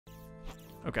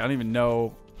Okay, I don't even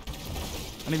know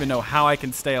how I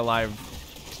can stay alive.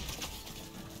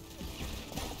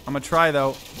 I'm gonna try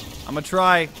though. I'm gonna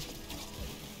try.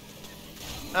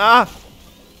 Ah!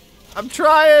 I'm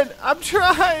trying! I'm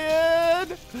trying!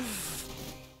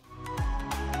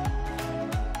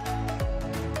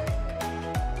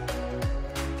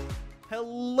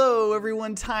 Hello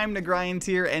everyone, Time to Grind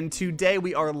here, and today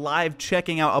we are live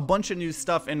checking out a bunch of new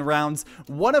stuff in rounds,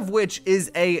 one of which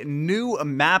is a new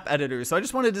map editor. So I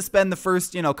just wanted to spend the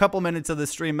first, couple minutes of the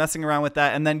stream messing around with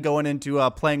that and then going into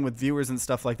playing with viewers and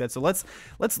stuff like that. So let's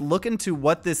look into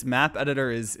what this map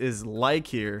editor is like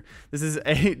here. This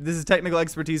is technical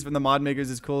expertise from the mod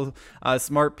makers. It's cool,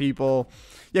 smart people.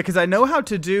 Yeah, because I know how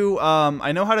to do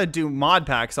mod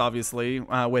packs, obviously,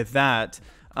 with that.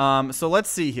 So let's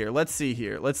see here. Let's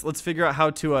figure out how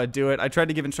to do it. I tried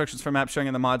to give instructions for map showing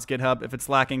in the mods GitHub. If it's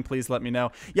lacking, please let me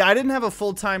know. Yeah, I didn't have a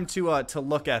full time to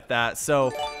look at that.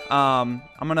 So I'm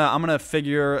gonna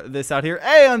figure this out here.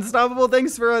 Hey, Unstoppable,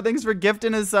 thanks for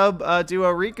gifting a sub to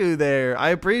Riku there. I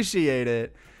appreciate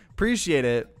it.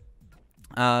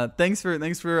 Thanks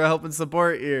for helping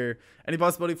support here. Any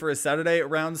possibility for a Saturday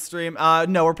round stream?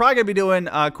 No, we're probably gonna be doing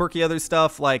quirky other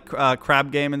stuff like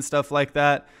crab game and stuff like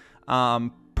that.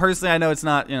 Personally, I know it's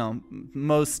not,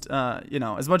 most,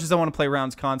 as much as I want to play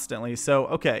rounds constantly. So,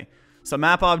 okay. So,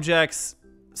 map objects.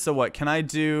 So, what can I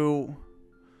do?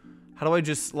 How do I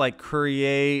just,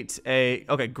 create a,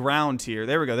 okay, ground here.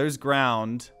 There we go. There's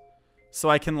ground.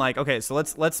 So, I can, okay, so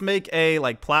let's make a,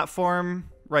 platform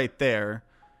right there.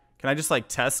 Can I just,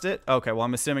 test it? Okay, well,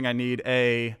 I'm assuming I need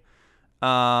a,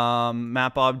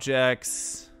 map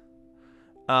objects,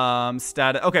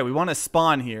 status. Okay, we want to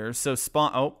spawn here. So,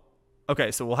 spawn, oh.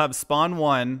 Okay, so we'll have spawn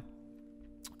 1.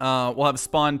 We'll have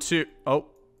spawn 2. Oh,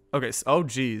 okay. Oh,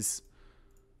 geez.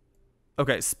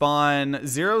 Okay, spawn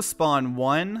 0, spawn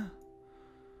 1.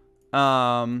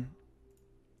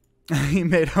 He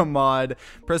made a mod.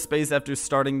 Press space after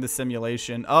starting the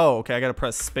simulation. Oh, okay. I gotta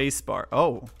press space bar.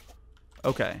 Oh,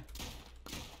 okay.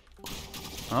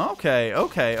 Okay.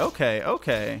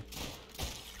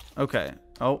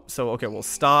 Oh, so okay. We'll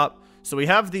stop. So we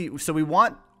have the. So we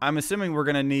want. I'm assuming we're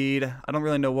gonna need. I don't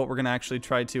really know what we're gonna actually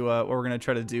try to. What we're gonna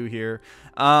try to do here.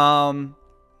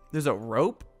 There's a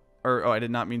rope, or oh, I did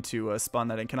not mean to spawn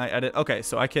that in. Can I edit? Okay,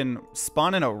 so I can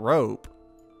spawn in a rope.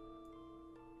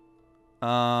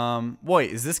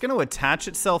 Wait, is this gonna attach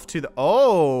itself to the?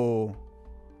 Oh,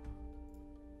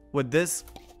 would this?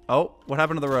 Oh, what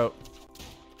happened to the rope?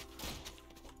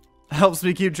 Helps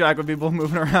me keep track of people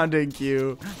moving around in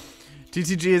queue.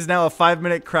 TTG is now a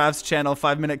 5-minute crafts channel,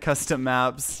 5-minute custom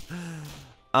maps.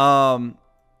 I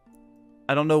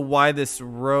don't know why this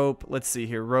rope, let's see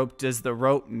here. Rope, does the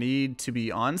rope need to be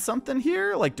on something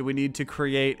here? Do we need to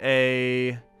create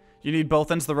a, you need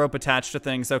both ends of the rope attached to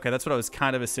things. Okay, that's what I was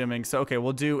kind of assuming. So, okay,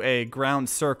 we'll do a ground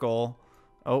circle.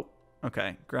 Oh,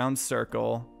 okay. Ground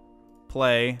circle.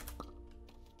 Play.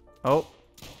 Oh.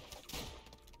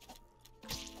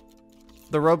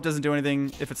 The rope doesn't do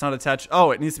anything if it's not attached.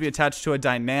 Oh, it needs to be attached to a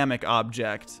dynamic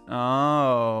object.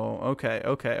 Oh, okay.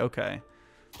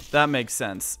 That makes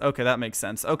sense.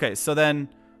 Okay, so then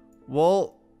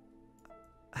we'll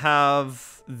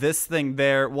have this thing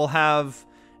there. We'll have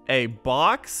a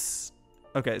box.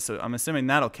 Okay, so I'm assuming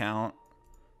that'll count.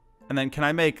 And then can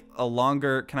I make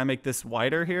this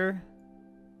wider here?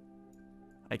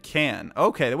 I can.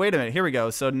 Okay, wait a minute. Here we go.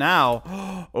 So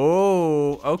now,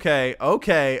 oh, okay.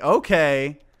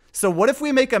 So what if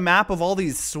we make a map of all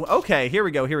these? Okay, here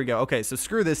we go. Okay, so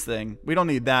screw this thing. We don't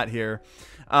need that here.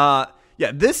 Yeah,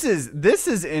 this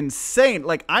is insane.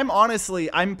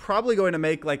 I'm probably going to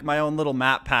make my own little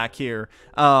map pack here,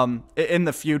 in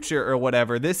the future or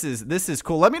whatever. This is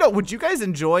cool. Let me know. Would you guys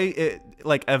enjoy it,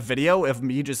 a video of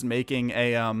me just making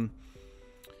a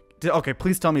Okay,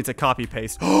 please tell me it's a copy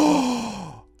paste.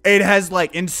 It has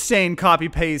insane copy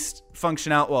paste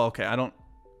functionality. Well, okay, I don't.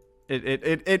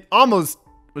 It almost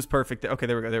was perfect. Okay,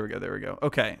 there we go.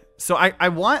 Okay, so I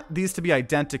want these to be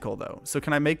identical though. So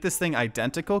can I make this thing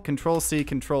identical? Control C,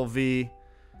 Control V.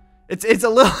 It's a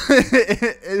little.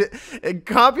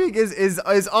 Copying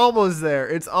is almost there.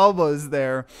 It's almost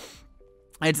there.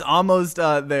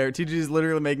 TG is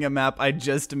literally making a map I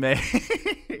just made.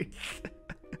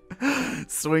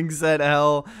 Swing set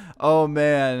hell.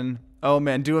 Oh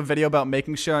man, do a video about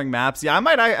sharing maps. Yeah, I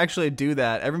might actually do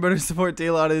that. Everybody support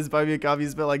Taylor is buy me a coffee.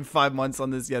 Spent 5 months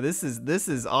on this. Yeah, this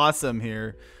is awesome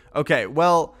here. Okay,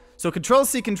 well, so Control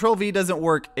C, Control V doesn't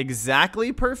work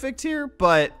exactly perfect here,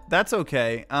 but that's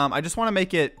okay. I just want to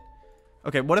make it.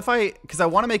 Okay, what if because I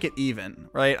want to make it even,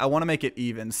 right? I want to make it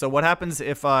even. So what happens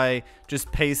if I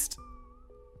just paste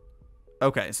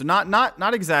Okay, so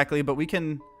not exactly, but we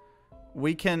can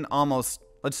almost,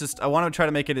 I want to try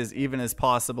to make it as even as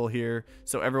possible here,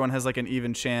 so everyone has like an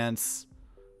even chance.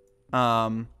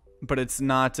 But it's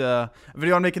not, a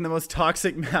video on making the most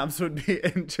toxic maps would be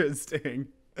interesting.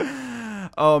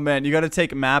 Oh man, you got to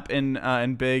take map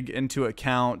and big into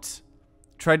account.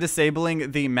 Try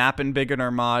disabling the map and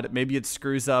beginner mod. Maybe it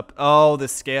screws up. Oh, the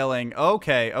scaling.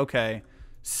 Okay.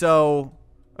 So,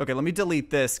 okay, let me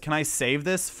delete this. Can I save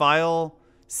this file?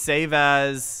 Save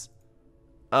as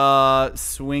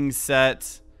swing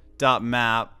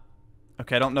set.map.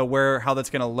 Okay, I don't know how that's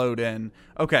gonna load in.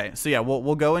 Okay, so yeah,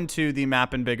 we'll go into the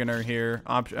map and beginner here.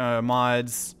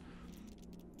 Mods,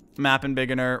 map and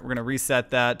beginner. We're gonna reset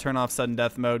that. Turn off sudden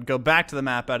death mode. Go back to the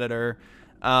map editor.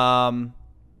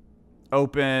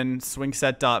 Open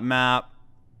swingset.map.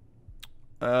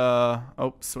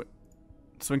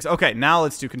 Swings. Okay, now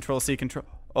let's do Control C. Control.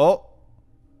 Oh.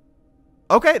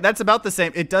 Okay, that's about the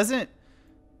same. It doesn't.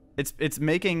 It's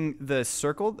making the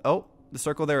circle. Oh, the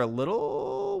circle there a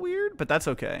little weird, but that's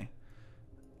okay.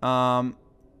 I'm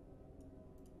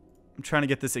trying to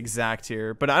get this exact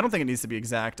here, but I don't think it needs to be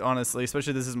exact, honestly.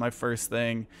 Especially this is my first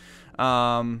thing.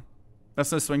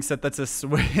 That's no swing set. That's a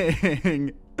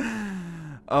swing.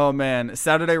 Oh man,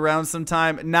 Saturday rounds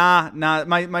sometime. Nah.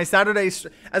 My Saturday,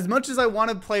 as much as I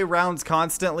want to play rounds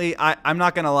constantly, I'm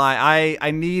not gonna lie.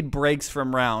 I need breaks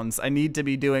from rounds. I need to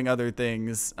be doing other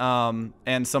things. And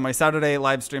so my Saturday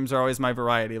live streams are always my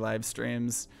variety live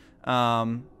streams.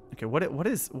 Okay, what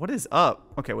is up?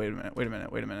 Okay, wait a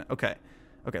minute. Okay,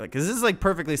 like, 'cause this is like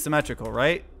perfectly symmetrical,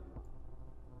 right?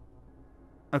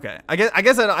 Okay, I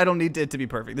guess I don't need it to be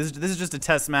perfect. This is just a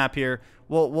test map here.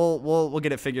 We'll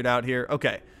get it figured out here.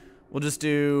 Okay, we'll just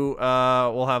do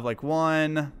we'll have like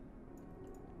one.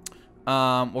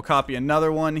 We'll copy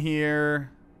another one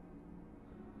here.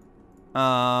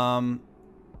 And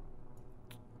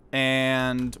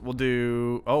we'll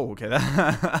do. Oh, okay.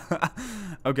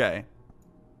 Okay.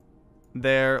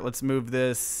 There. Let's move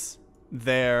this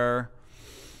there.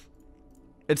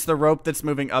 It's the rope that's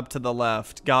moving up to the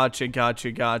left. Gotcha.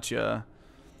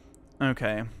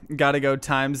 Okay. Gotta go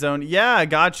time zone. Yeah,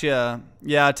 gotcha.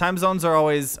 Yeah, time zones are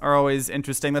always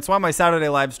interesting. That's why my Saturday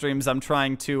live streams I'm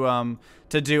trying I'm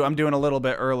doing a little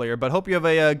bit earlier. But hope you have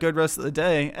a good rest of the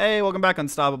day. Hey, welcome back,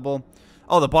 Unstoppable.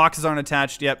 Oh, the boxes aren't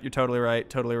attached. Yep, you're totally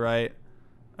right.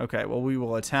 Okay, well, we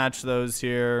will attach those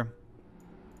here.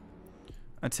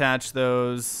 Attach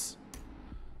those.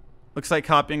 Looks like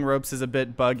copying ropes is a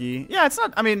bit buggy. Yeah, it's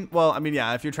not,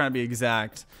 yeah, if you're trying to be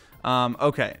exact.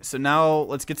 Okay, so now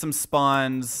let's get some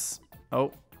spawns.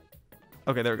 Oh,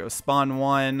 okay, there we go. Spawn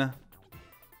 1.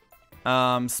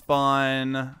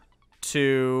 Spawn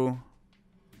 2.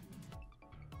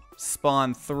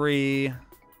 Spawn 3.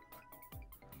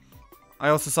 I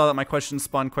also saw that my question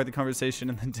spawned quite the conversation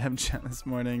in the dev chat this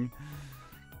morning.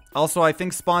 Also, I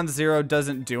think spawn 0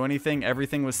 doesn't do anything.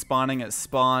 Everything was spawning at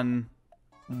spawn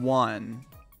 1.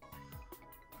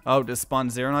 Oh, does spawn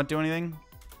 0 not do anything?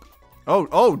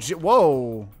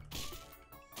 Whoa.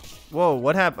 Whoa,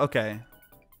 what happened? Okay.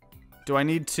 Do I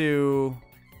need to...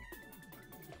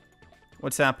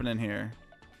 What's happening here?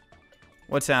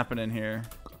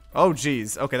 Oh,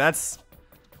 geez. Okay, that's...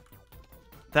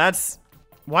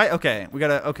 Why? Okay, we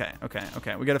gotta... Okay.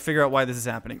 We gotta figure out why this is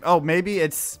happening. Oh, maybe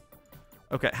it's...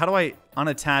 Okay, how do I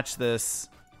unattach this?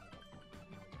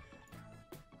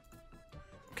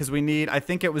 Because we need... I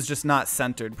think it was just not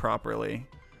centered properly.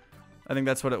 I think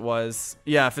that's what it was.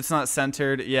 Yeah, if it's not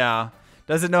centered, yeah.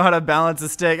 Doesn't know how to balance a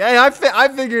stick. Hey, I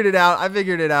figured it out. I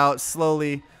figured it out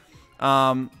slowly.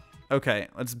 Okay,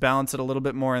 let's balance it a little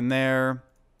bit more in there.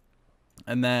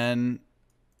 And then...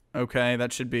 Okay,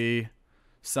 that should be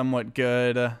somewhat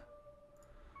good.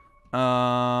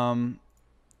 And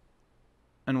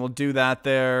we'll do that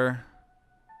there.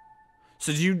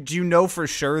 So do you know for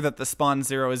sure that the spawn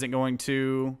 0 isn't going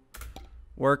to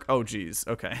work? Oh geez,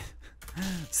 okay.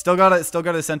 Still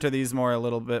gotta center these a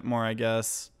little bit more, I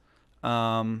guess.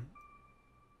 What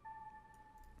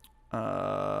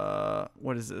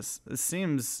is this? This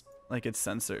seems like it's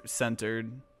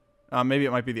centered. Maybe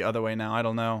it might be the other way now. I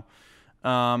don't know.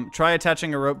 Try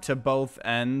attaching a rope to both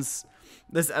ends.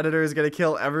 This editor is gonna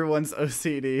kill everyone's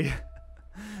OCD.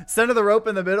 Center the rope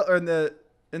in the middle, or in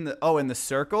the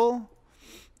circle.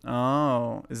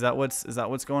 Oh, is that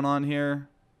what's going on here?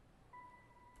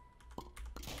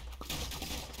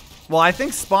 Well, I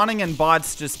think spawning in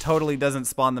bots just totally doesn't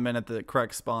spawn them in at the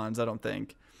correct spawns. I don't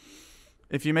think.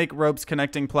 If you make ropes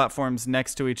connecting platforms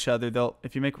next to each other,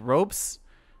 if you make ropes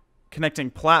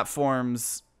connecting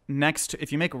platforms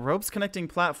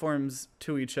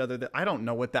to each other, I don't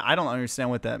understand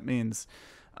what that means.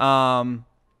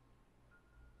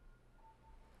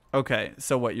 Okay,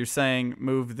 so what you're saying,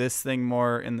 move this thing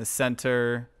more in the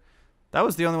center. That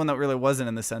was the only one that really wasn't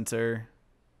in the center.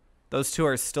 Those two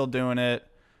are still doing it.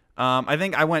 I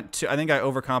think I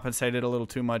overcompensated a little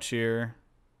too much here.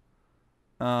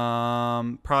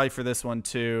 Probably for this one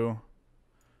too.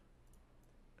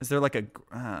 Is there like a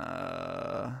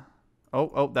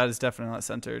oh, that is definitely not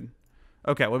centered.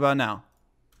 Okay, what about now?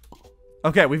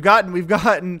 Okay, we've gotten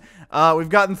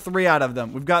 3 out of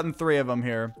them. We've gotten 3 of them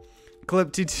here.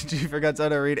 Clip TTG forgot how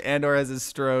to read and/or has a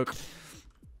stroke.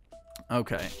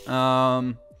 Okay.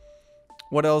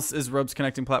 What else is ropes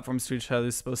connecting platforms to each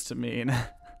other supposed to mean?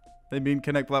 They mean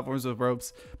connect platforms with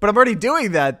ropes. But I'm already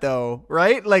doing that though,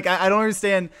 right? Like I don't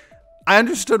understand. I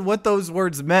understood what those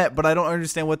words meant, but I don't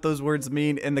understand what those words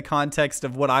mean in the context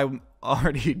of what I'm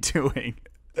already doing.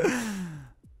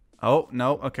 Oh,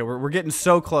 no. Okay, we're getting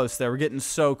so close there. We're getting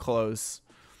so close.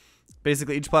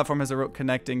 Basically, each platform has a rope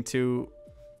connecting it to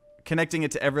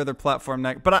every other platform.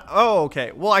 Oh,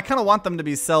 okay. Well, I kind of want them to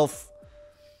be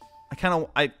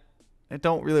I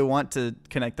don't really want to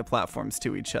connect the platforms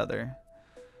to each other.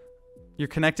 You're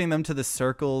connecting them to the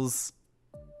circles.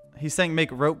 He's saying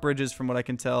make rope bridges from what I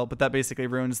can tell, but that basically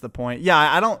ruins the point. Yeah,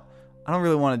 I don't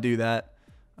really want to do that.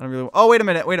 Oh, wait a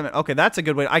minute. Okay, that's a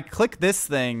good way. I click this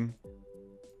thing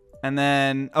and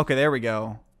then, okay, there we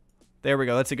go.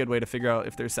 That's a good way to figure out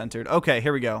if they're centered. Okay,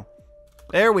 here we go.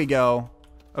 There we go.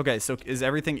 Okay, so is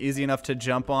everything easy enough to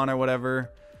jump on or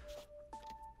whatever?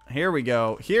 Here we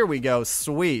go.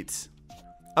 Sweet.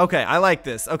 Okay, I like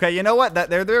this. Okay, you know what?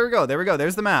 There we go.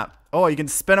 There's the map. Oh, you can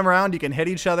spin them around. You can hit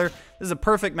each other. This is a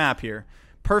perfect map here.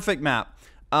 Perfect map.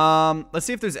 Let's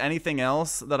see if there's anything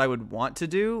else that I would want to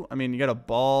do. I mean, you got a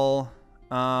ball.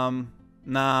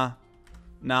 Nah.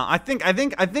 I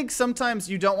think sometimes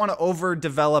you don't want to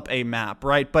overdevelop a map,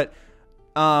 right? But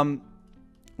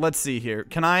let's see here.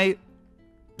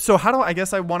 So how do I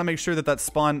guess I want to make sure that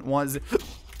spawn was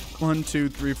 1, 2,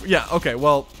 3, 4. Yeah, okay.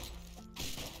 Well,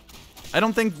 I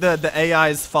don't think the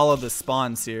AIs follow the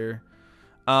spawns here.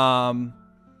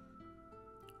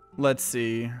 Let's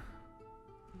see.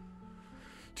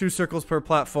 2 circles per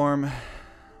platform.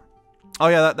 Oh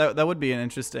yeah, that would be an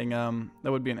interesting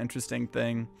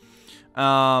thing.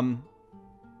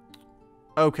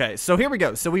 Okay, so here we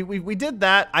go. So we did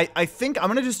that. I think I'm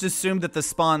gonna just assume that the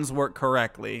spawns work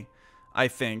correctly. I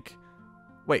think.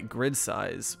 Wait, grid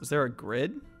size. Was there a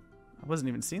grid? I wasn't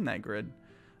even seeing that grid.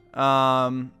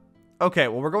 Okay,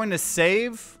 well we're going to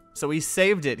save. So we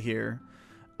saved it here.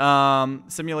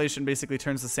 Simulation basically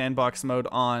turns the sandbox mode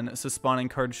on, so spawning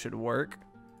cards should work.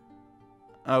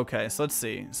 Okay, so let's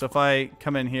see. So if I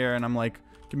come in here and I'm like,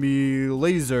 give me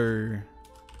laser.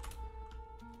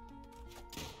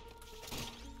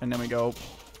 And then we go.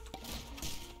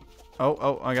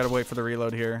 Oh, I gotta wait for the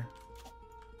reload here.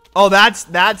 Oh, that's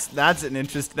an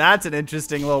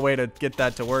interesting little way to get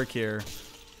that to work here.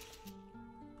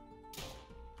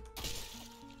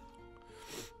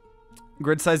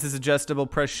 Grid size is adjustable.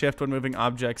 Press shift when moving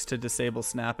objects to disable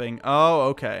snapping. Oh,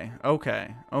 okay.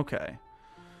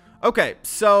 Okay,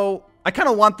 so I kind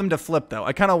of want them to flip, though.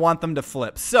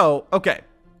 So,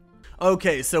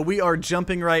 okay, so we are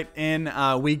jumping right in.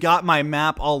 We got my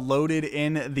map all loaded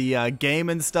in the game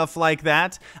and stuff like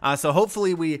that. So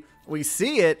hopefully we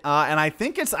see it, and I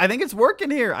think it's working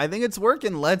here. I think it's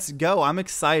working. Let's go. I'm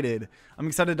excited. I'm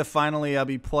excited to finally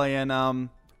be playing. I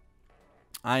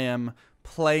am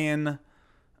playing,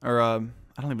 or I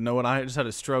don't even know what I just had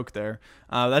a stroke there.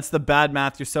 That's the bad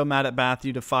math. You're so mad at math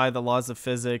you defy the laws of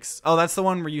physics. Oh, that's the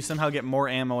one where you somehow get more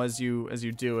ammo as you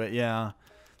do it. Yeah,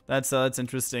 that's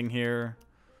interesting here.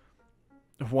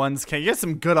 You get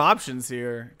some good options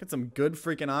here. Get some good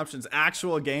freaking options.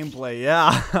 Actual gameplay.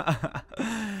 Yeah.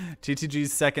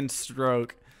 TTG's second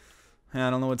stroke. I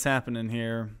don't know what's happening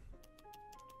here.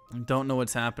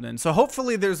 So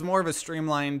hopefully there's more of a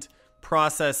streamlined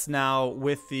process now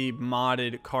with the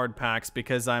modded card packs,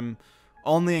 because I'm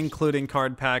only including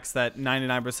card packs that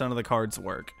 99% of the cards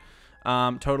work.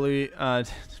 Totally add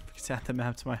the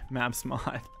map to my maps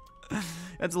mod.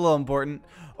 That's a little important.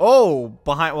 Oh,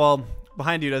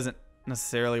 behind you doesn't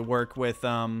necessarily work with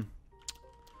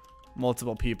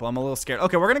multiple people. I'm a little scared.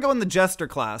 Okay, we're gonna go in the jester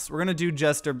class. We're gonna do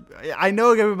jester. I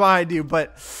know it's gonna be behind you,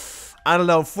 but I don't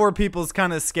know, 4 people is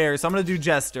kind of scary, so I'm gonna do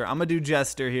jester.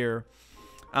 Here.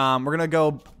 We're gonna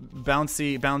go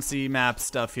bouncy map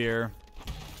stuff here.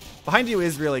 Behind you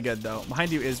is really good, though.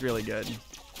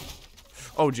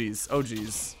 Oh geez. Oh,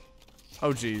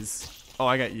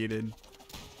 I got yeeted.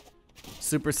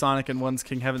 Supersonic and One's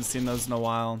King. Haven't seen those in a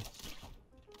while.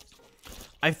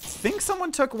 I think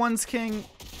someone took One's King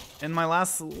in my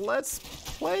last Let's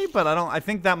play, but I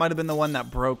think that might have been the one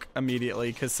that broke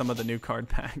immediately because some of the new card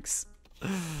packs.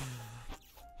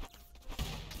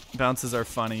 Bounces are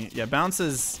funny. Yeah,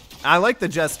 bounces. I like the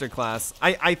Jester class.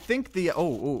 I think the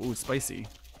spicy.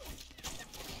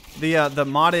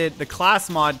 The class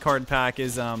mod card pack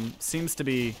is seems to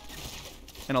be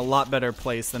in a lot better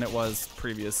place than it was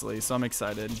previously, so I'm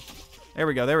excited. There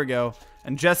we go.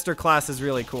 And Jester class is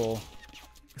really cool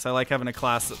because I like having a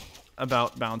class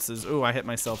about bounces. Ooh, I hit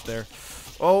myself there.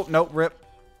 Oh, no, rip.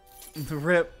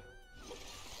 Rip.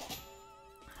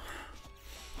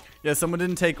 Yeah, someone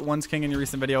didn't take One's King in your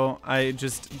recent video. I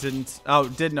just didn't. Oh,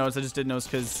 did notice. I just did notice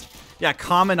because, yeah,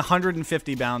 common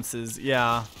 150 bounces.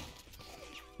 Yeah.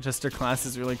 Jester class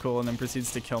is really cool and then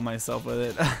proceeds to kill myself with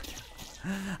it.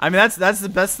 I mean, that's the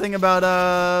best thing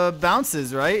about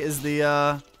bounces, right? Is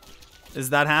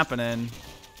that happening?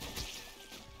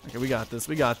 Okay, we got this.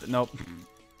 Nope.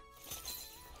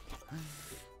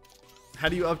 How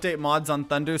do you update mods on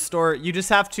Thunderstore? You just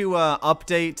have to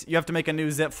update. You have to make a new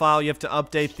zip file. You have to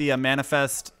update the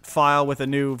manifest file with a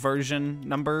new version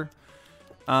number.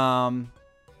 And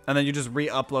then you just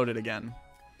re-upload it again.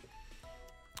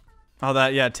 Oh,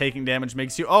 yeah, taking damage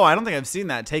makes you... Oh, I don't think I've seen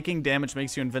that. Taking damage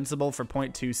makes you invincible for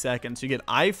 0.2 seconds. You get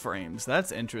iframes.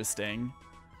 That's interesting.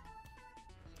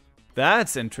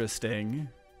 That's interesting.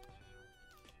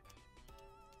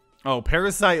 Oh,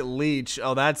 Parasite Leech.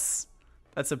 Oh, that's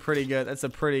a pretty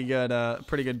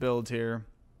good build here.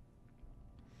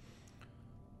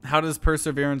 How does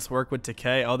Perseverance work with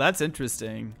Decay? Oh, that's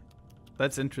interesting.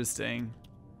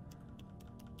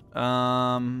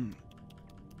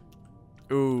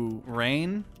 Ooh,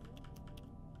 Rain?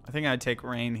 I think I'd take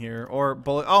Rain here. Or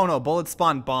Bullet. Oh, no. Bullet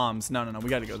spawn bombs. No. We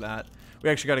gotta go that. We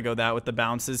actually gotta go that with the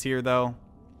bounces here, though.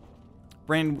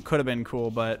 Rain could have been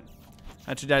cool, but...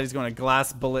 Hatchet Daddy's going to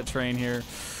glass bullet train here.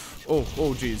 Oh,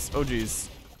 jeez.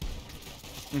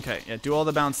 Okay, yeah, do all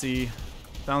the bouncy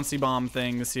bomb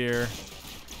things here.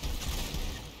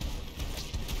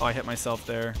 Oh, I hit myself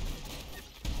there.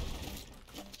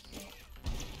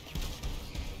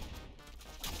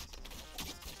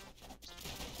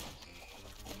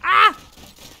 Ah!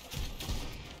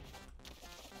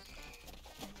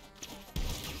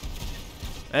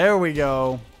 There we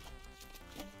go.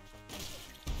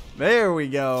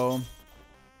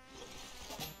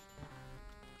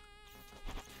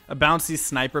 A bouncy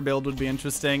sniper build would be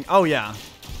interesting. Oh, yeah.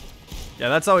 Yeah,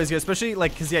 that's always good. Especially,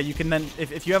 like, because, yeah, you can then...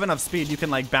 If you have enough speed, you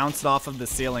can, like, bounce it off of the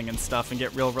ceiling and stuff and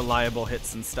get real reliable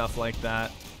hits and stuff like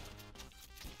that.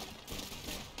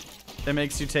 It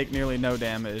makes you take nearly no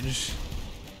damage.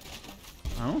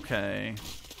 Okay.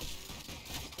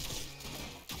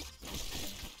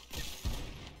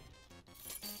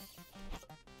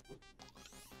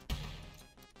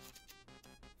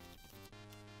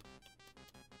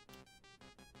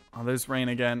 Oh, there's Rain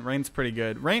again. Rain's pretty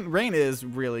good. Rain is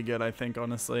really good, I think,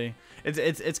 honestly.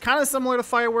 It's kind of similar to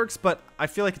Fireworks, but I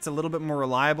feel like it's a little bit more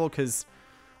reliable because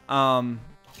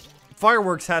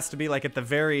Fireworks has to be like at the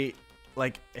very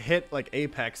hit like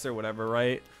apex or whatever,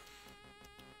 right?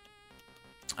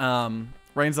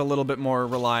 Rain's a little bit more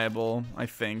reliable, I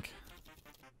think.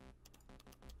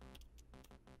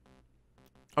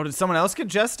 Oh, did someone else get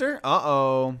Jester?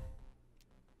 Uh-oh.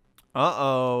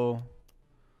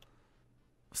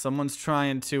 Someone's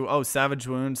trying to... Oh, Savage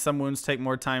Wounds. Some wounds take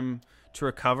more time to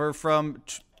recover from.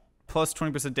 Plus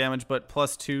 20% damage, but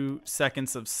plus 2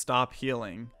 seconds of stop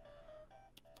healing.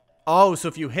 Oh, so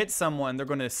if you hit someone, they're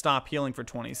going to stop healing for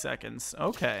 20 seconds.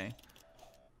 Okay.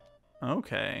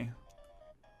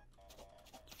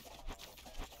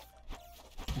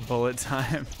 Bullet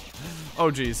time. Oh,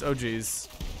 jeez.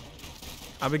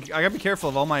 I gotta be careful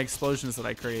of all my explosions that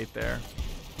I create there.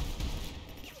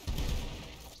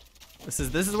 This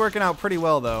is working out pretty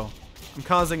well, though. I'm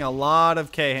causing a lot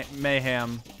of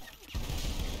mayhem.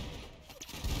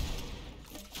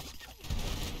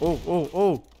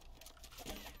 Oh.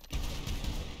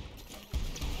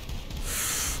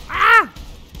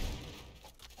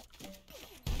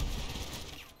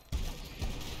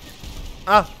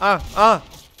 Ah!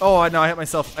 Oh, I know. I hit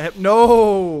myself.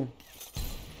 No!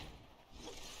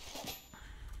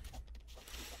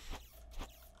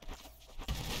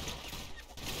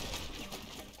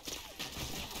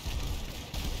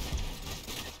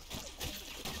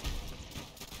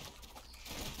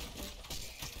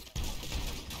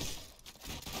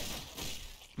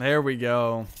 There we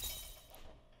go.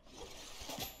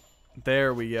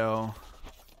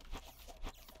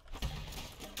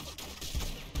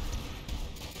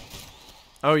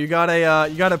 Oh, you got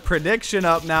a prediction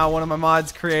up now. One of my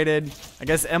mods created. I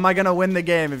guess, am I gonna win the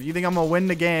game? If you think I'm gonna win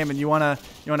the game and you wanna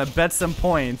bet some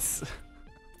points,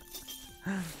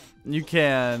 You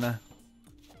can.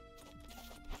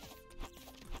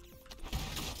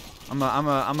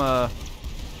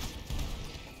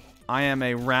 I am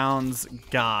a rounds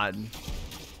god.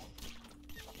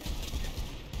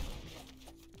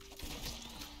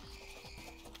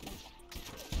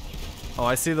 Oh,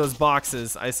 I see those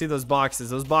boxes. I see those boxes.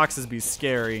 Those boxes be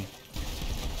scary.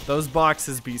 Those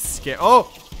boxes be scary.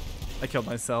 Oh! I killed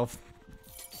myself.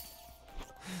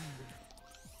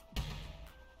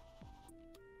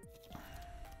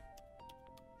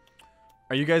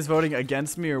 Are you guys voting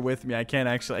against me or with me? I can't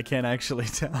actually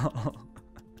tell.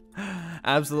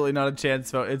 Absolutely not a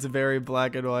chance vote. It's very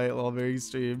black and white, all very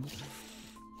extreme.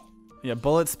 Yeah,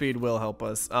 bullet speed will help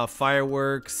us.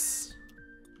 Fireworks.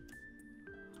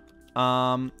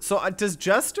 So does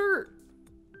Jester?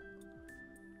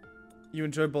 You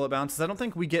enjoy bullet bounces? I don't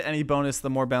think we get any bonus the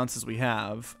more bounces we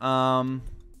have.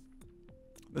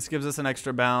 This gives us an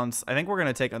extra bounce. I think we're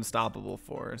gonna take Unstoppable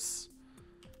Force.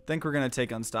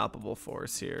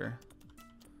 Here.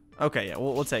 Okay, yeah,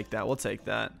 we'll take that. We'll take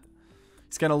that.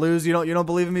 He's gonna lose. You don't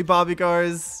believe in me, Bobby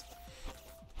Cars?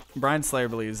 Brian Slayer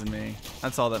believes in me.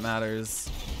 That's all that matters.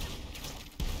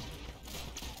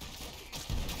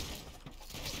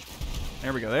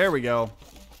 There we go. There we go.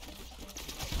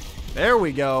 There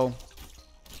we go.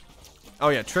 Oh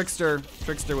yeah, Trickster.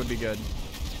 Trickster would be good.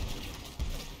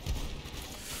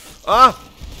 Ah!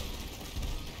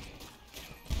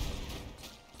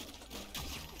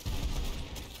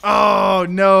 Oh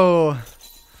no.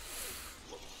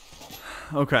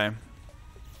 Okay.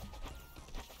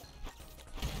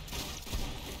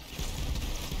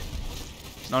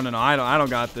 No, I don't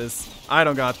got this. I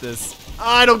don't got this.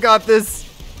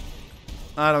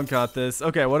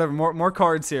 Okay, whatever. More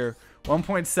cards here.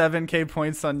 1.7k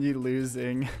points on you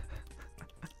losing.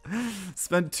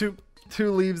 Spent two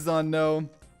leaves on no.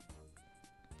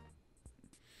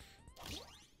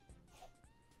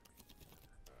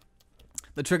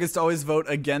 The trick is to always vote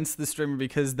against the streamer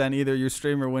because then either your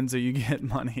streamer wins or you get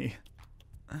money.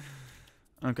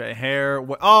 Okay, hair.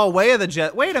 Oh, Way of the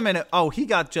Jet. Wait a minute. Oh, he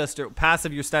got Jester.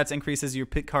 Passive, your stats increases. You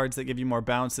pick cards that give you more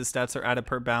bounces. Stats are added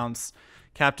per bounce.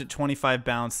 Capped at 25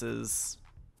 bounces.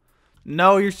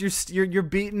 No, you're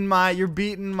beating my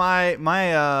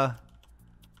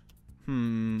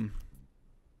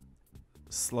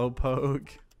Slowpoke.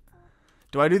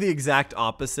 Do I do the exact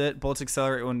opposite? Bullets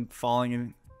accelerate when falling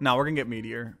in. No, we're gonna get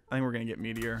Meteor. I think we're gonna get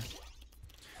Meteor.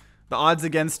 The odds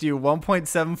against you,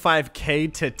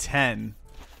 1.75k to 10.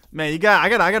 Man,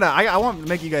 I want to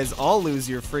make you guys all lose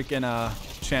your freaking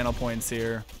channel points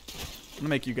here. I'm gonna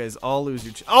make you guys all lose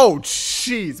your. Oh,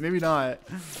 jeez, maybe not.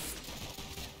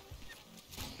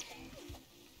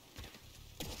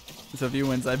 So if he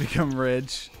wins, I become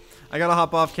rich. I gotta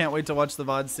hop off. Can't wait to watch the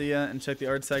VOD. See ya and check the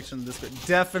art section of the Discord.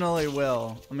 Definitely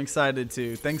will. I'm excited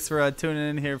to. Thanks for tuning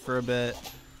in here for a bit.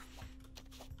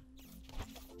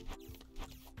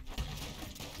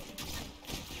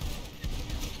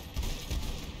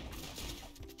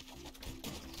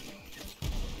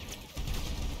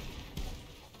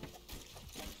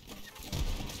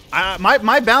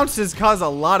 My bounces cause a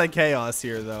lot of chaos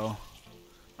here, though.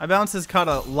 My bounces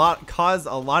cause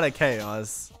a lot of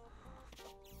chaos.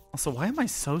 Also, why am I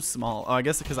so small? Oh, I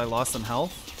guess because I lost some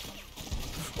health.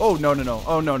 Oh no.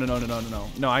 Oh no.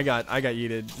 No, I got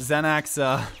yeeted.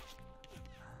 Xanax.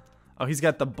 Oh, he's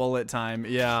got the bullet time.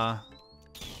 Yeah.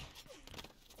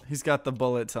 He's got the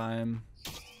bullet time.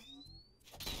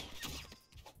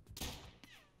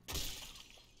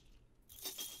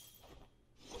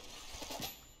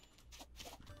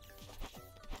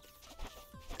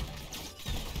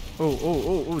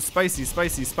 Oh, spicy.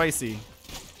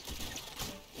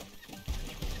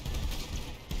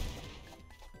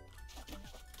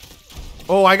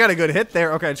 Oh, I got a good hit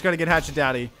there. Okay, I just gotta get Hatchet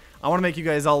Daddy. I want to make you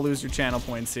guys all lose your channel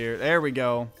points here. There we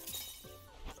go.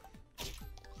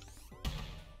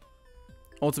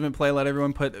 Ultimate play, let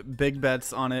everyone put big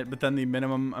bets on it, but then the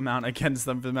minimum amount against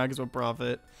them for the maximum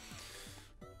profit.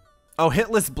 Oh,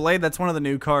 Hitless Blade, that's one of the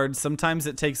new cards. Sometimes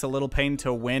it takes a little pain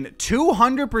to win.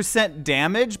 200%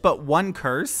 damage, but 1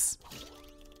 curse?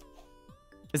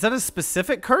 Is that a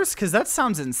specific curse? Because that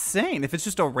sounds insane if it's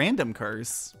just a random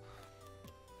curse.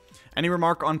 Any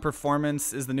remark on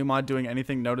performance? Is the new mod doing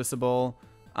anything noticeable?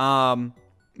 My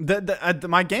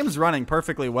game's running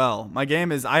perfectly well. My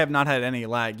game is, I have not had any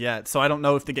lag yet, so I don't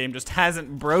know if the game just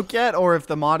hasn't broke yet or if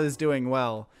the mod is doing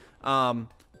well.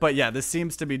 But yeah, this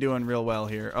seems to be doing real well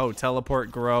here. Oh,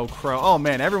 Teleport, Grow, Crow. Oh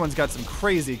man, everyone's got some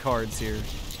crazy cards here.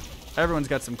 There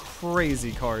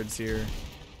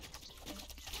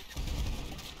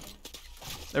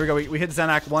we go, we hit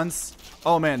Xanax once.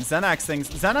 Oh man,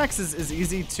 Xanax is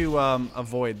easy to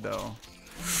avoid though.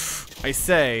 I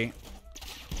say...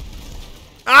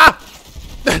 Ah!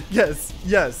 Yes,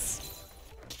 yes.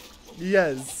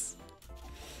 Yes.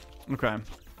 Okay.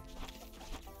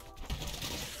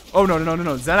 Oh, no, no, no, no,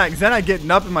 no. Zenak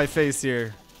getting up in my face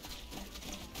here.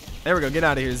 There we go. Get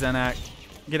out of here, Zenak.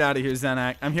 Get out of here,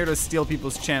 Zenak. I'm here to steal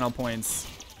people's channel points.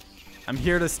 I'm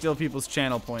here to steal people's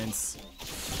channel points.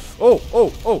 Oh,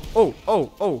 oh, oh, oh,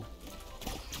 oh, oh.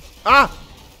 Ah!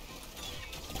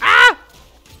 Ah!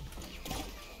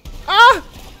 Ah!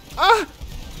 Ah!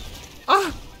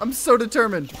 Ah! I'm so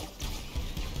determined.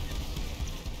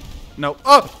 No.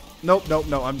 Oh! Nope, nope,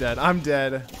 no. I'm dead. I'm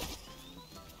dead.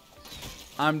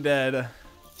 I'm dead.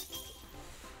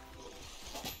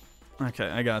 Okay,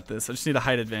 I got this. I just need a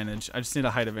height advantage. I just need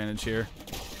a height advantage here.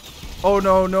 Oh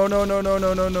no, no, no, no, no,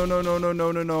 no, no, no, no, no, no,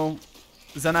 no, no, no.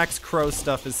 Zenak's crow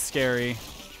stuff is scary.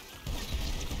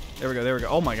 There we go, there we go.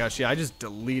 Oh my gosh, yeah, I just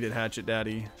deleted Hatchet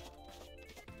Daddy.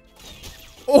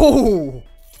 Oh!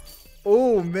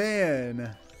 Oh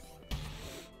man.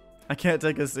 I can't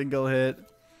take a single hit.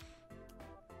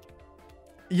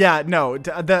 Yeah, no,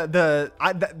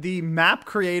 the map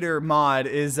creator mod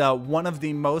is one of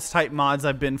the most hype mods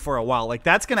I've been for a while. Like,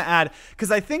 that's gonna add,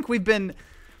 because I think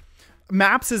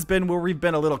maps has been where we've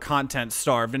been a little content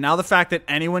starved, and now the fact that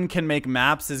anyone can make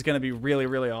maps is gonna be really,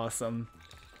 really awesome.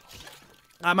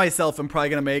 I myself am probably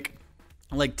gonna make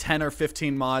like 10 or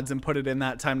 15 mods and put it in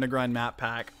that Time to Grind map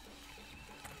pack.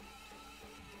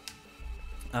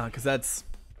 Because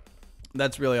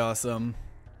that's really awesome.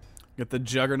 Get the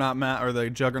Juggernaut map or the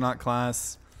Juggernaut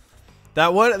class.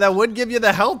 That would give you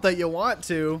the health that you want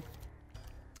to.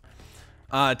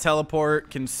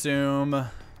 Teleport, consume.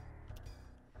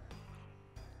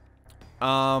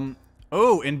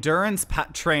 Oh, endurance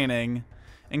training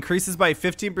increases by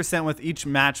 15% with each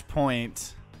match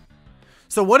point.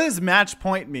 So what does match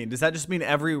point mean? Does that just mean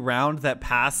every round that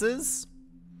passes?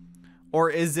 Or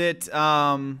is it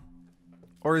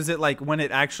like when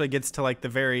it actually gets to like the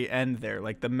very end there,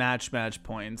 like the match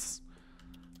points?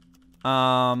 It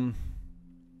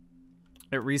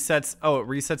resets. Oh, it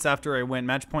resets after I win.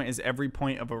 Match point is every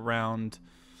point of a round.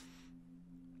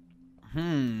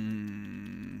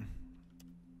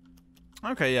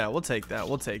 Okay, yeah, we'll take that.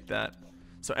 We'll take that.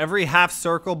 So every half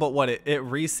circle, but what it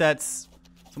resets.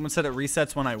 Someone said it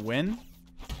resets when I win.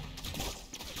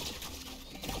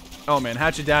 Oh man,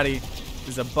 Hatchet Daddy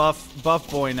is a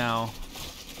buff boy now.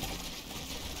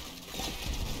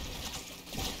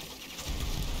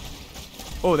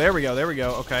 Oh, there we go. There we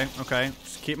go. Okay, okay.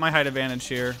 Just keep my height advantage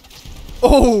here.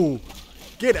 Oh,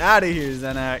 get out of here,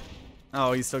 Zenak.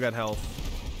 Oh, he's still got health.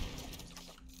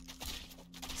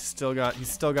 He's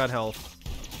still got health.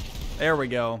 There we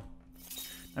go.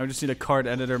 Now we just need a card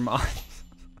editor mod.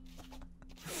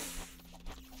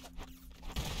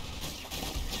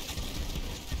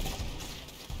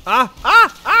 Ah!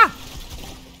 Ah! Ah!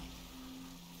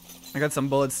 I got some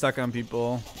bullets stuck on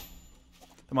people.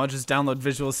 I'll just download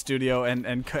Visual Studio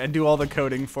and do all the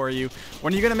coding for you.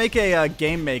 When are you gonna make a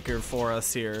game maker for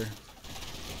us here?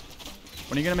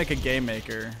 When are you gonna make a game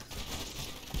maker?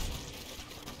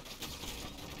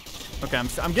 Okay,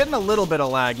 I'm getting a little bit of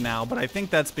lag now, but I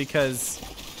think that's because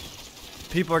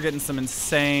people are getting some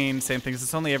insane things.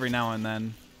 It's only every now and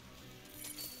then.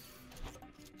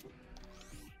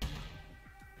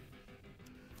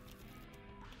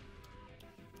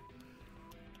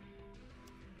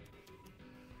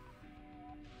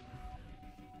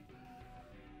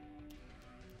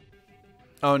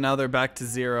 Oh, now they're back to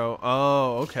 0.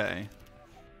 Oh, okay.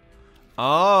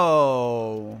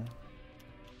 Oh.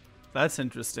 That's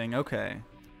interesting. Okay.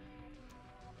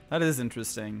 That is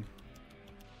interesting.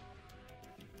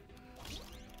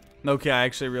 Okay, I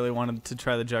actually really wanted to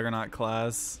try the Juggernaut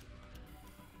class.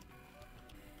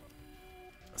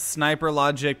 Sniper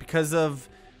logic. Because of...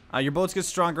 your bullets get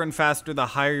stronger and faster the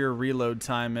higher your reload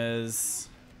time is.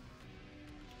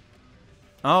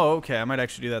 Oh, okay. I might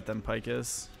actually do that then,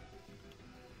 Picus.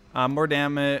 More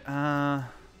damage.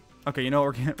 Okay, you know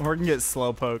what? We're gonna get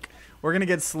Slowpoke. We're gonna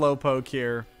get Slowpoke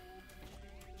here.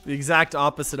 The exact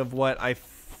opposite of what I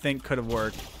think could have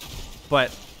worked.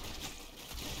 But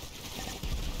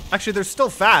actually, they're still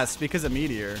fast because of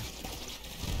Meteor.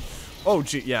 Oh,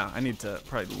 gee, yeah. I need to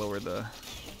probably lower the...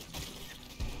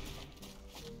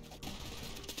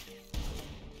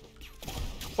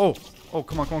 Oh, oh,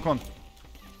 come on, come on, come on.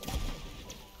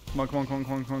 Come on, come on, come on,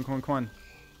 come on, come on, come on, come on.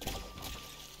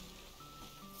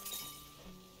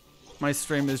 My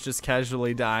stream is just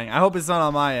casually dying. I hope it's not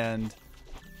on my end.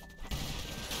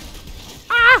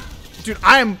 Ah! Dude,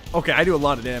 okay, I do a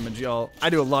lot of damage, y'all.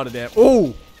 I do a lot of damage.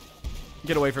 Oh!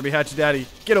 Get away from me, Hatchet Daddy.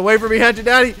 Get away from me, Hatchet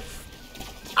Daddy!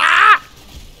 Ah!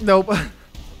 Nope.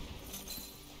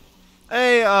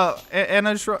 Hey,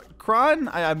 Anna Kron?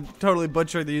 I'm totally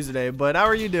butchering the username, but how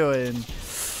are you doing?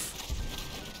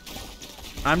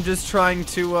 I'm just trying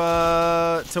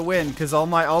to win, because all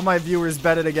my viewers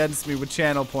betted against me with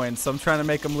channel points, so I'm trying to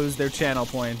make them lose their channel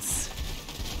points.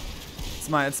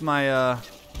 It's my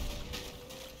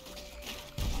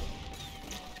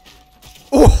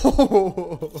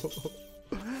Oh!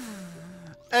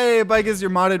 Hey, Bike, is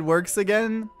your modded works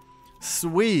again?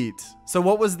 Sweet. So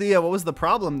what was the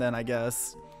problem then, I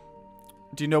guess?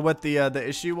 Do you know what the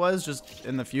issue was? Just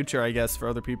in the future, I guess, for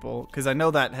other people, because I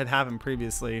know that had happened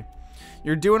previously.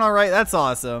 You're doing all right. That's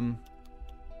awesome.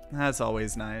 That's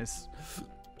always nice.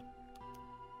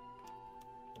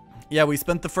 Yeah, we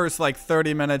spent the first like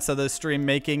 30 minutes of the stream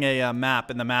making a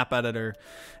map in the map editor,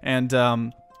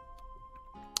 and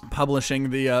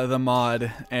publishing the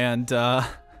mod, and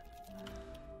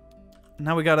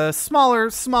now we got a smaller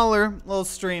little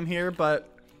stream here, but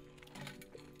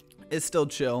it's still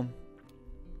chill.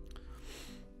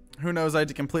 Who knows, I had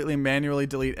to completely manually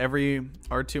delete every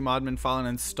R2 modmin file and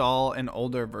install an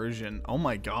older version. Oh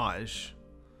my gosh.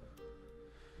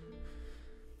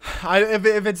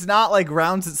 If it's not like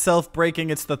rounds itself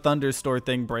breaking, it's the Thunderstore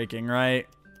thing breaking, right?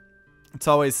 It's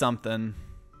always something.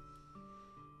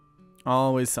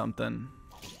 Always something.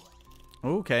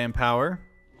 Okay, empower.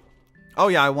 Oh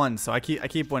yeah, I won, so I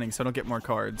keep winning, so I don't get more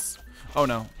cards. Oh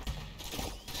no.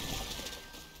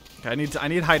 Okay, I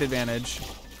need height advantage.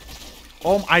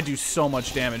 Oh, I do so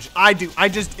much damage. I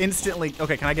just instantly.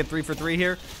 Okay, can I get 3 for 3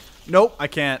 here? Nope, I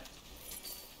can't.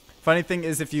 Funny thing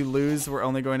is, if you lose, we're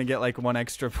only going to get like 1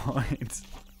 extra point.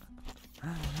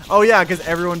 Oh yeah, because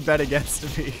everyone bet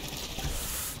against me.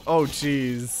 Oh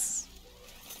jeez.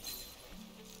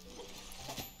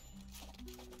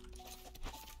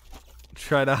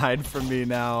 Try to hide from me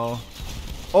now.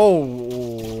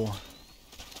 Oh.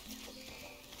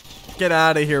 Get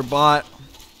out of here, bot.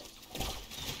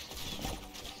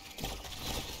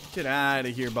 Get out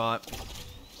of here, bot.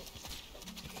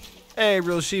 Hey,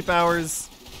 real sheep hours.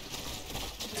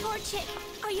 Torch it.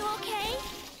 Are you okay?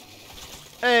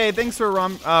 Hey, thanks for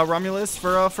Romulus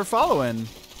for following.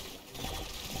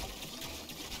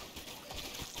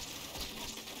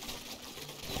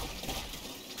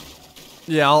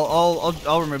 Yeah,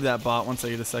 I'll remove that bot once I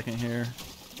get a second here.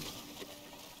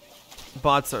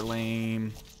 Bots are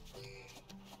lame.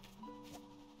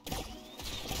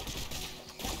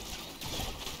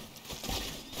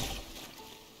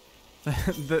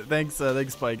 Thanks,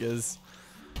 Spikers.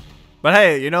 But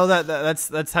hey, you know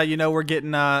that's how you know we're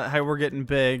getting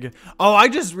big. Oh, I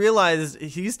just realized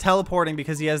he's teleporting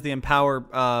because he has the Empower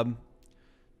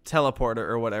teleporter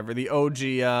or whatever, the OG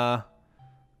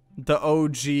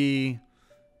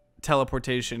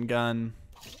teleportation gun.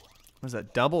 What was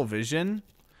that? Double vision?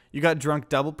 You got drunk,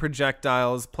 double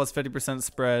projectiles, plus 50%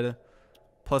 spread,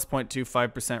 plus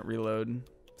 0.25% reload.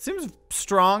 Seems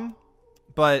strong,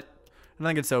 but I don't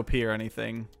think it's OP or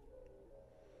anything.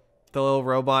 The little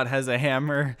robot has a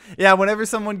hammer. Yeah, whenever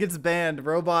someone gets banned,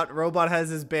 robot has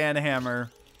his ban hammer.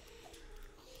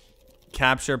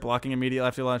 Capture, blocking immediate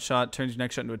after last shot, turns your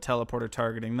next shot into a teleporter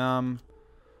targeting them.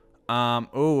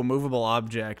 Oh, a movable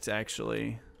object,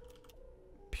 actually.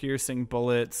 Piercing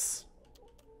bullets.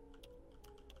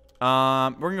 We're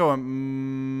gonna go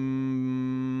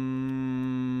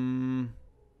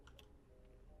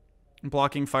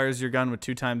blocking fires your gun with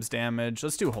 2 times damage.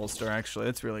 Let's do holster, actually.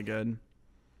 That's really good.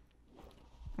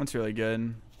 That's really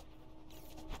good.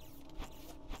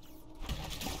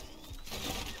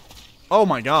 Oh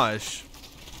my gosh.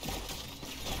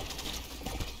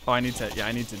 Oh, I need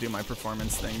to do my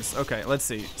performance things. Okay, let's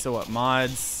see. So what,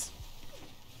 mods?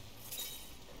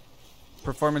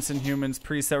 Performance in humans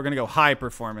preset. We're gonna go high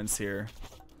performance here.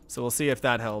 So we'll see if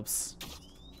that helps.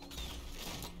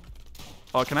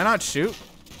 Oh, can I not shoot?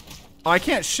 Oh, I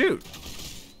can't shoot.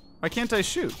 Why can't I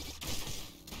shoot?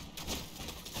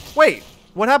 Wait,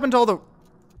 what happened to all the...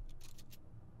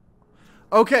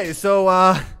 Okay,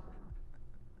 so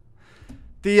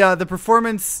the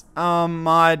performance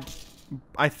mod,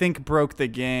 I think, broke the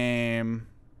game.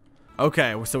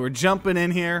 Okay, so we're jumping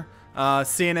in here,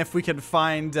 seeing if we can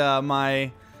find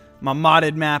my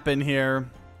modded map in here.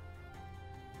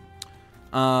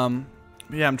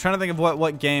 Yeah, I'm trying to think of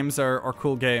what games are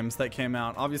cool games that came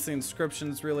out. Obviously,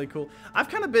 Inscription's really cool. I've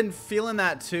kind of been feeling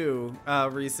that too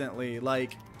recently.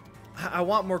 Like, I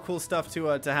want more cool stuff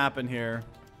to happen here.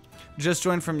 Just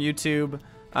joined from YouTube.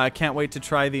 Can't wait to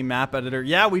try the map editor.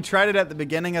 Yeah, we tried it at the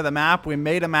beginning of the map. We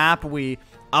made a map. We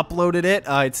uploaded it.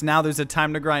 It's now there's a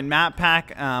TimeToGrind map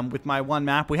pack with my one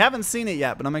map. We haven't seen it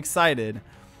yet, but I'm excited.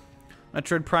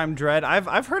 Metroid Prime Dread.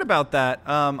 I've heard about that.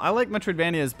 I like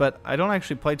Metroidvanias, but I don't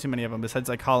actually play too many of them besides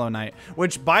like Hollow Knight.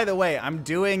 Which, by the way, I'm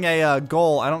doing a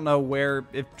goal. I don't know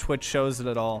if Twitch shows it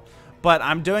at all, but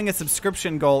I'm doing a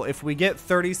subscription goal. If we get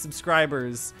 30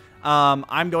 subscribers,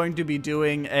 I'm going to be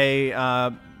doing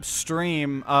a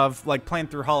stream of like playing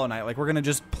through Hollow Knight. Like we're gonna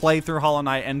just play through Hollow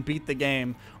Knight and beat the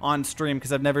game on stream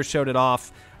because I've never showed it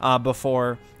off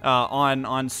before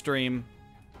on stream.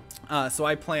 So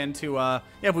I plan to, yeah,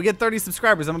 if we get 30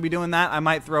 subscribers, I'm going to be doing that. I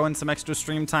might throw in some extra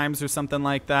stream times or something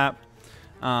like that.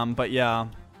 But yeah.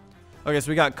 Okay,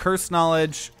 so we got Curse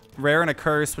Knowledge, Rare and a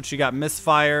Curse, which you got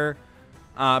Misfire.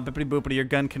 Bippity boopity, your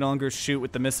gun can no longer shoot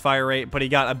with the misfire rate, but he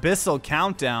got Abyssal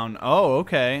Countdown. Oh,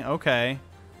 okay, okay.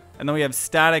 And then we have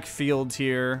Static Field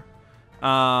here.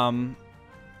 Static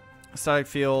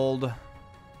Field...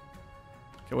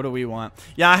 What do we want?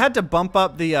 Yeah, I had to bump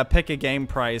up the pick a game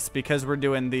price because we're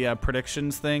doing the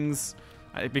predictions things.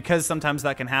 Because sometimes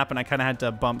that can happen, I kind of had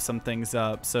to bump some things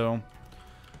up. So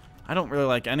I don't really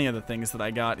like any of the things that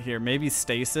I got here. Maybe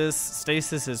Stasis.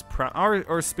 Stasis is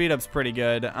or Speed Up's pretty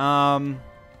good. Oh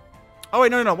wait,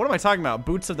 no. What am I talking about?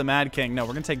 Boots of the Mad King. No,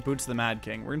 we're gonna take Boots of the Mad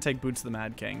King. We're gonna take Boots of the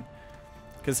Mad King.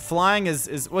 Because flying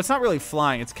is well, it's not really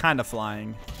flying. It's kind of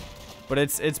flying, but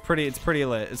it's pretty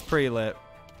lit. It's pretty lit.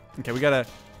 Okay, we gotta.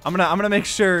 I'm gonna make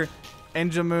sure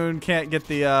Angel Moon can't get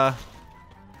the.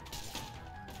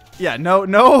 Yeah, no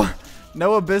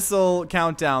Abyssal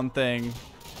Countdown thing.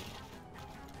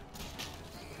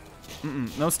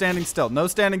 No standing still. No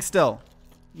standing still.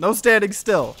 No standing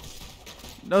still.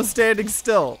 No standing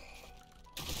still.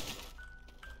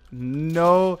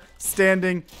 No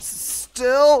standing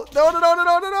still.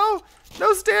 No.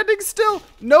 No standing still.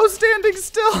 No standing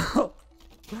still.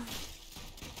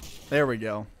 There we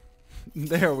go.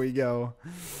 There we go.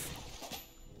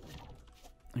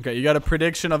 Okay, you got a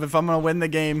prediction of if I'm going to win the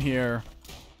game here.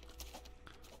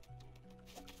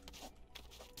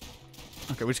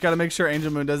 Okay, we just got to make sure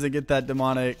Angel Moon doesn't get that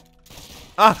demonic.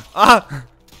 Ah!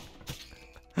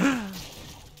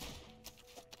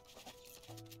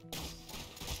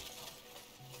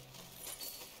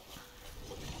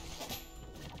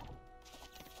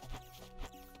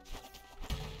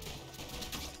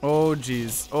 Oh,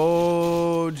 jeez.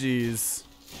 Oh, jeez.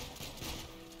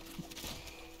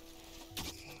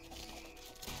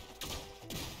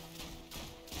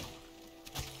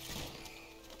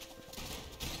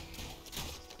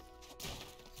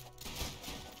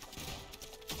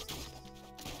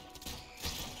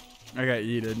 I got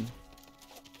yeeted.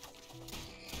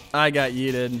 I got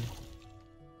yeeted.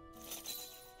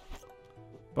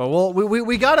 But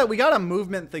we got a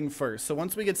movement thing first. So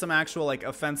once we get some actual like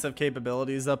offensive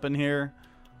capabilities up in here,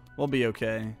 we'll be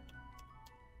okay.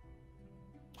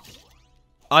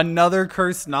 Another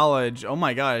Cursed Knowledge. Oh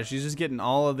my gosh, he's just getting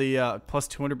all of the plus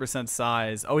 200%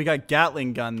 size. Oh, we got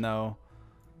Gatling gun though.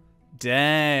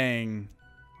 Dang.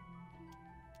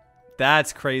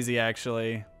 That's crazy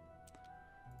actually.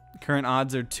 Current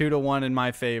odds are 2-1 in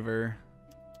my favor.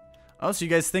 Oh, so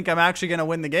you guys think I'm actually gonna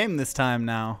win the game this time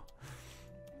now?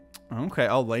 Okay,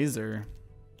 oh, laser.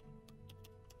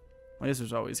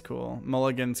 Laser's always cool.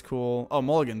 Mulligan's cool. Oh,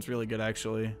 Mulligan's really good,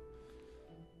 actually.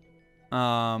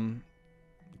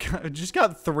 Just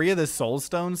got 3 of the Soul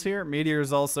Stones here.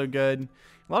 Meteor's also good.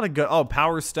 A lot of good. Oh,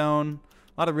 Power Stone.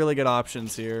 A lot of really good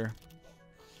options here.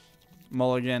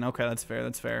 Mulligan. Okay, that's fair.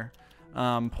 That's fair.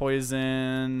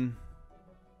 Poison.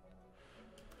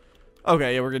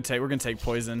 Okay, yeah, we're gonna take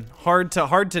poison. Hard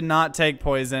to not take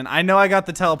poison. I know I got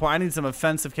the teleport. I need some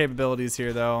offensive capabilities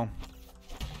here though.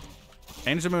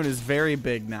 Angel Moon is very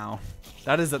big now.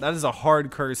 That is a hard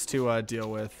curse to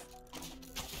deal with.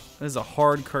 That is a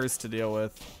hard curse to deal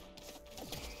with.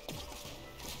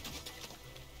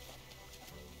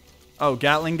 Oh,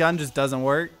 Gatling gun just doesn't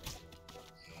work.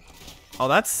 Oh,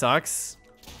 that sucks.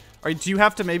 Do you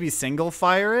have to maybe single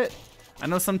fire it? I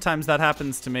know sometimes that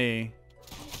happens to me.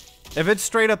 If it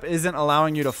straight up isn't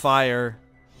allowing you to fire,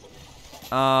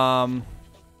 I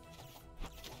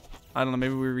don't know,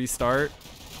 maybe we restart.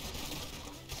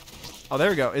 Oh, there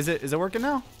we go. Is it working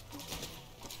now?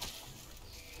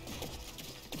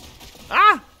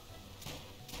 Ah!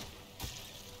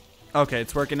 Okay,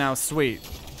 it's working now. Sweet.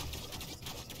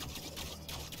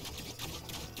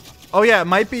 Oh yeah, it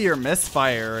might be your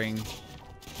misfiring.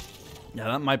 Yeah,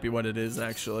 that might be what it is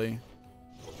actually.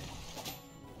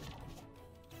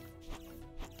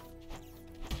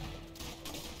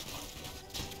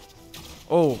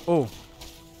 Oh.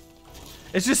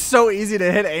 It's just so easy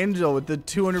to hit Angel with the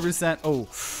 200%. Oh.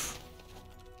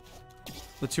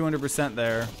 The 200%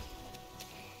 there.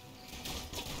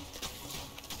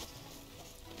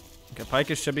 Okay,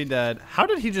 Picus should be dead. How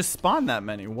did he just spawn that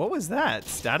many? What was that?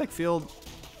 Static field?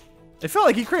 It felt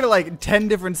like he created like 10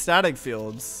 different static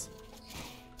fields.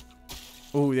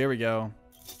 Ooh, there we go.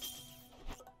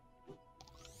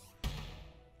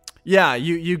 Yeah,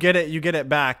 you get it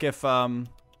back if oh,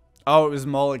 it was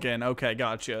Mulligan. Okay,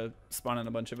 gotcha. Spawning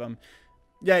a bunch of them.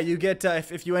 Yeah, you get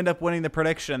if you end up winning the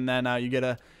prediction, then you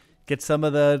get some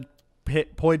of the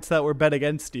hit points that were bet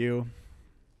against you.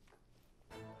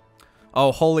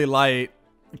 Oh, Holy Light.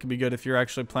 It could be good if you're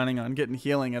actually planning on getting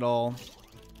healing at all.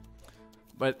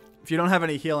 But if you don't have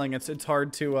any healing, it's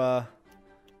hard to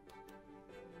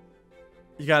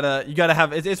you gotta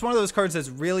have it's one of those cards that's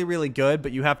really, really good,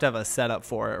 but you have to have a setup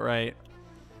for it, right?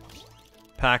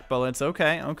 Pack bullets.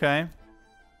 Okay, okay.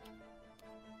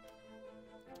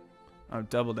 Oh,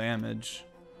 double damage.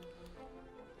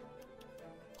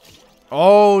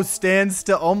 Oh, stand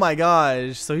still. Oh my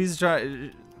gosh. So he's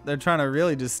trying. They're trying to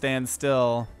really just stand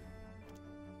still.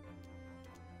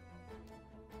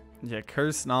 Yeah,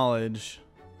 curse knowledge.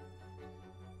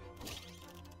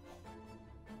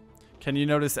 Can you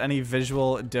notice any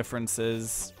visual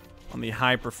differences on the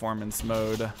high performance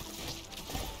mode?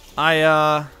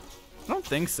 I don't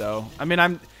think so. I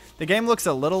mean, the game looks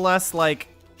a little less like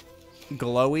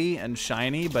glowy and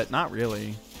shiny, but not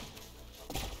really.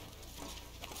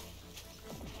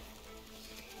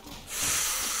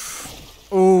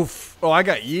 Oof. Oh, I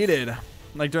got yeeted.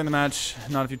 Like during the match,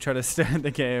 not if you try to stay in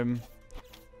the game.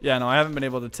 Yeah, no, I haven't been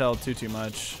able to tell too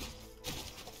much.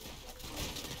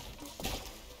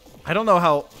 I don't know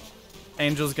how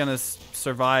Angel's gonna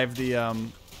survive the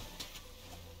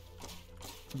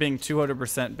being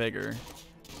 200% bigger.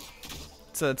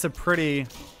 It's a pretty.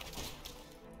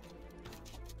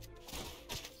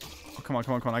 Oh, come on,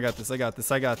 come on, come on! I got this! I got this!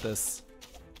 I got this!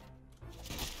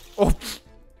 Oh,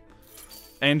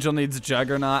 Angel needs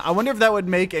Juggernaut. I wonder if that would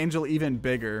make Angel even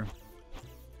bigger.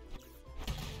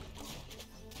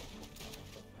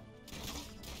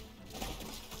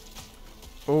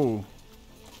 Oh.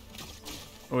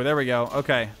 Oh, there we go.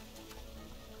 Okay.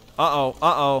 Uh-oh.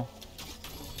 Uh-oh.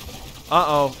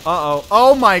 Uh-oh. Uh-oh.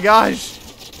 Oh my gosh!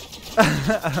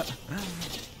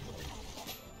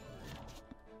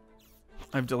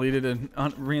 I've deleted and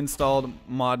reinstalled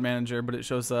Mod Manager, but it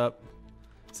shows up.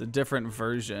 It's a different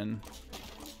version.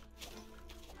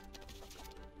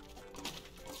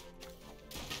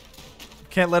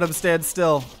 Can't let him stand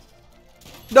still.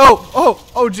 No! Oh!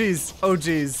 Oh, jeez. Oh,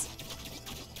 jeez.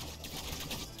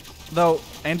 Though,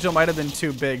 Angel might have been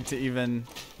too big to even,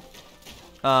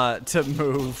 to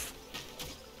move.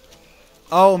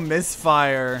 Oh,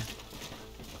 misfire.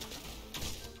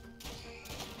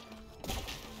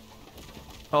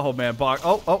 Oh, man.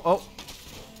 Oh, oh, oh.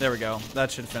 There we go.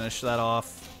 That should finish that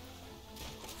off.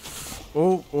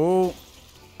 Oh, oh.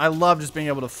 I love just being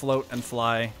able to float and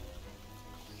fly.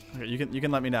 Okay, you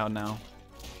can let me down now.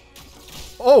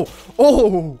 Oh!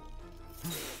 Oh!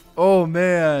 Oh,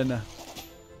 man.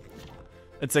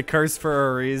 It's a curse for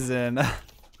a reason.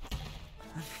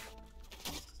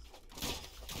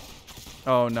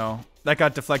 Oh no. That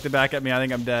got deflected back at me. I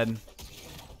think I'm dead.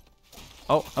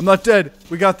 Oh, I'm not dead.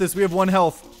 We got this. We have 1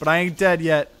 health. But I ain't dead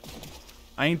yet.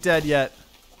 I ain't dead yet.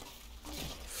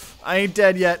 I ain't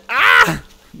dead yet. Ah!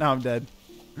 Now I'm dead.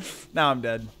 Now I'm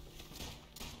dead.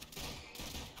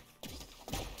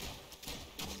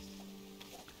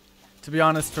 To be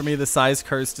honest, for me, the size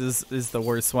cursed is the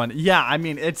worst one. Yeah, I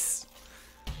mean, it's...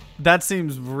 That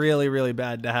seems really, really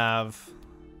bad to have.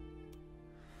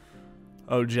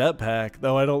 Oh, jetpack.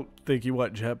 Though I don't think you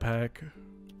want jetpack.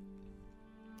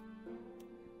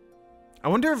 I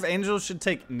wonder if Angel should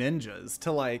take ninjas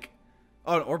to like,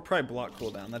 oh, or probably block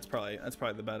cooldown. That's probably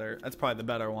the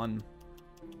better one.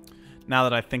 Now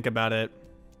that I think about it.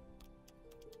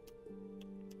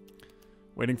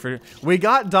 Waiting for, we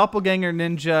got Doppelganger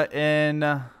Ninja in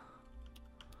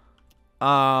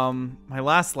my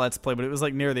last Let's Play, but it was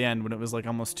like near the end when it was like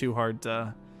almost too hard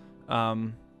to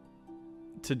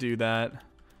do that.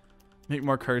 Make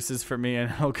more curses for me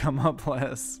and it'll come up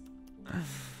less.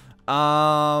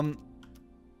 I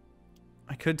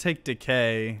could take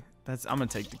Decay. I'm gonna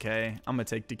take Decay. I'm gonna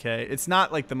take Decay. It's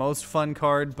not like the most fun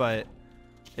card, but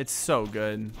it's so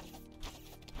good.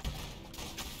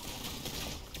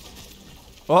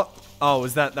 Oh,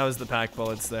 that was the pack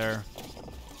bullets there.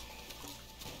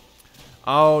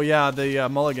 Oh yeah, the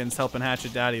Mulligan's helping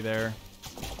Hatchet Daddy there.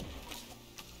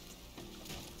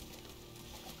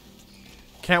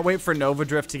 Can't wait for Nova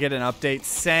Drift to get an update.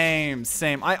 Same.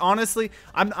 I honestly,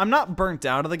 I'm not burnt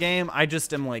out of the game. I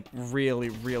just am like really,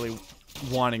 really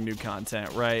wanting new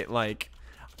content, right? Like,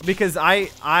 because I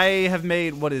have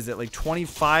made, what is it, like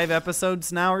 25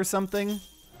 episodes now or something?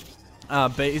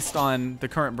 based on the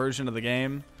current version of the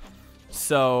game.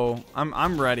 So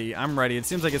I'm ready. I'm ready. It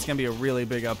seems like it's gonna be a really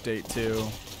big update too.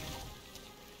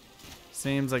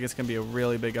 Seems like it's gonna be a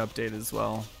really big update as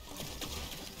well.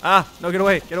 Ah! No, get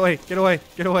away! Get away! Get away!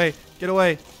 Get away! Get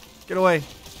away! Get away!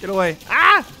 Get away!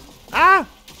 Ah! Ah!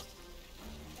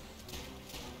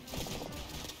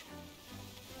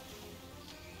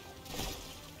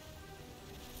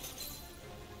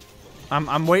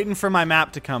 I'm waiting for my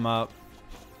map to come up.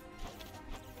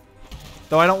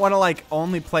 Though I don't want to like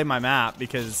only play my map,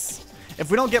 because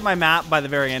if we don't get my map by the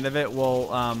very end of it, we'll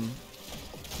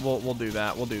do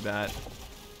that. We'll do that.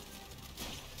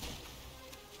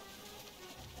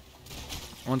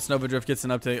 Once Nova Drift gets an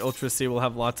update, Ultra C will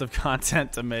have lots of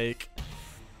content to make.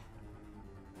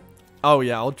 Oh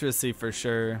yeah, Ultra C for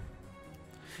sure.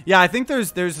 Yeah, I think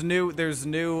there's new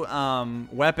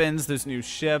weapons, there's new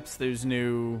ships, there's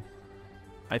new,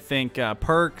 I think,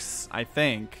 perks, I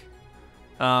think.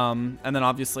 And then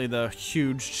obviously the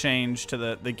huge change to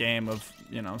the game of,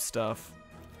 you know, stuff.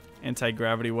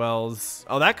 Anti-gravity wells.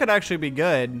 Oh, that could actually be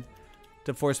good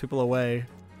to force people away.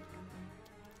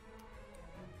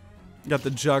 Got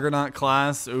the Juggernaut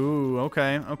class. Ooh,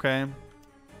 okay, okay.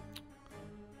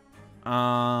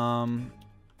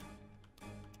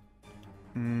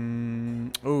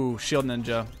 Ooh, Shield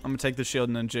Ninja. I'm gonna take the Shield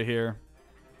Ninja here.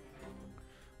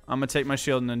 I'm gonna take my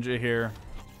Shield Ninja here.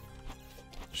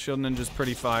 Shield Ninja's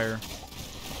pretty fire.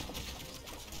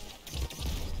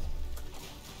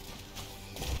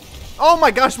 Oh my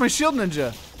gosh, my Shield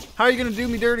Ninja! How are you gonna do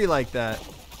me dirty like that?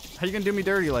 How are you gonna do me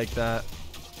dirty like that?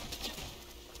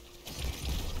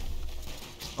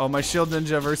 Oh, my Shield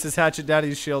Ninja versus Hatchet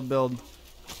Daddy's shield build.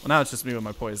 Well, now it's just me with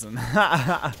my poison.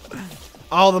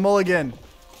 Oh, the mulligan.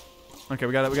 Okay,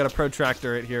 we got a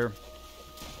protractor right here.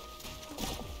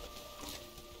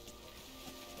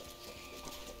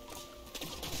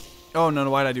 Oh no,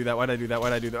 why'd I do that? Why'd I do that?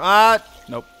 Why'd I do that? Ah,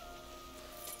 nope.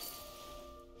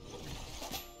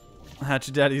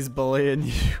 Hatchet Daddy's bullying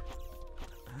you.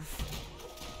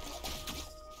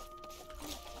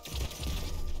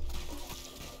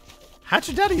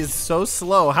 Hatchet Daddy is so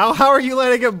slow. How are you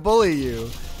letting him bully you?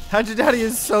 Hatchet Daddy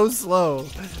is so slow.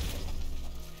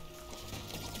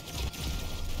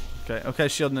 Okay, okay,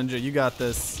 Shield Ninja, you got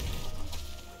this.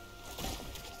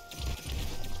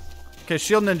 Okay,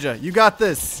 Shield Ninja, you got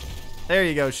this. There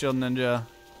you go, Shield Ninja.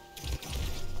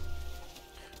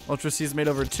 Ultra C's made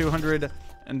over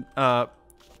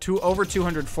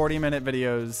 240-minute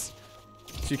videos.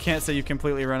 So you can't say you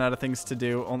completely run out of things to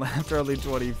do only after only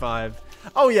 25.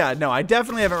 Oh yeah, no, I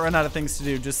definitely haven't run out of things to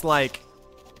do. Just like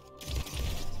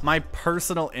my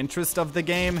personal interest of the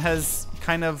game has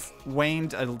kind of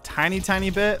waned a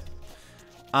tiny bit.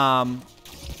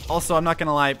 Also, I'm not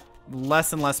gonna lie,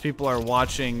 less and less people are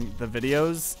watching the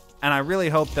videos, and I really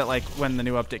hope that like when the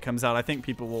new update comes out, I think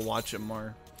people will watch it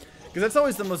more, because that's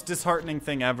always the most disheartening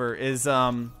thing ever is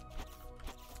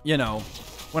you know,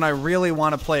 when I really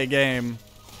want to play a game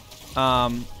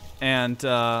and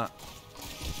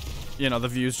you know, the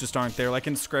views just aren't there. Like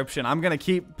Inscription, I'm gonna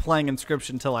keep playing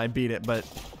Inscription till I beat it, but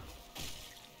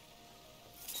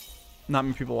not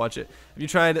many people watch it. Have you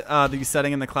tried the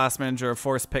setting in the class manager a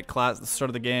force pick class at the start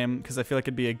of the game? Because I feel like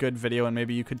it'd be a good video, and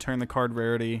maybe you could turn the card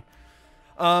rarity.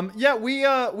 Yeah, we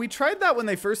tried that when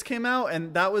they first came out,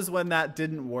 and that was when that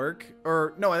didn't work.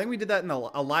 Or no, I think we did that in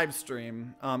a live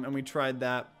stream, and we tried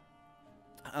that.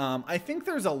 I think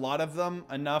there's a lot of them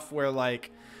enough where like,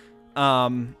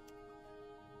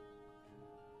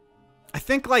 I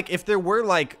think like if there were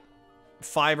like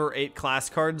 5 or 8 class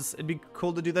cards, it'd be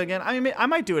cool to do that again. I mean, I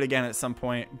might do it again at some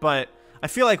point, but I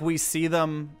feel like we see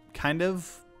them kind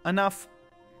of enough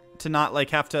to not like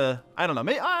have to, I don't know,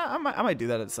 maybe I might do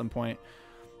that at some point,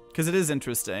 because it is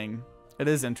interesting. It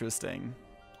is interesting.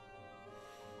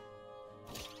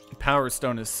 Power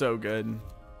Stone is so good.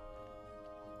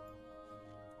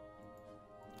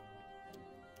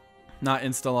 Not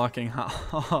insta-locking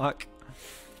Hawk.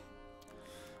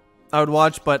 I would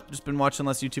watch, but just been watching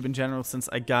less YouTube in general since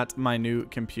I got my new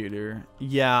computer.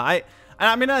 Yeah,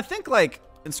 I mean, I think like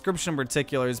Inscription in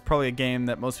particular is probably a game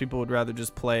that most people would rather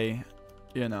just play,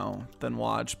 you know, than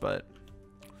watch. But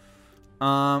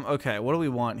okay, what do we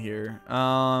want here?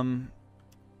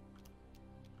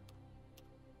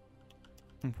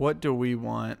 What do we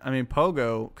want? I mean,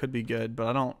 Pogo could be good, but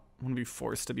I don't want to be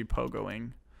forced to be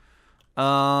pogoing.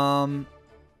 I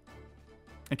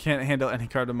can't handle any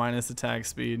card with minus attack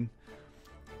speed.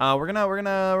 We're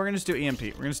gonna just do EMP.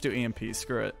 We're gonna just do EMP.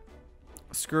 Screw it.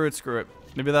 Screw it. Screw it.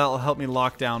 Maybe that'll help me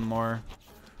lock down more.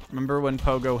 Remember when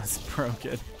Pogo was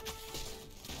broken?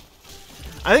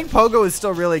 I think Pogo is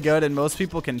still really good, and most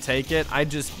people can take it. I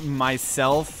just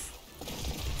myself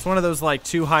It's one of those like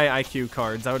too high IQ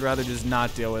cards. I would rather just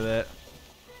not deal with it.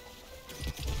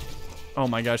 Oh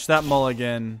my gosh, that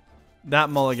mulligan. That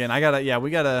mulligan. I gotta, yeah,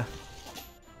 we gotta.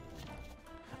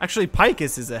 Actually,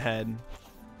 Picus is ahead.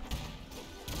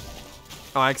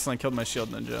 Oh, I accidentally killed my Shield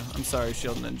Ninja. I'm sorry,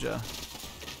 Shield Ninja.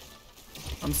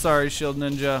 I'm sorry, Shield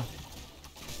Ninja.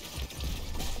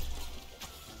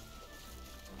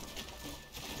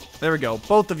 There we go.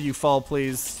 Both of you fall,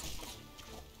 please.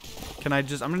 Can I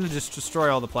just... I'm going to just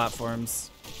destroy all the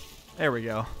platforms. There we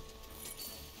go.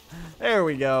 There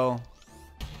we go.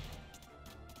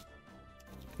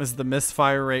 Is the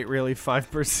misfire rate really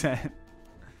 5%?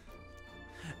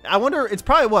 I wonder... It's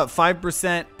probably, what,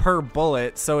 5% per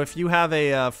bullet. So if you have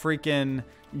a freaking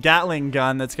Gatling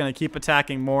gun that's going to keep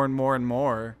attacking more and more and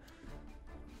more,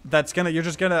 that's going to... You're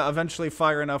just going to eventually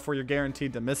fire enough where you're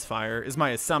guaranteed to misfire, is my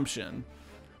assumption.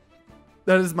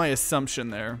 That is my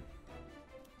assumption there.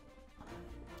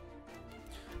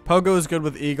 Pogo is good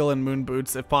with Eagle and Moon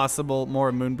Boots. If possible,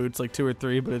 more Moon Boots, like 2 or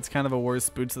 3, but it's kind of a worse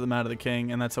Boots of the Mat of the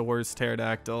King, and that's a worse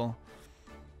Pterodactyl.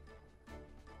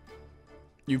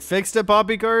 You fixed it,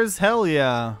 Poppy Cars? Hell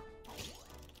yeah.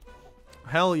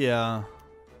 Hell yeah.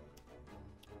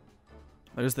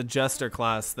 There's the Jester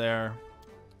class there.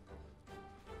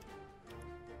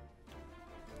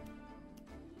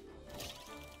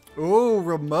 Ooh,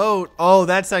 remote. Oh,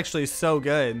 that's actually so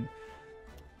good.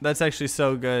 That's actually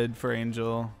so good for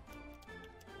Angel.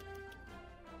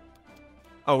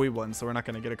 Oh, we won, so we're not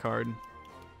going to get a card.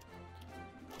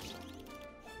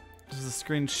 Does the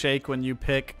screen shake when you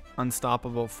pick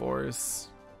Unstoppable Force?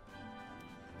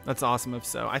 That's awesome if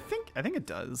so. I think it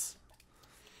does.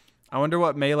 I wonder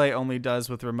what melee only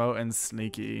does with remote and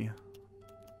sneaky.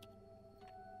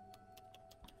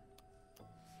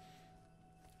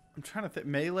 I'm trying to think.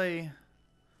 Melee.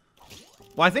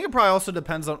 Well, I think it probably also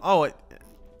depends on. Oh,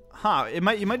 you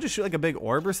might just shoot like a big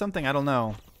orb or something. I don't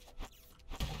know.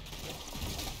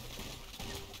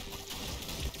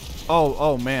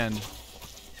 Oh man.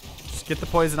 Just get the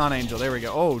poison on Angel. There we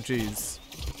go. Oh jeez.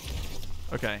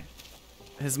 Okay.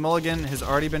 His mulligan has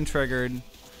already been triggered.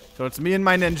 So it's me and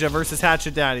my ninja versus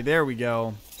Hatchet Daddy. There we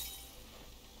go.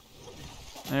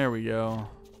 There we go.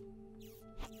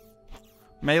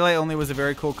 Melee only was a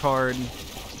very cool card,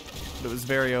 but it was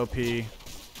very OP.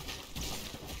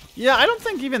 Yeah, I don't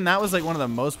think even that was like one of the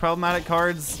most problematic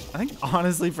cards. I think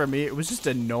honestly for me, it was just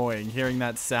annoying hearing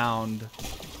that sound.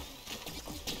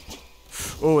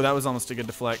 Oh, that was almost a good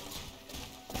deflect.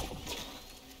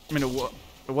 I mean,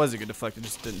 it was a good deflect. It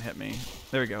just didn't hit me.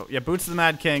 There we go. Yeah, Boots of the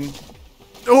Mad King.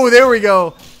 Oh, there we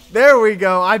go. There we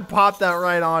go. I popped that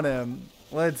right on him.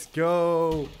 Let's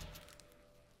go.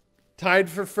 Tied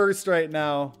for first right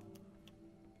now.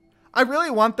 I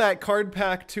really want that card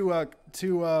pack to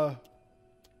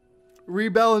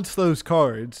rebalance those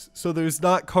cards so there's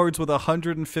not cards with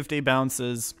 150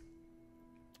 bounces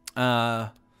as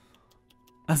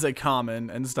a common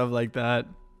and stuff like that.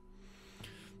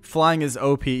 Flying is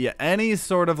OP. Yeah, any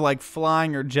sort of like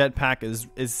flying or jetpack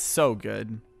is so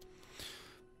good.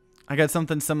 I got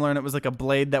something similar and it was like a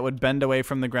blade that would bend away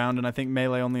from the ground, and I think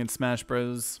melee only in Smash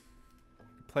Bros.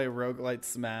 Play Roguelite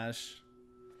Smash.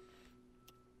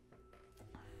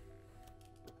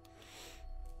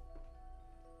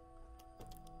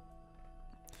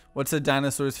 What's a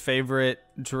dinosaur's favorite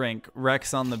drink?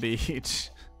 Rex on the beach.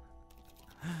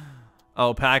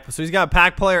 Oh, pack. So he's got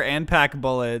pack player and pack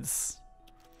bullets.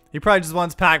 He probably just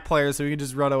wants pack player so he can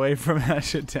just run away from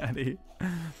Hatchet Daddy.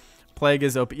 Plague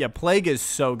is OP. Yeah, Plague is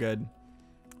so good.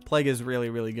 Plague is really,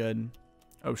 really good.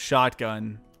 Oh,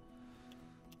 shotgun.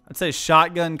 I'd say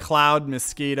shotgun, cloud,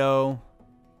 mosquito.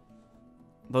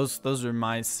 Those are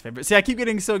my favorites. See, I keep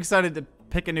getting so excited to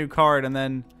pick a new card, and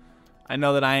then I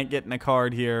know that I ain't getting a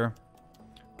card here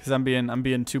because I'm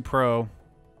being too pro.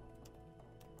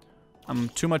 I'm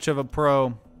too much of a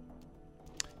pro.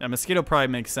 Yeah, mosquito probably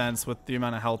makes sense with the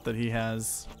amount of health that he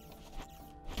has.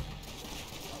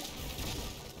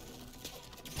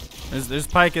 There's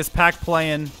Picus pack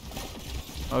playing.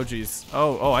 Oh jeez.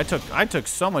 Oh, I took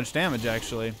so much damage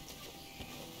actually.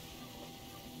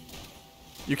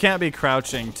 You can't be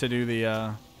crouching to do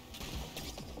the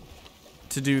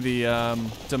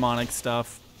demonic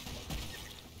stuff.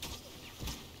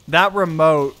 That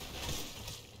remote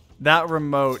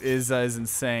is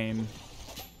insane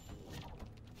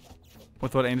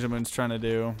with what Angel Moon's trying to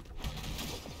do.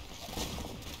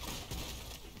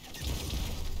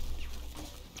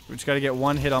 We just got to get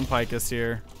one hit on Picus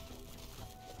here.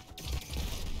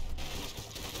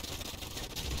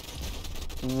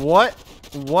 What?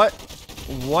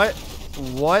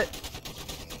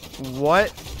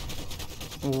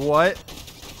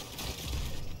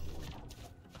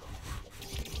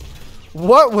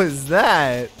 What was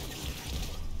that?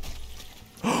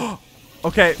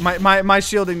 Okay, my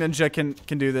shielding ninja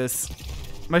can do this.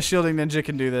 My shielding ninja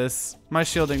can do this. My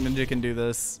shielding ninja can do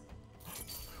this.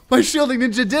 My shielding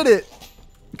ninja did it!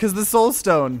 Because the soul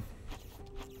stone.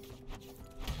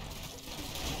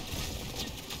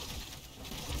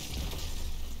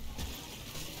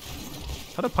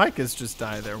 How did Pikus just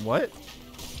die there? What?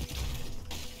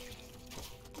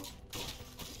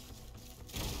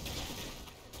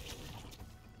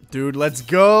 Dude, let's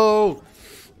go!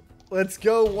 Let's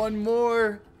go, one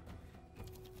more!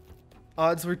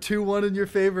 Odds were 2-1 in your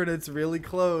favor, and it's really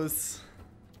close.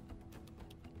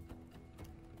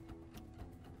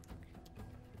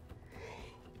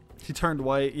 He turned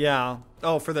white, yeah.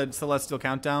 Oh, for the Celestial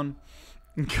Countdown?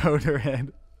 Coder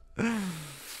head.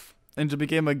 Angel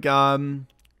became a god.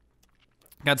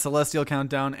 Got Celestial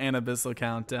Countdown and Abyssal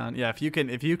Countdown. Yeah, if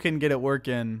you can get it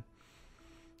working.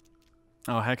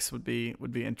 Oh, Hex would be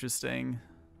interesting.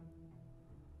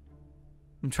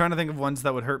 I'm trying to think of ones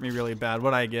that would hurt me really bad.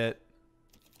 What'd I get?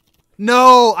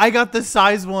 No, I got the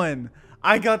size one.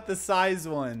 I got the size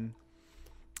one.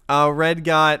 Red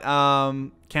got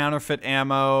counterfeit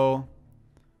ammo,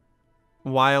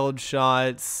 wild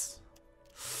shots.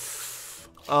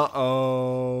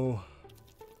 Uh-oh.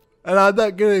 And I'm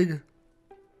not getting...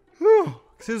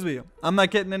 Excuse me. I'm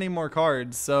not getting any more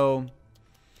cards, so...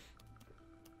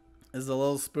 It's a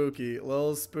little spooky. A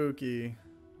little spooky.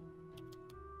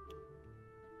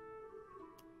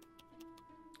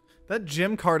 That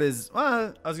gym card is...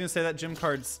 I was going to say that gym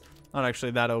card's not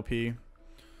actually that OP.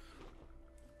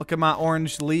 Look at my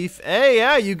orange leaf. Hey,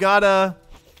 yeah, you got a...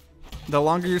 The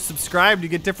longer you're subscribed, you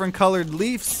get different colored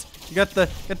leaves. You got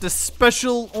the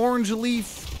special orange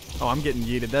leaf. Oh, I'm getting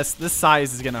yeeted. This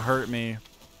size is going to hurt me.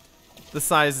 This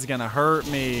size is going to hurt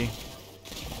me.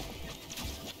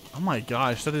 Oh my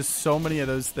gosh, that is so many of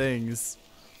those things.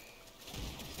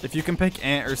 If you can pick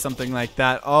Ant or something like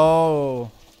that.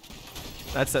 Oh.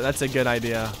 That's a good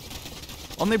idea.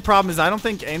 Only problem is I don't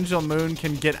think Angel Moon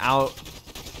can get out.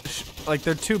 Like,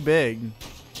 they're too big.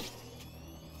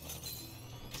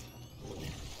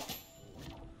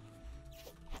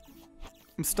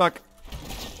 I'm stuck.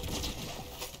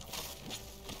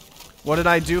 What did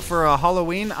I do for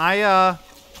Halloween?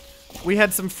 We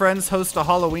had some friends host a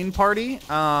Halloween party,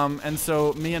 and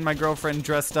so me and my girlfriend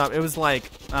dressed up. It was like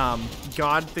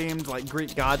god themed, like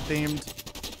Greek god themed.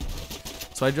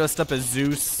 So I dressed up as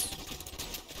Zeus.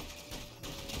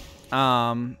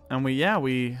 And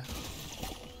we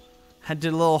did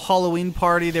a little Halloween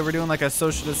party. They were doing like a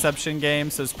social deception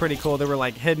game, so it's pretty cool. There were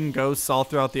like hidden ghosts all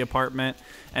throughout the apartment,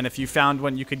 and if you found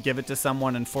one, you could give it to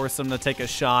someone and force them to take a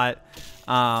shot.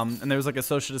 And there was like a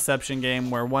social deception game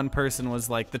where one person was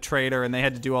like the traitor, and they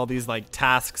had to do all these like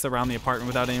tasks around the apartment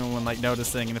without anyone like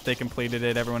noticing, and if they completed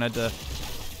it, everyone had to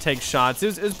take shots.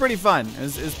 It was pretty fun. It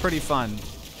was pretty fun.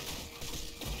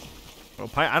 Oh,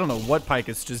 I don't know what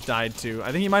Pikus just died to.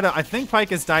 I think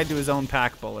Pikus died to his own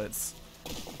pack bullets.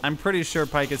 I'm pretty sure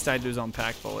Pikus died to his own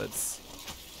pack bullets.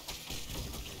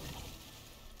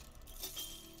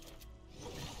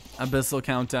 Abyssal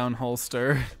Countdown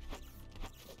holster.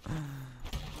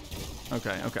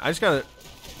 Okay. I just gotta...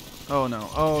 Oh no.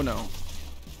 Oh no.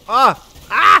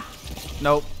 Ah!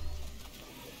 Nope.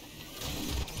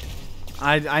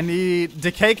 I need...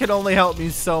 Decay can only help me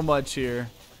so much here.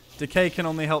 Decay can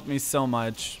only help me so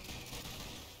much.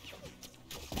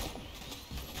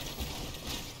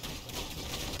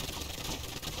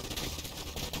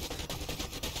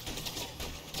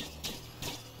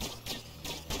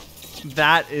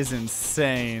 That is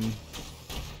insane.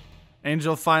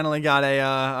 Angel finally got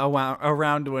a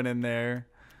round win in there.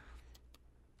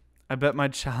 I bet my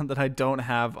child that I don't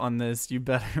have on this. You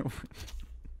better.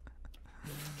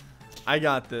 I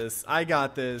got this. I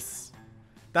got this.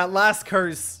 That last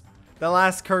curse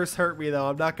hurt me though.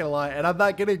 I'm not gonna lie, and I'm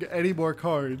not getting any more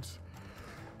cards.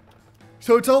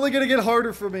 So it's only gonna get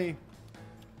harder for me.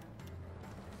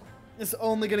 It's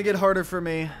only gonna get harder for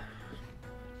me.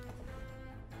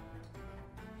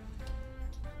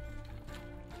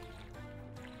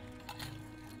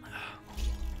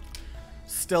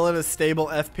 Still at a stable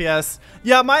FPS.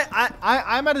 Yeah,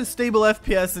 I'm at a stable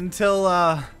FPS until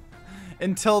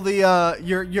the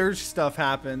your stuff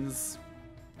happens.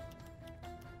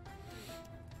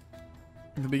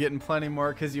 You'll be getting plenty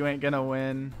more because you ain't gonna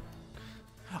win.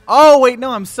 Oh wait,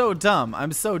 no, I'm so dumb.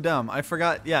 I'm so dumb. I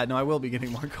forgot. Yeah, no, I will be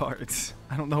getting more cards.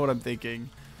 I don't know what I'm thinking.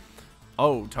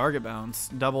 Oh, target bounce,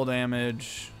 double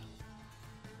damage.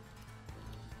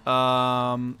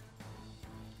 I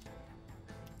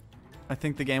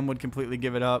think the game would completely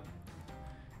give it up.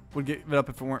 Would give it up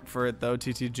if it weren't for it though.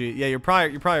 TTG. Yeah, you're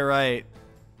probably right.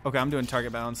 Okay, I'm doing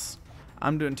target bounce.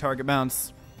 I'm doing target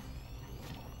bounce.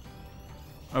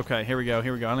 Okay, here we go.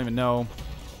 Here we go. I don't even know.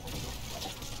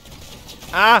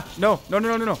 Ah! No! No, no,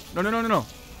 no, no, no. No, no, no, no, no.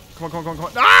 Come on, come on, come on, come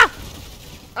on. Ah!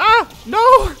 Ah!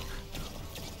 No!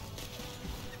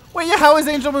 Wait, yeah, how is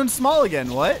Angel Moon small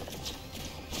again? What?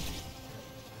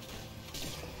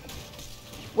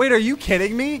 Wait, are you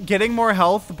kidding me? Getting more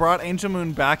health brought Angel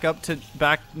Moon back up to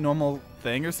normal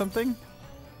thing or something?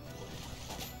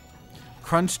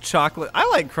 Crunch chocolate. I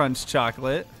like crunch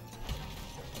chocolate.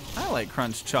 I like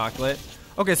crunch chocolate.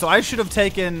 Okay, so I should have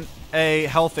taken a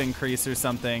health increase or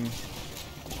something.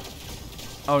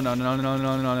 Oh, no, no, no, no,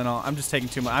 no, no, no, no. I'm just taking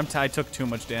too much. I took too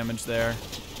much damage there.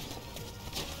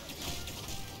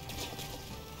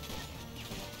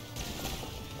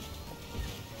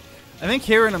 I think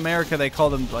here in America they call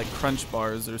them like crunch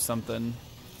bars or something.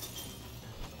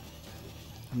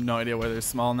 I have no idea why they're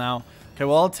small now. Okay,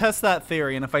 well, I'll test that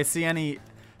theory, and if I see any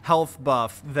health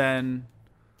buff, then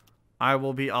I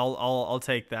will be I'll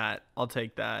take that. I'll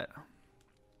take that.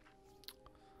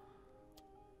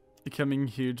 Becoming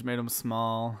huge made them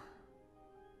small.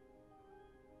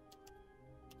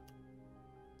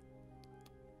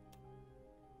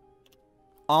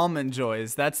 Almond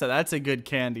Joys. That's a good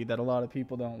candy that a lot of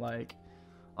people don't like.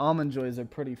 Almond Joys are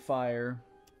pretty fire.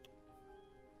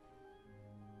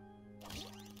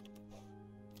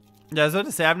 Yeah, I was about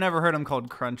to say, I've never heard them called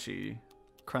crunchies.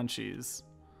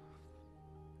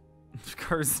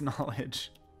 Curse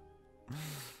knowledge.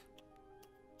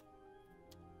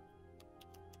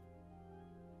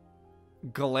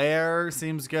 Glare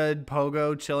seems good.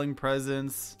 Pogo, chilling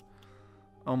presence.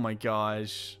 Oh my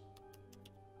gosh.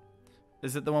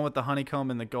 Is it the one with the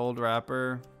honeycomb and the gold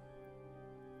wrapper?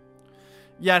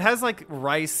 Yeah, it has like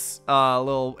rice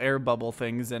little air bubble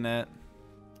things in it.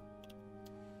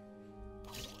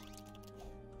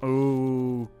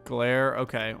 Ooh, glare.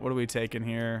 Okay, what are we taking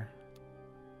here?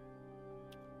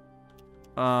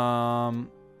 I'll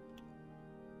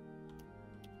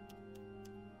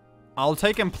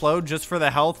take implode just for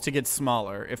the health to get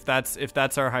smaller, if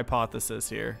that's our hypothesis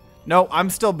here. No,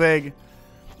 I'm still big.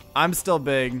 I'm still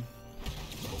big.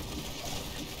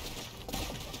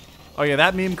 Oh yeah,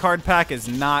 that meme card pack is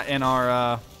not in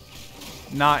our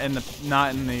not in the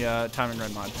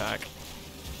TimeToGrind mod pack.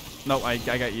 Nope, I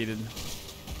got yeeted.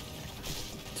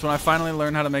 So when I finally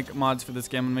learn how to make mods for this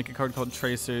game, I'm gonna make a card called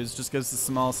Tracers. Just gives a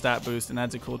small stat boost and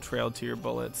adds a cool trail to your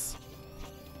bullets.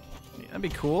 Yeah, that'd be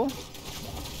cool.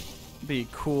 Be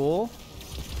cool.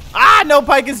 Ah, no,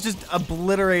 Pike has just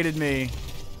obliterated me.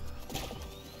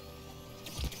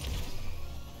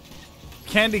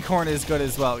 Candy corn is good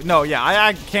as well. No,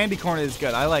 yeah, candy corn is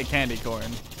good. I like candy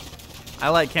corn. I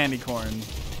like candy corn.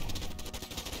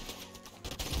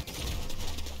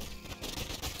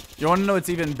 You want to know what's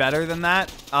even better than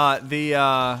that?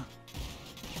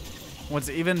 What's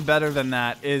even better than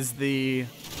that is the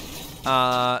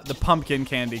pumpkin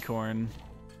candy corn.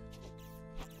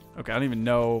 Okay, I don't even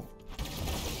know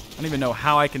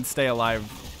how I can stay alive.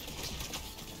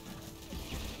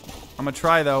 I'm gonna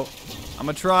try though. I'm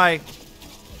gonna try.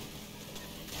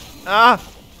 Ah!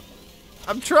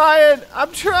 I'm trying!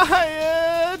 I'm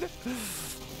trying!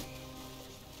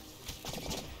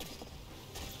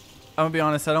 I'm gonna be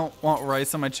honest, I don't want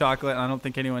rice on my chocolate, and I don't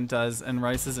think anyone does, and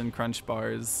rice is in crunch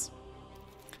bars.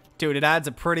 Dude, it adds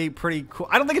a pretty cool...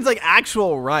 I don't think it's like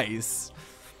actual rice.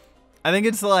 I think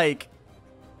it's like...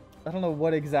 I don't know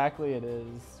what exactly it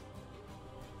is.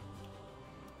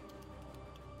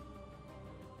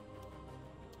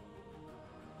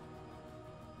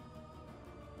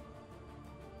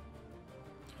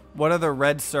 What are the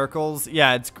red circles?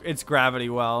 Yeah, it's gravity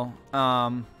well.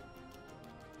 I'm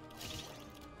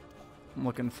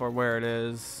looking for where it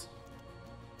is.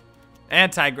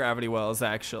 Anti-gravity wells,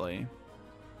 actually.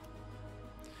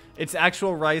 It's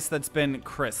actual rice that's been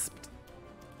crisped.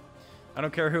 I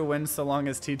don't care who wins so long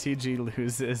as TTG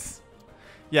loses.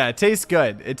 Yeah, it tastes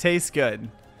good. It tastes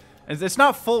good. It's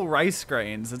not full rice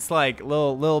grains. It's like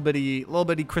little bitty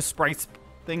crisp rice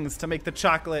things to make the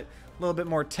chocolate a little bit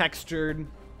more textured.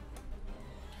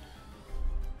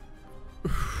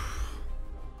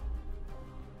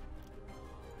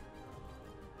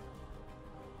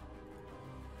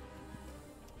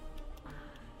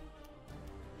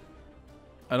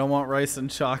 I don't want rice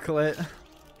and chocolate.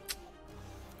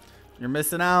 You're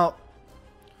missing out.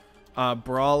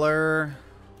 Brawler.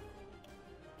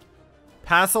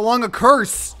 Pass along a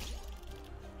curse.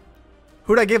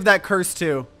 Who'd I give that curse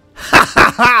to?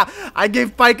 I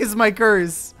gave Pike as my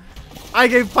curse. I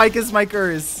gave Pike as my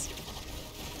curse.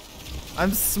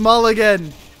 I'm small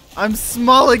again. I'm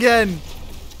small again.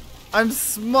 I'm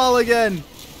small again.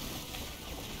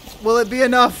 Will it be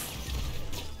enough?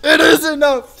 It is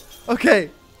enough. Okay.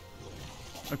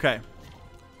 Okay.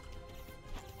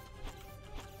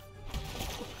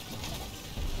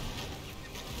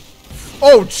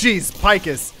 Oh, jeez.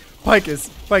 Picus. Picus.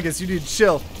 Picus, you need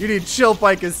chill. You need chill,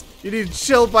 Picus. You need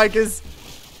chill, Picus.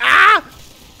 Ah!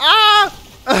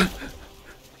 Ah!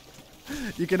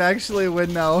 You can actually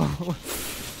win now.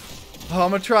 Oh,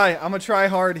 I'm gonna try. I'm gonna try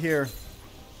hard here.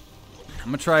 I'm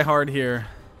gonna try hard here.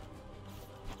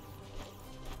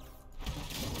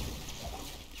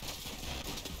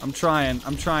 I'm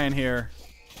trying here.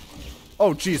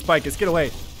 Oh, jeez, Picus, get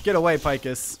away. Get away,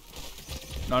 Picus.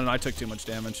 No, I took too much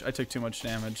damage. I took too much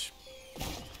damage.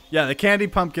 Yeah, the candy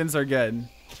pumpkins are good.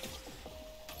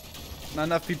 Not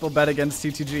enough people bet against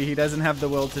TTG. He doesn't have the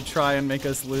will to try and make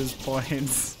us lose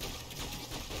points.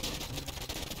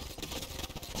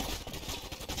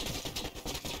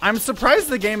 I'm surprised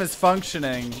the game is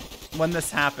functioning when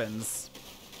this happens.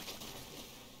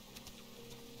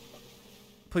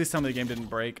 Please tell me the game didn't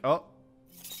break. Oh.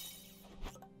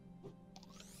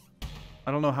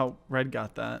 I don't know how Red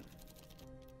got that.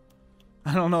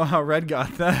 I don't know how Red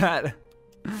got that.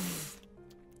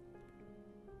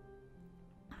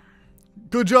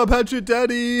 Good job, Hatchet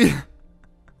Daddy.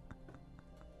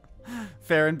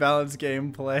 Fair and balanced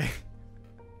gameplay.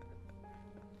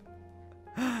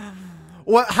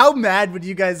 What? How mad would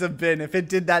you guys have been if it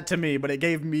did that to me, but it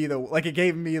gave me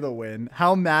the win?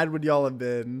 How mad would y'all have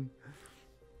been?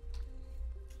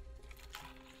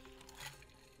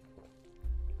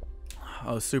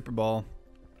 Oh, Super Bowl.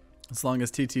 As long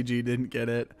as TTG didn't get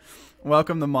it.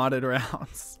 Welcome to modded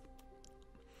rounds.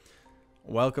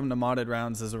 Welcome to modded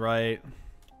rounds is right.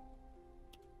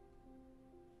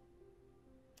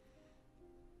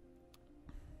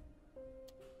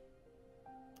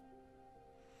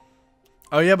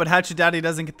 Oh yeah, but Hatchet Daddy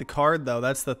doesn't get the card though.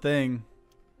 That's the thing.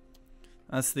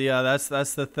 That's the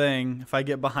that's the thing. If I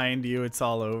get behind you, it's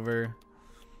all over.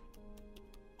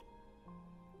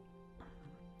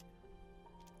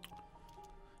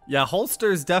 Yeah,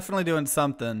 Holster's definitely doing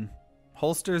something.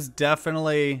 Holster's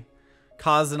definitely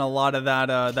causing a lot of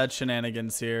that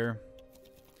shenanigans here.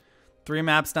 3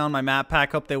 maps down my map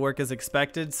pack. Hope they work as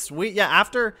expected. Sweet. Yeah,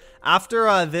 after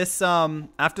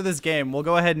this game, we'll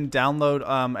go ahead and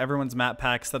download everyone's map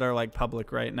packs that are like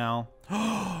public right now.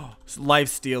 Life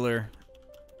Stealer.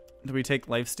 Do we take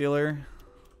Life Stealer?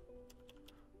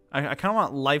 I kind of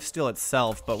want Life Steal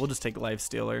itself, but we'll just take Life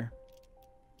Stealer.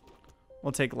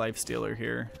 We'll take Life Stealer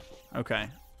here. Okay.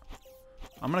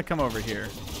 I'm gonna come over here.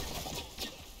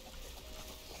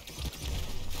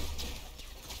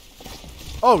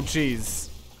 Oh jeez.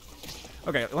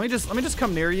 Okay, let me just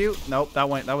come near you. Nope, that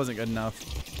wasn't good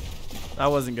enough.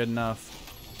 That wasn't good enough.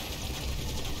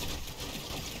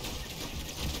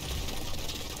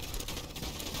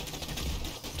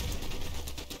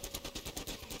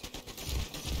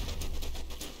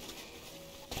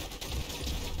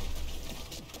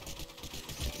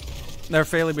 They're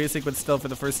fairly basic, but still for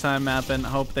the first time mapping.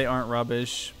 Hope they aren't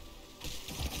rubbish.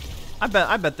 I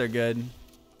bet they're good.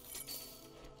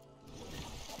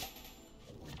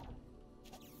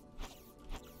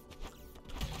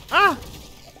 Ah!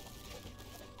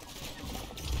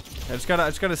 I just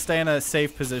gotta stay in a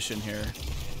safe position here.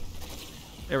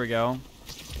 There we go.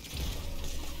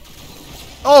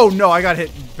 Oh no, I got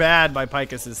hit bad by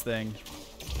Picus's thing.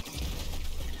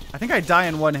 I think I die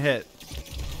in 1 hit.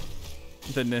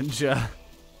 The ninja.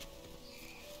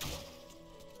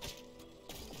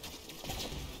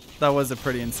 That was a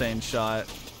pretty insane shot.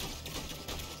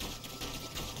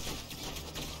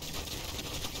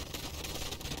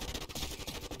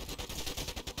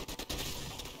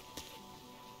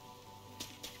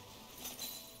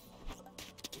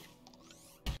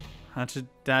 Hatchet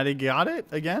Daddy got it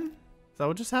again? Is that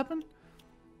what just happened?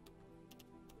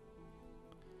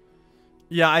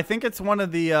 Yeah, I think it's one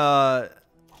of the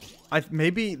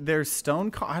maybe there's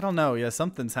stone I don't know. Yeah,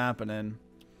 something's happening.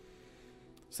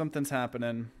 Something's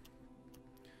happening.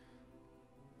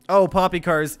 Oh, Poppy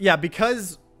Cars. Yeah,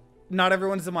 because not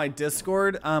everyone's in my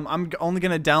Discord, I'm only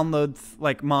going to download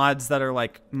like mods that are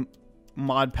like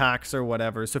mod packs or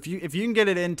whatever. So if you can get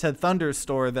it into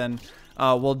Thunderstore, then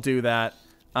we'll do that.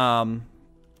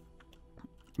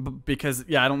 Because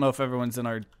yeah, I don't know if everyone's in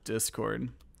our Discord.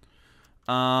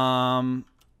 I'm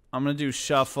going to do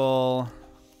shuffle.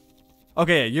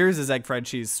 Okay, yeah, yours is egg fried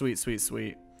cheese. Sweet, sweet,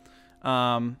 sweet.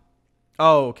 Oh,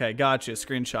 okay, gotcha.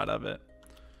 Screenshot of it.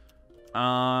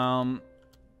 I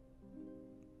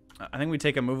think we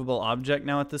take a movable object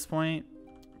now at this point.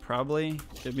 Probably.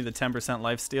 Give me the 10%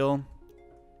 lifesteal.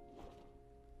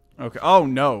 Okay. Oh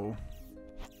no.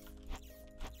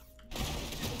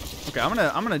 Okay, I'm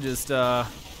gonna just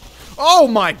Oh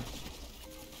my.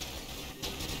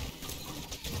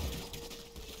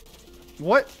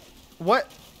 What?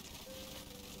 What?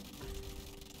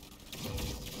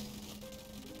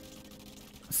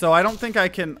 So I don't think I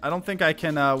can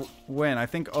win. I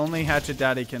think only Hatchet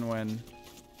Daddy can win.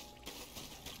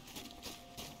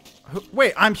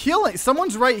 Wait, I'm healing.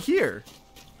 Someone's right here.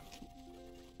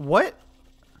 What?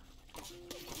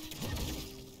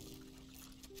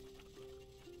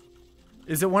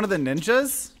 Is it one of the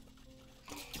ninjas?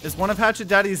 Is one of Hatchet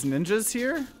Daddy's ninjas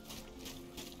here?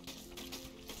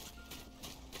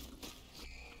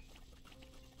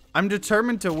 I'm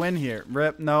determined to win here.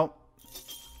 Rip, nope.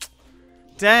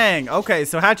 Dang. Okay,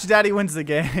 so Hatchet Daddy wins the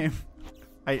game.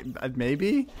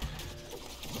 Maybe?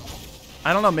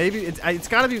 I don't know. Maybe it's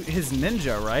got to be his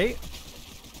ninja, right?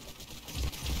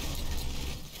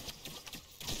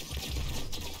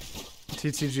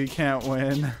 TTG can't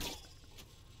win.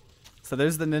 So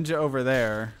there's the ninja over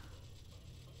there.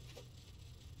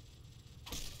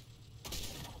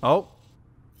 Oh.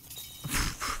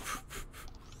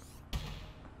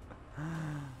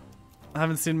 I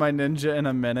haven't seen my ninja in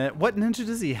a minute. What ninja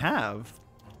does he have?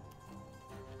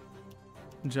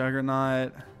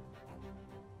 Juggernaut.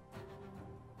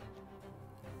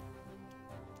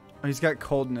 Oh, he's got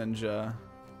Cold Ninja.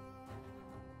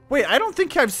 Wait, I don't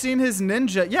think I've seen his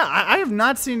ninja. Yeah, I have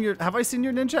not seen your... Have I seen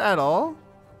your ninja at all?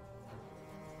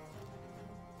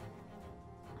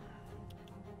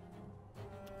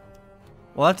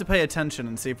 We'll have to pay attention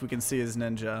and see if we can see his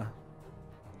ninja.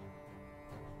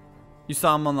 You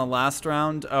saw him on the last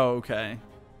round? Oh, okay.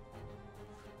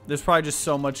 There's probably just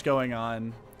so much going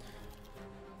on.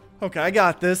 Okay, I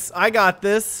got this. I got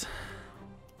this.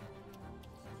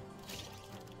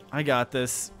 I got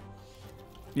this.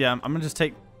 Yeah, I'm gonna just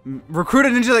take... Recruit a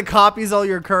ninja that copies all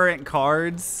your current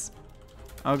cards.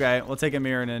 Okay, we'll take a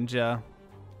mirror ninja.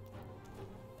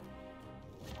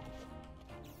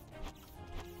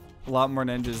 A lot more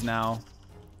ninjas now.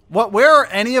 What? Where are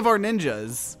any of our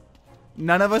ninjas?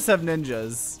 None of us have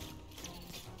ninjas.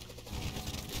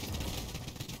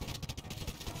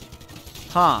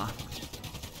 Huh.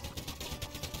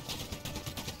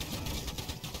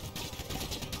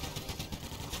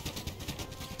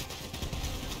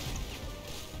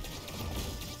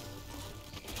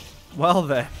 Well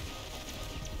then.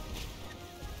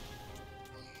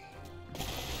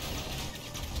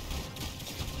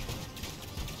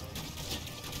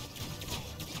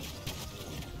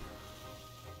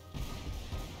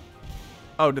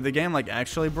 Oh, did the game like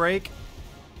actually break?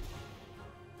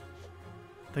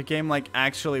 The game like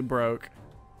actually broke.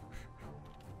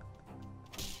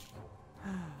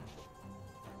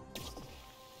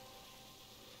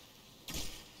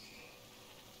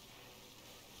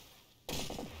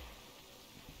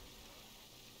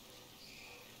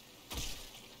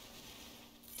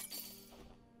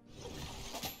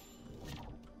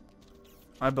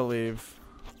 I believe.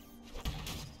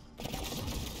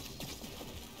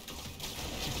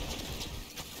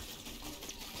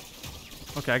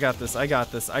 Okay, I got this. I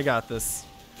got this. I got this.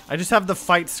 I just have the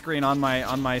fight screen on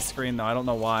my screen though. I don't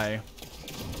know why.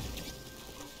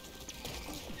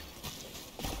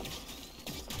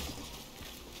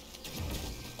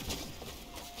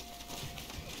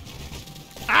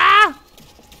 Ah!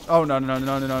 Oh no no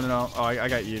no no no no no. Oh, I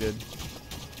got yeeted.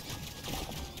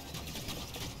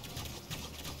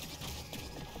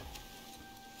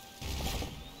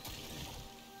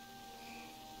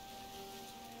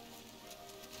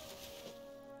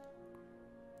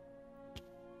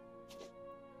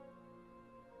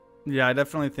 Yeah, I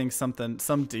definitely think some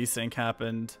desync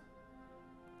happened.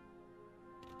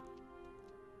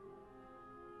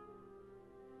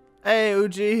 Hey,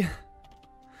 Uji.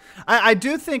 I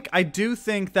do think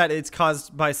that it's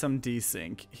caused by some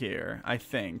desync here. I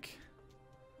think.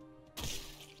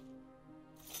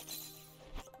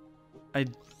 I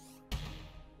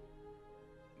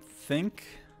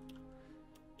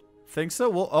think so.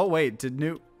 Well, oh wait, did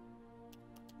new...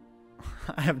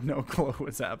 I have no clue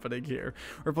what's happening here.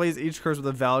 Replace each curse with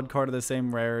a valid card of the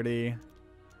same rarity.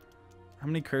 How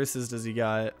many curses does he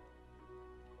got?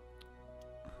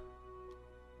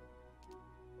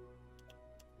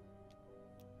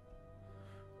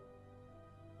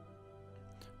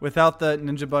 Without the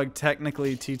ninja bug,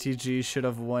 technically TTG should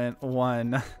have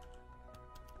won.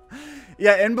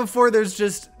 Yeah, and before there's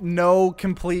just no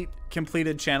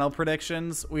completed channel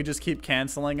predictions. We just keep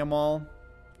canceling them all.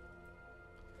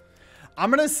 I'm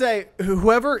going to say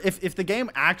whoever, if the game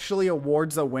actually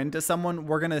awards a win to someone,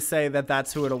 we're going to say that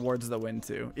that's who it awards the win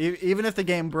to. Even if the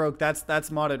game broke, that's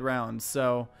modded rounds.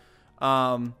 So,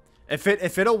 if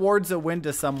it awards a win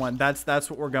to someone, that's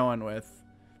what we're going with.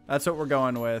 That's what we're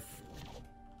going with.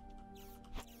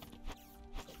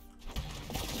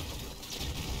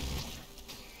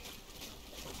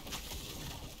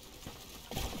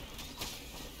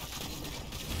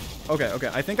 Okay,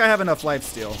 okay. I think I have enough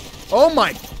lifesteal. Oh my!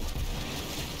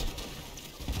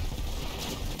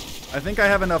 I think I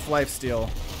have enough lifesteal.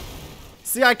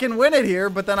 See, I can win it here,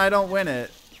 but then I don't win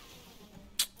it.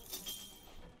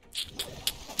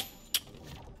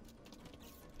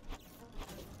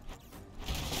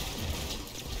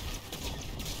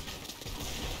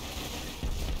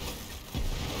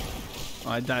 Oh,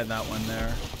 I died that one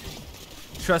there.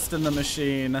 Trust in the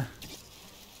machine.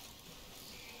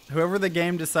 Whoever the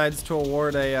game decides to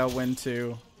award a win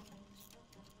to.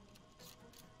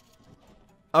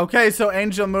 Okay, so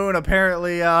Angel Moon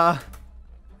apparently got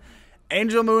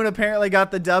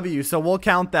the W, so we'll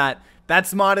count that.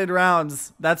 That's modded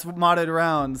rounds. That's modded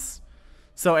rounds.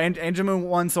 So Angel Moon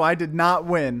won, so I did not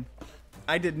win.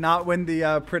 I did not win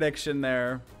the prediction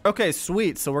there. Okay,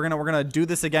 sweet. So we're gonna do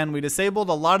this again. We disabled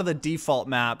a lot of the default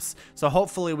maps, so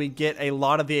hopefully we get a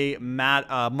lot of the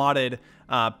modded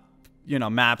you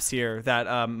know, maps here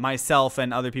that myself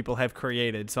and other people have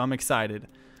created. So I'm excited.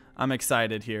 I'm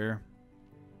excited here.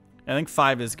 I think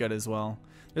 5 is good as well.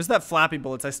 There's that Flappy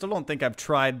Bullets. I still don't think I've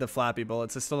tried the Flappy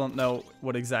Bullets. I still don't know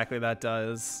what exactly that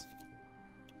does.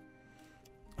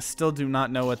 I still do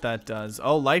not know what that does.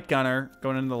 Oh, Light Gunner.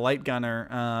 Going into the Light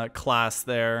Gunner class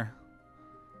there.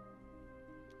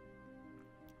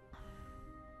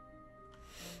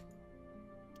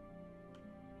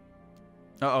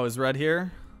 Uh-oh, is red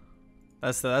here?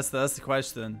 That's the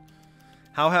question.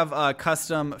 How have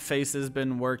custom faces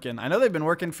been working? I know they've been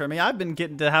working for me. I've been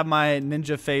getting to have my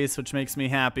ninja face, which makes me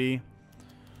happy.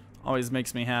 Always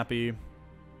makes me happy.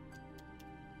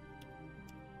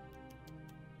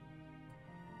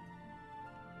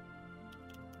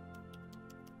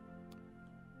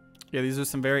 Yeah, these are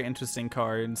some very interesting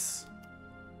cards.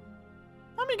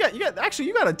 I mean,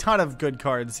 you got a ton of good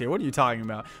cards here. What are you talking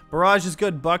about? Barrage is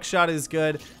good. Buckshot is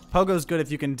good. Pogo's good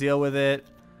if you can deal with it.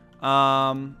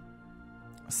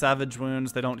 Savage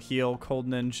Wounds, they don't heal. Cold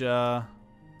Ninja.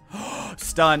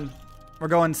 Stun. We're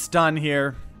going stun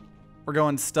here. We're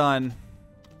going stun.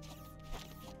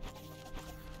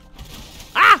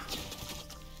 Ah!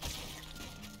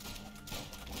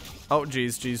 Oh,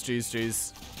 jeez, jeez, jeez,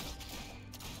 jeez.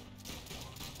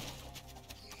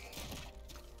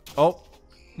 Oh.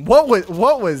 What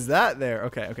was that there?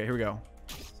 Okay, okay, here we go.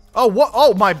 Oh, what?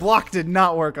 Oh, my block did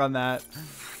not work on that.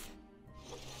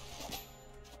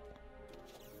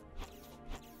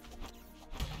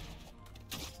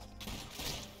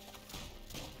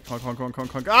 Come on, come on, come on, come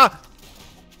on, come on. Ah!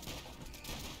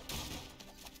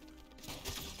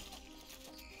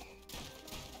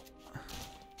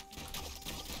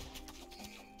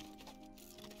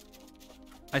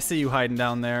 I see you hiding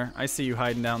down there. I see you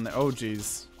hiding down there. Oh,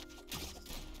 jeez.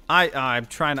 I'm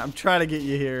trying to get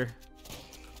you here.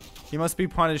 He must be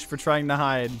punished for trying to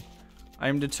hide. I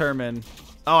am determined.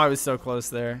 Oh, I was so close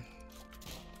there.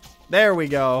 There we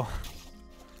go.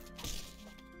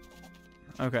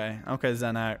 Okay, okay,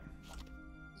 Zenak.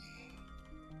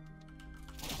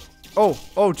 Oh,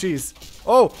 oh, jeez.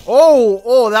 Oh, oh,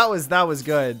 oh, that was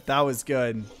good. That was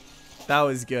good. That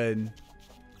was good.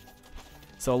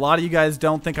 So a lot of you guys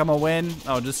don't think I'm gonna win.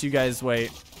 Oh, just you guys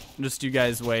wait. Just you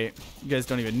guys wait. You guys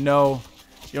don't even know.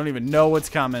 You don't even know what's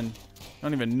coming. You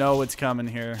don't even know what's coming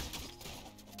here.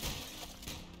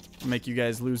 I'll make you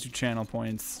guys lose your channel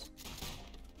points.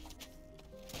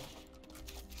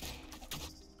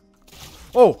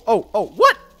 Oh, oh, oh,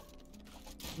 what?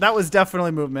 That was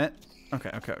definitely movement. Okay,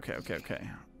 okay, okay, okay, okay.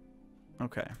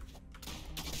 Okay.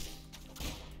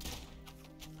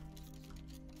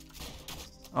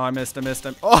 Oh, I missed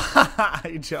him. Oh,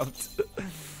 I jumped.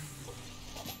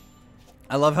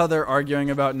 I love how they're arguing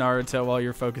about Naruto while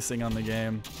you're focusing on the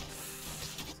game.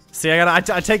 See, I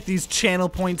take these channel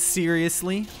points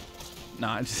seriously.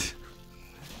 Nah,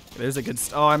 there's a good.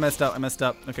 Oh, I messed up.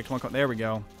 Okay, come on, come on. There we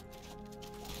go.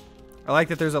 I like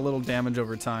that there's a little damage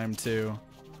over time too.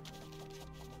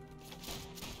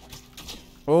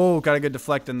 Oh, got a good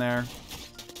deflect in there.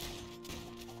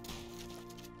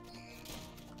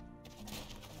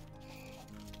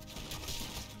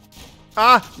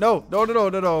 Ah, no.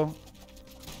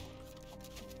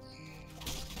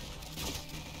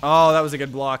 Oh, that was a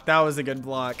good block. That was a good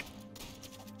block.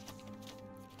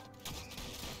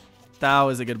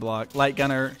 Light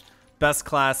Gunner, best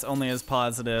class, only has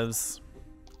positives.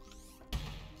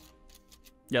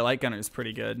 Yeah, Light Gunner is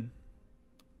pretty good.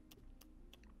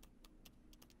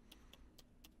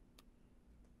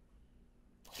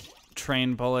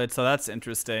 Train bullets, so that's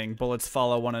interesting. Bullets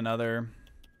follow one another.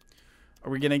 Are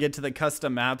we gonna get to the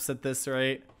custom maps at this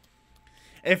rate?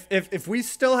 If we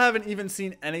still haven't even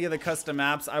seen any of the custom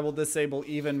maps, I will disable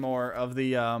even more of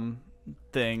the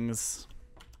things.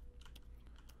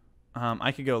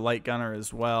 I could go light gunner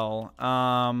as well.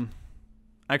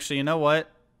 Actually, you know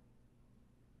what?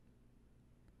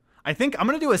 I think I'm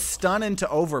going to do a stun into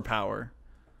overpower.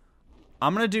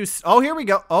 I'm going to do... Oh, here we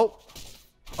go. Oh.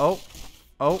 Oh.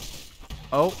 Oh.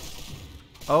 Oh.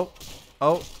 Oh.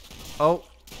 Oh. Oh.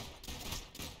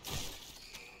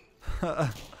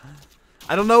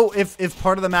 I don't know if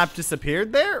part of the map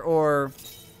disappeared there or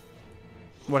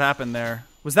what happened there.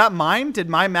 Was that mine? Did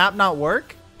my map not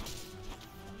work?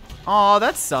 Aw,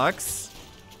 that sucks.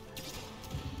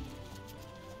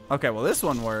 Okay, well this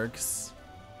one works.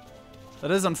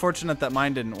 That is unfortunate that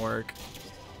mine didn't work.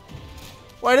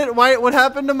 What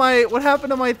happened to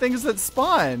my things that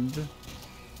spawned?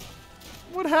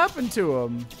 What happened to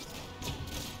them?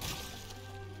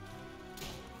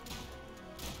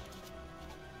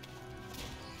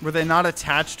 Were they not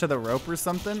attached to the rope or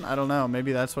something? I don't know.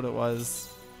 Maybe that's what it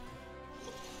was.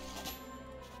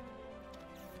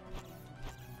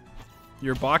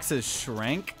 Your boxes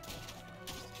shrank?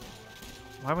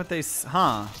 Why would they...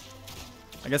 Huh.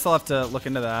 I guess I'll have to look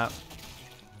into that.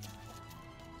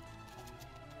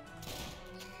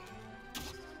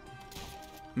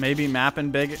 Maybe mapping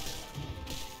big...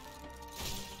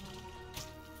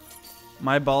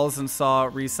 My balls and saw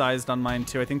resized on mine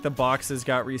too. I think the boxes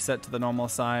got reset to the normal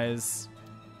size.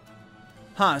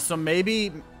 Huh, so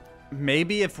maybe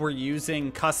if we're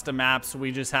using custom maps,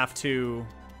 we just have to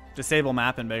disable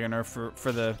map and beginner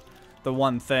for the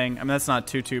one thing. I mean, that's not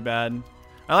too bad.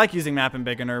 I like using map and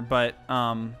beginner, but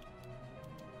I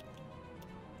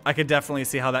could definitely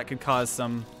see how that could cause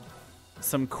some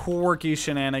quirky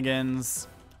shenanigans.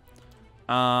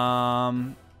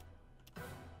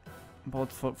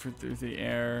 Bolt float through the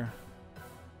air.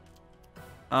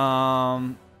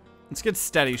 Let's get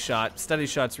steady shot. Steady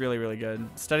shot's really good.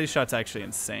 Steady shot's actually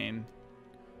insane.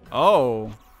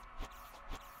 Oh.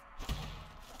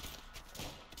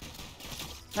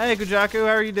 Hey Kujaku,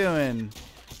 how are you doing?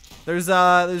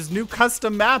 There's new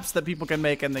custom maps that people can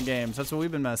make in the games. That's what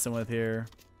we've been messing with here.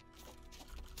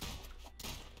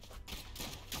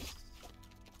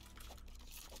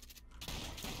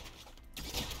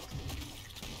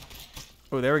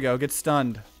 Oh, there we go. Get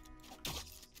stunned.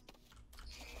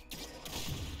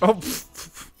 Oh.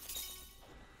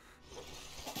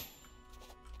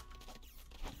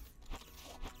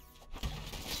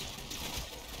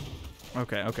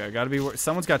 Okay. Gotta be...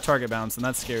 Someone's got target bounce, and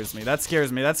that scares me. That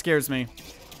scares me.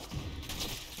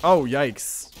 Oh,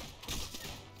 yikes.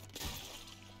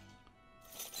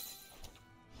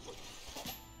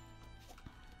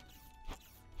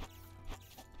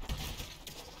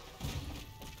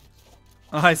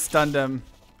 Oh, I stunned him.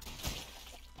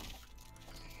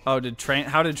 Oh,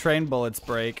 how did train bullets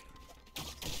break?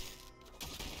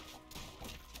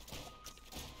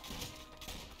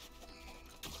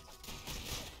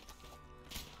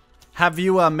 Have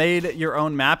you made your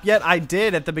own map yet? I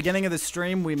did. At the beginning of the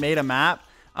stream, we made a map,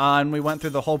 and we went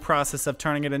through the whole process of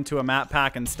turning it into a map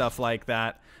pack and stuff like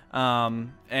that.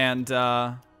 And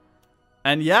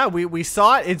yeah, we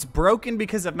saw it. It's broken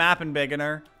because of map and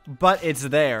beginner, but it's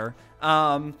there.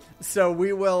 So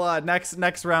we will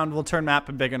next round we'll turn map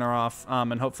and beginner off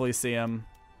and hopefully see him.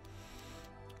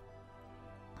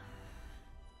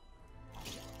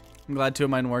 I'm glad two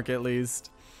of mine work at least.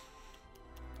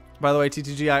 By the way,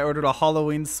 TTG, I ordered a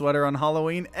Halloween sweater on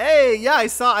Halloween. Hey, yeah, I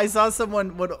saw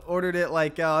someone would ordered it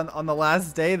like on the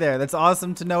last day there. That's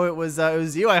awesome to know it was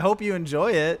you. I hope you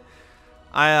enjoy it.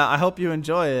 I hope you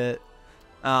enjoy it.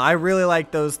 I really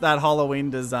like that Halloween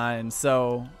design.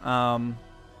 So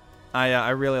I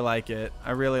really like it.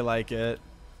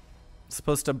 It's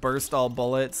supposed to burst all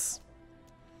bullets.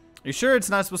 Are you sure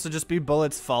it's not supposed to just be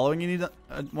bullets following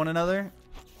one another?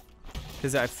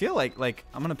 Because I feel like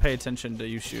I'm gonna pay attention to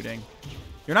you shooting.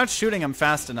 You're not shooting them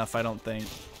fast enough, I don't think.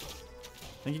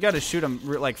 I think you got to shoot them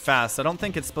like fast. I don't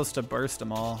think it's supposed to burst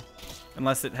them all,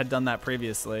 unless it had done that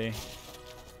previously.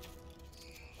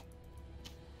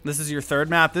 This is your third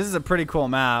map. This is a pretty cool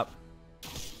map.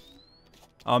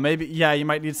 Oh, maybe, yeah, you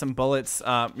might need some bullets.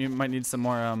 You might need some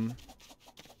more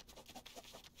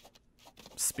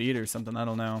speed or something. I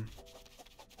don't know.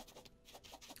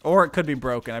 Or it could be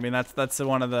broken. I mean, that's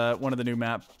one of the new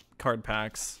map card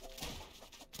packs.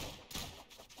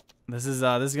 This is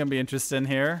gonna be interesting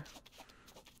here.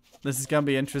 This is gonna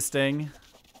be interesting.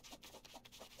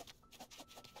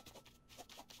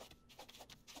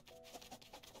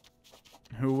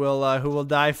 Who will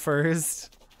die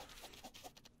first?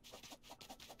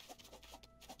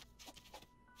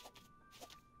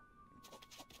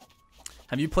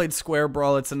 Have you played Square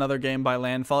Brawl? It's another game by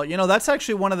Landfall. You know, that's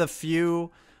actually one of the few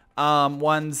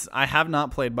ones I have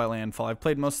not played by Landfall. I've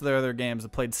played most of their other games. I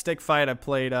played Stick Fight.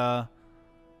 I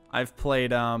I've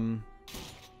played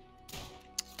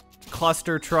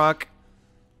Cluster Truck.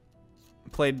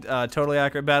 Played Totally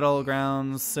Accurate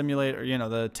Battlegrounds Simulator. You know,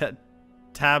 the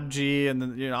Tab G, and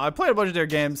then, you know, I played a bunch of their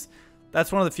games.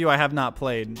 That's one of the few I have not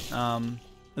played.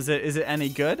 Is it any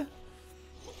good?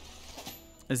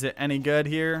 Is it any good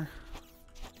here?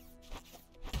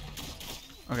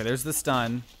 Okay, there's the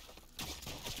stun.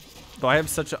 Though I have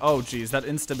such a... Oh, geez, that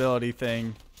instability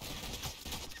thing.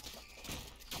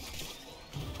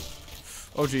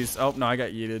 Oh, geez. Oh, no, I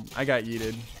got yeeted. I got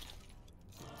yeeted.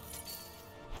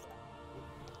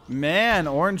 Man,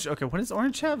 Orange... Okay, what does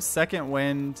Orange have? Second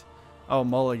Wind. Oh,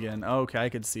 Mulligan. Okay, I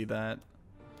could see that.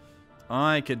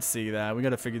 I could see that. We got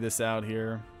to figure this out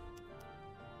here.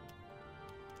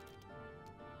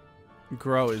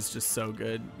 Grow is just so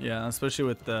good. Yeah, especially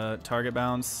with the target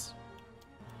bounce.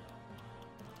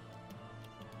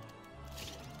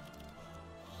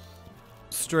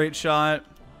 Straight shot.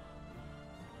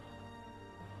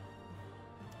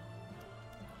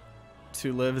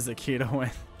 To live is a key to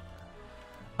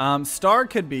win. Star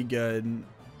could be good.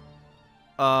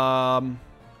 Though I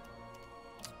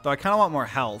kind of want more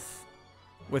health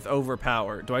with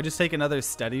overpower. Do I just take another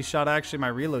steady shot? Actually, my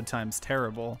reload time's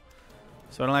terrible.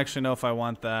 So I don't actually know if I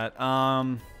want that.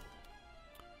 I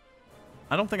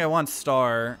don't think I want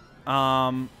Star.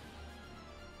 I'm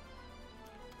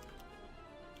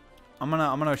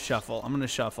gonna shuffle. I'm gonna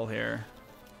shuffle here.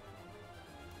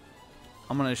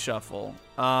 I'm gonna shuffle.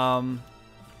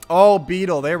 Oh,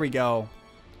 Beetle. There we go.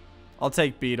 I'll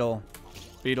take Beetle.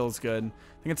 Beetle's good.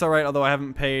 I think it's alright, although I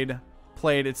haven't played.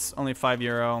 It's only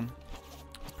 €5.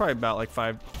 It's probably about like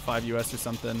 5 US or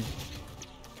something.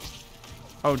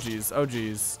 Oh, geez. Oh,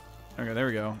 geez. Okay, there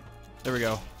we go. There we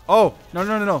go. Oh,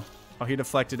 no. Oh, he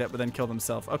deflected it, but then killed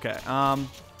himself. Okay, I'm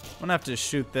gonna have to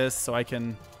shoot this so I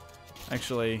can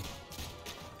actually...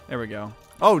 There we go.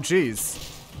 Oh,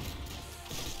 geez.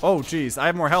 Oh, geez. I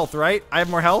have more health, right? I have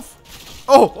more health?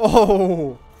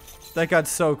 Oh! That got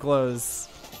so close.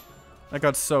 That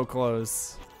got so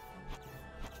close.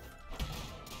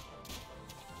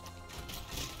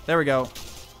 There we go.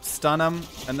 Stun him,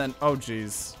 and then... Oh,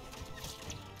 geez.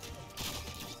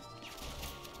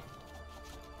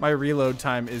 My reload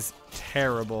time is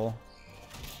terrible.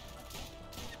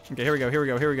 Okay, here we go. Here we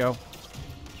go.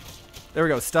 There we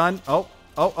go. Stun. Oh.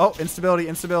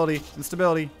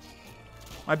 Instability.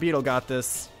 My Beetle got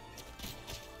this.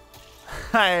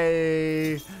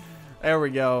 Hey. There we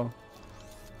go.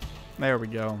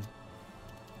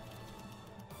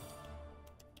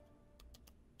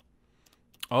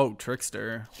 Oh,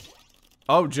 Trickster.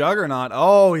 Oh, Juggernaut.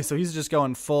 Oh, so he's just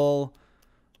going full.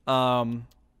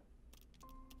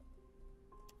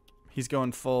 He's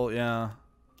going full, yeah.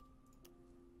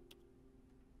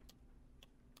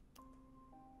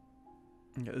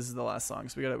 Okay, this is the last song,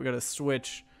 so we gotta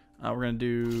switch. We're gonna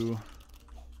do.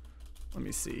 Let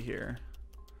me see here.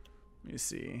 Let me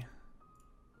see.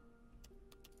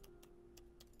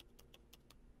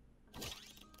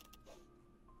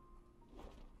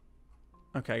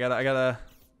 Okay, I gotta.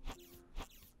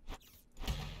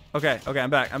 Okay, I'm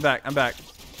back.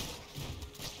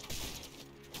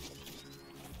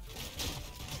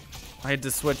 I had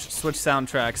to switch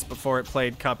soundtracks before it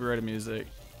played copyrighted music.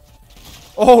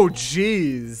 Oh,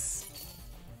 jeez.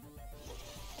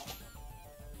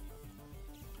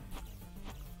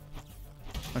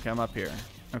 Okay, I'm up here.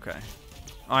 Okay.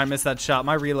 Oh, I missed that shot.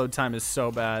 My reload time is so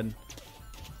bad.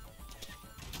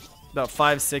 About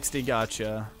 560,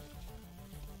 gotcha.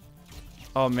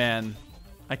 Oh, man.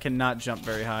 I cannot jump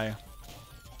very high.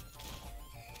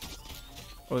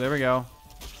 Oh, there we go.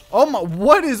 Oh my,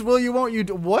 what is will you won't you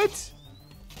do? What?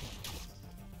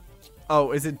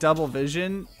 Oh, is it double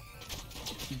vision?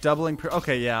 Doubling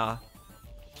okay, yeah.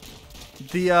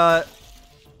 The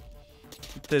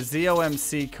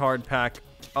ZOMC card pack.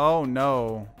 Oh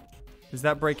no. Is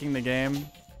that breaking the game?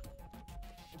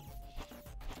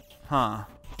 Huh.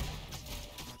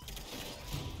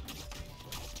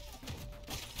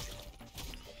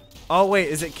 Oh wait,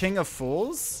 is it King of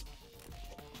Fools?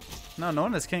 No, no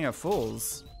one is King of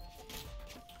Fools.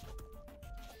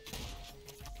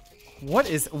 What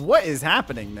is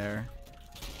happening there?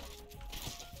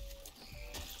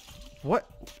 What?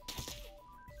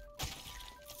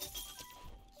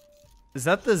 Is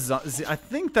that the I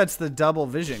think that's the double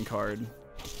vision card.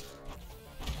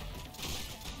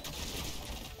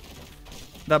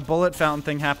 That bullet fountain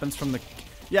thing happens from the...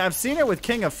 Yeah, I've seen it with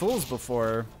King of Fools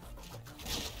before.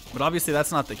 But obviously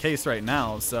that's not the case right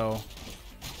now, so...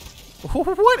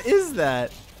 What is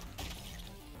that?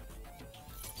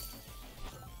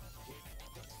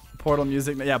 Portal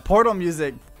music. Yeah, Portal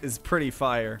music is pretty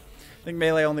fire. I think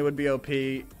melee only would be OP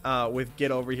with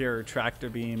get over here or tractor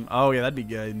beam. Oh yeah, that'd be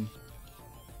good.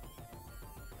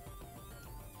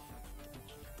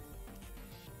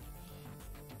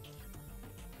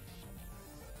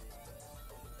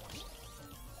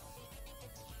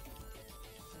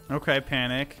 Okay,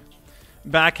 panic.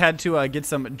 Back had to get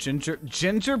some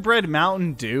gingerbread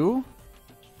Mountain Dew.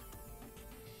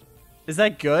 Is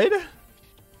that good?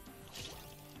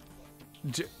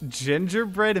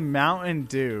 Gingerbread Mountain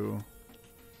Dew.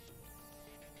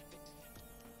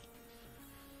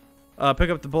 Pick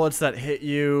up the bullets that hit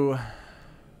you.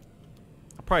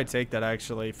 I'll probably take that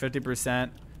actually. 50%.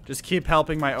 Just keep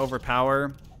helping my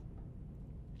overpower.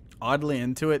 Oddly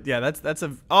into it. Yeah, that's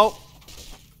a... Oh!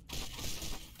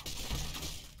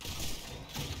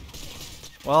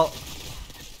 Well,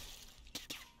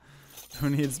 who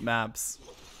needs maps?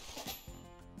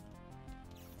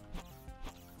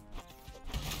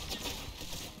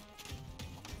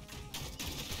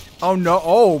 Oh no,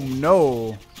 oh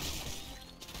no.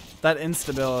 That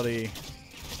instability.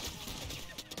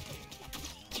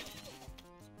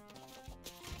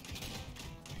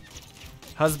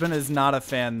 Husband is not a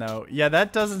fan though. Yeah,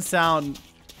 that doesn't sound...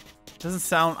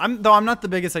 I'm not the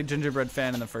biggest like gingerbread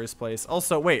fan in the first place.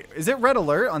 Also, wait, is it red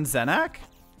alert on Zenak?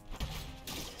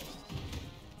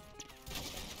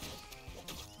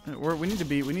 We need to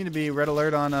be red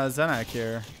alert on Zenak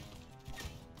here.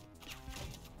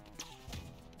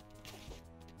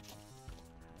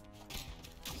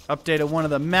 Updated one of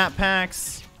the map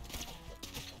packs.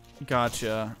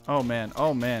 Gotcha. Oh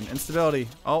man, instability.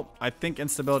 Oh, I think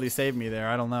instability saved me there.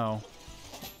 I don't know.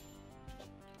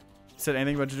 Said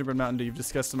anything about gingerbread Mountain Dew you've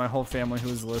discussed to my whole family who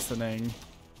is listening.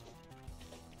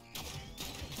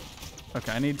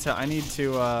 Okay, I need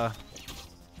to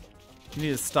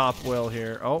stop Will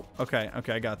here. Oh, okay,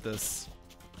 I got this.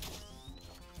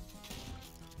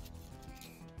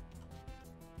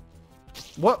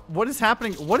 What is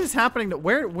happening? What is happening to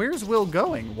where's Will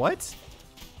going? What?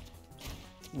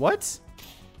 What?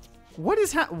 What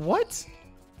is what?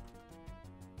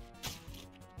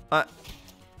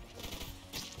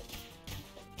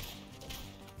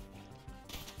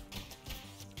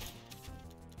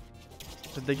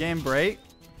 Did the game break?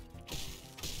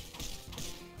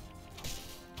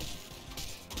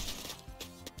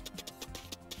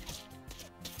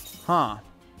 Huh.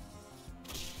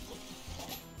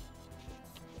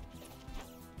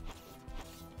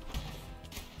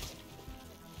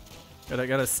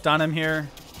 Gotta stun him here.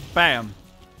 Bam.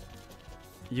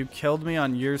 You killed me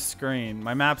on your screen.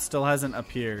 My map still hasn't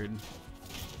appeared.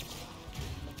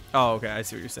 Oh, okay. I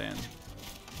see what you're saying.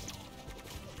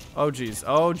 Oh, geez.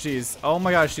 Oh, geez. Oh,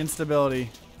 my gosh. Instability.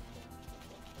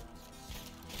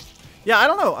 Yeah, I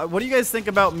don't know. What do you guys think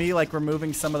about me, like,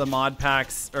 removing some of the mod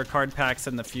packs or card packs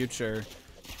in the future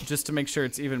just to make sure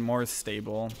it's even more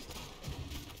stable?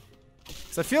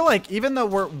 Because I feel like even though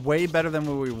we're way better than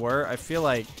where we were, I feel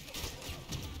like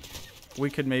we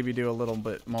could maybe do a little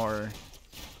bit more.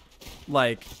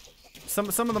 Like, some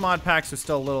of the mod packs are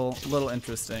still a little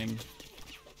interesting.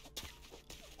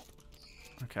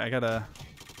 Okay, I gotta...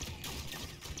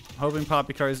 Hoping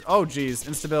poppy cards. Oh, geez.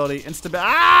 Instability.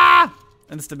 Ah!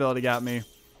 Instability got me.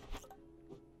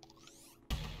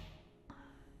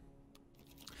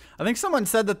 I think someone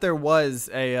said that there was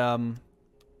a...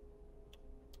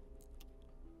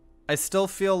 I still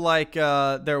feel like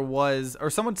there was... Or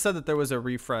someone said that there was a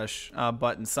refresh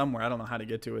button somewhere. I don't know how to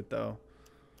get to it, though.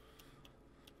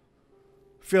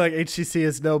 I feel like HCC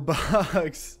has no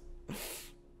bugs.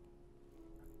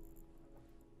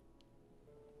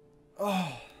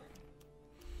 Oh...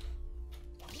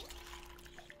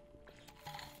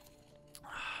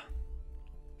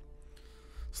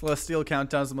 Celestial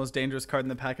Countdown is the most dangerous card in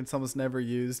the pack and it's almost never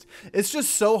used. It's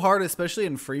just so hard, especially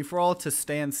in free-for-all, to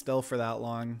stand still for that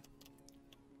long.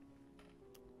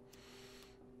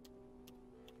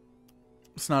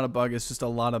 It's not a bug, it's just a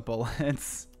lot of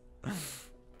bullets.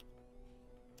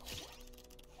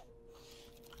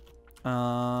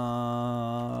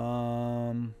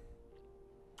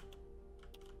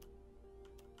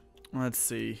 Let's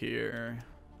see here.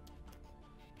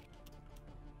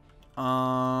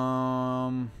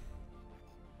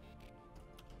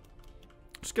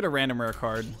 Just get a random rare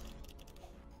card.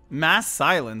 Mass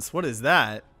Silence. What is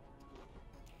that?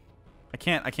 I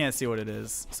can't see what it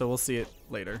is, so we'll see it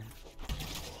later.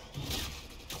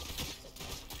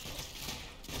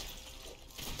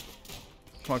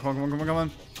 Come on, come on, come on, come on, come on.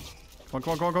 Come on,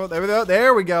 come on, come on, come on. There we go.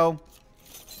 There we go.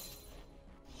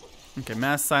 Okay,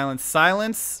 Mass Silence.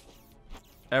 Silence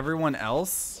everyone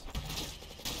else?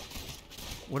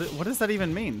 What does that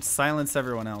even mean? Silence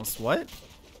everyone else. What?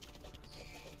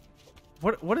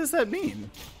 What does that mean?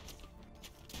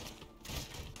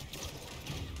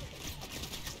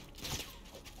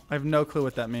 I have no clue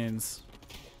what that means.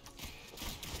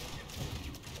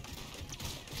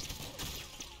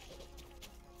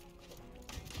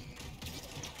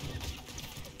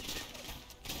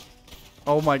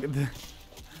 Oh my god.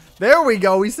 There we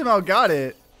go. We somehow got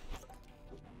it.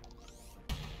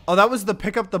 Oh, that was the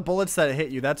pick up the bullets that hit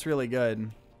you. That's really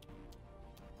good.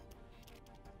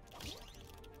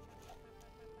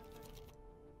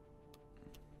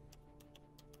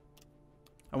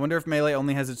 I wonder if melee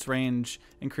only has its range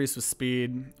increased with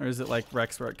speed, or is it like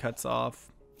Rex where it cuts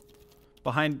off?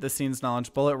 Behind the scenes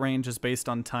knowledge, bullet range is based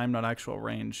on time, not actual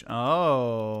range.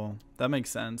 Oh, that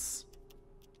makes sense.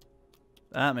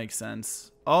 That makes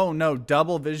sense. Oh no,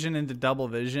 double vision into double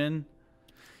vision.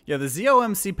 Yeah, the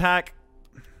ZOMC pack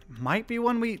might be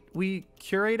one we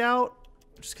curate out,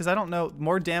 just because I don't know.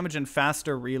 More damage and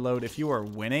faster reload if you are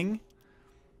winning.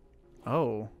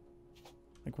 Oh.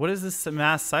 Like, what does this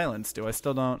mass silence do? I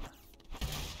still don't.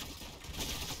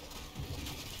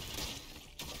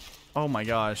 Oh my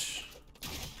gosh.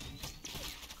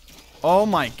 Oh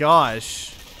my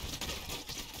gosh.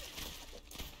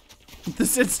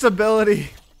 This instability.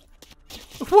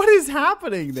 What is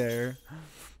happening there?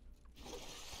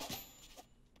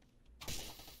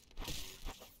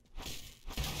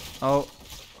 Oh.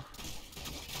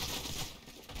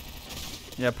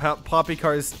 Yeah, Poppy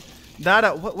cars.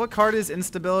 That what card is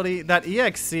instability? That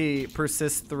EXC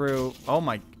persists through. Oh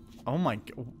my.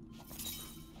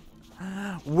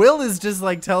 Will is just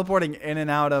like teleporting in and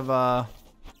out of.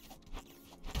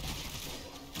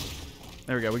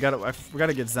 There we go. We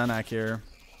gotta get Zenak here.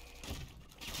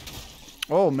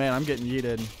 Oh man, I'm getting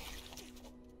yeeted.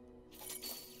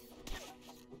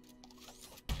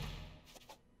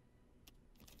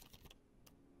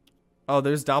 Oh,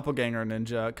 there's Doppelganger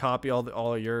Ninja. Copy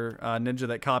all of your ninja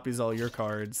that copies all your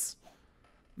cards.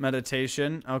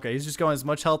 Meditation. Okay, he's just going as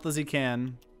much health as he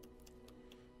can.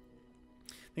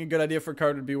 I think a good idea for a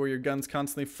card would be where your gun's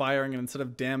constantly firing and instead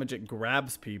of damage, it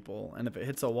grabs people. And if it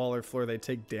hits a wall or floor, they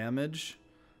take damage.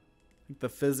 Like the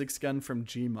physics gun from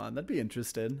Gmod. That'd be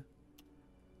interesting.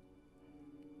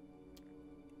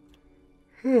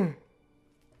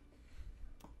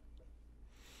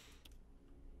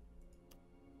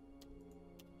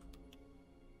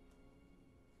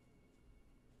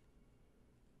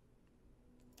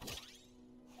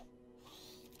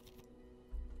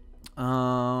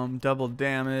 Double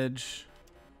damage.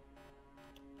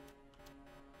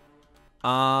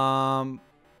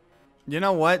 You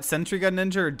know what? Sentry Gun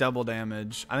Ninja or double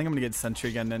damage? I think I'm gonna get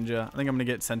Sentry Gun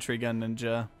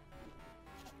Ninja.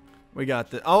 We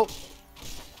got the oh.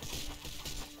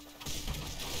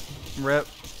 Rip.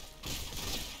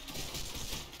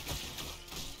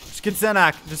 Just get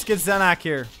Zenak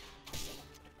here.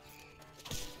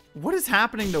 What is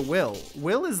happening to Will?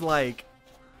 Will is like,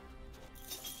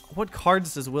 what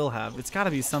cards does Will have? It's got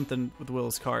to be something with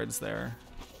Will's cards there.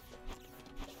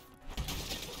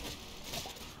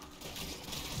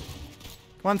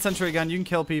 Come on, Sentry Gun. You can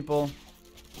kill people.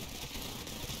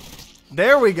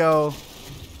 There we go.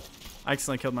 I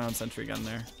accidentally killed my own Sentry Gun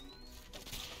there.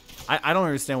 I don't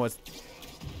understand what's...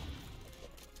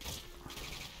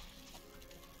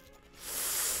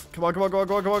 Come on.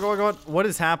 What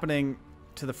is happening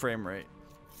to the frame rate?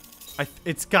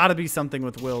 It's got to be something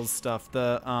with Will's stuff.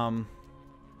 Oh,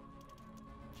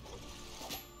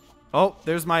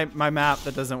 there's my map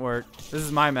that doesn't work. This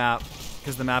is my map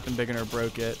because the map in Beginner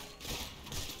broke it.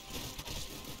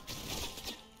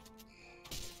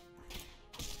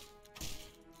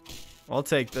 I'll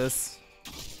take this.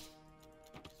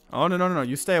 Oh, no.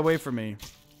 You stay away from me.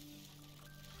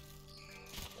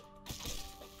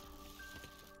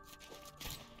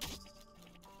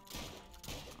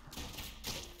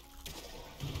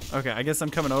 Okay, I guess I'm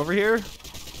coming over here.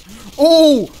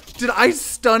 Oh! Did I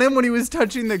stun him when he was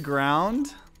touching the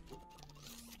ground?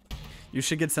 You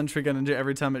should get Sentry Gun Ninja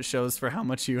every time it shows for how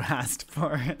much you asked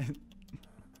for it.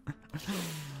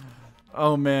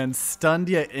 Oh man, stunned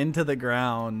you into the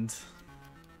ground.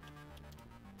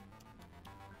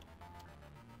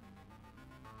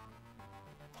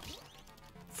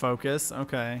 Focus,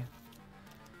 okay.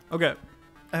 Okay,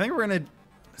 I think we're gonna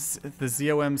the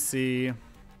ZOMC.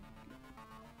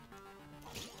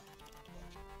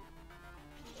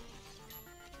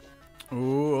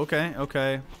 Ooh,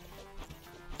 okay.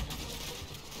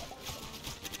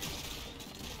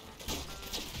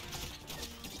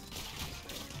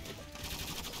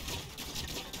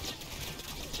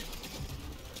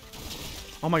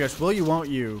 Oh my gosh, will you, won't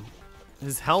you?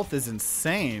 His health is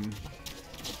insane.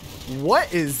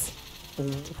 What is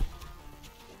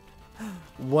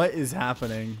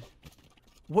happening?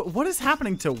 What is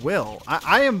happening to Will?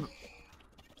 I am...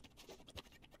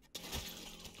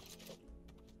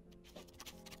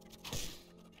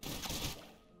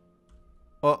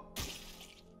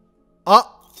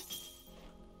 Oh!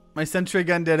 My sentry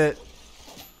gun did it.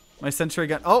 My sentry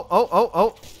gun. Oh, oh, oh,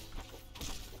 oh.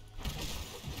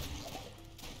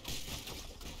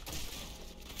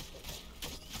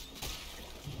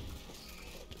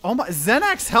 Oh my,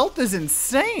 Xenak's health is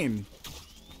insane.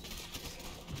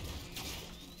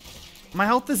 My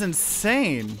health is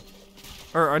insane.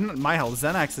 Or not my health,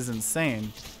 Xenak's is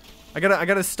insane. I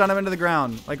gotta stun him into the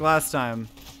ground like last time.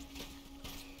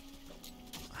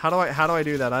 How do I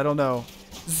do that? I don't know.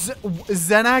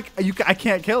 Xenak, I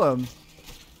can't kill him.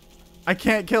 I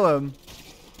can't kill him.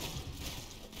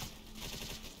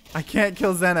 I can't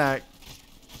kill Xenak.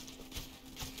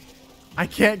 I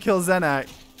can't kill Xenak.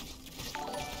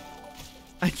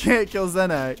 I can't kill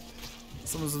Xenak.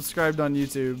 Someone subscribed on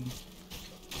YouTube.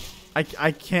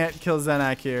 I can't kill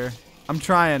Xenak here. I'm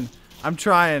trying. I'm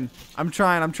trying. I'm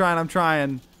trying. I'm trying. I'm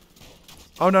trying.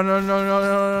 Oh, no, no, no, no,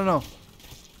 no, no, no.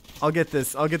 I'll get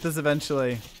this. I'll get this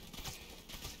eventually.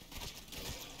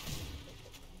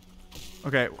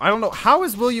 Okay. I don't know. How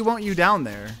is Will You Won't You down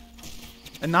there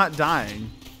and not dying?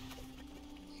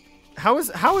 How is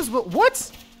Will?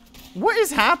 What? What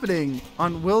is happening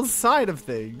on Will's side of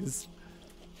things?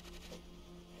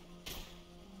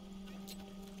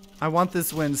 I want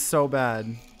this win so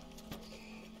bad.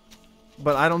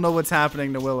 But I don't know what's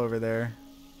happening to Will over there.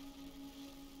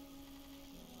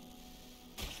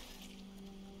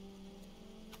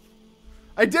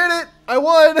 I did it! I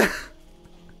won!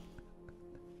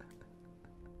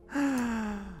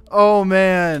 Oh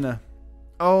man.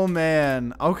 Oh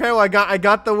man. Okay, well I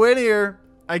got the win here.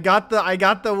 I got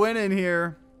the win in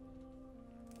here.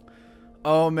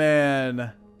 Oh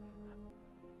man.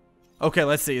 Okay,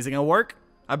 let's see. Is it gonna work?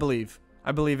 I believe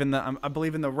in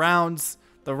the rounds.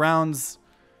 The rounds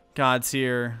gods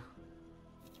here.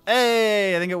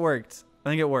 Hey, I think it worked. I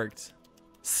think it worked.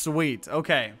 Sweet.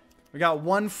 Okay. We got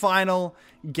one final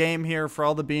game here for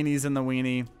all the beanies and the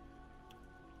weenie.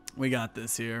 We got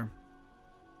this here.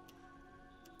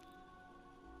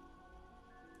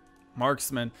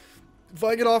 Marksman. If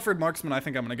I get offered marksman, I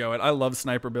think I'm going to go it. I love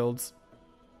sniper builds.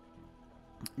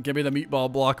 Give me the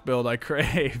meatball block build I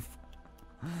crave.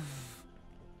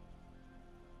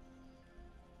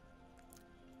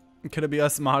 Could it be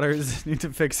us modders need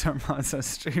to fix our mods as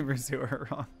streamers who are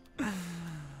wrong?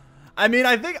 I mean,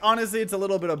 I think honestly it's a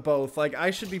little bit of both. Like,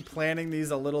 I should be planning these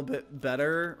a little bit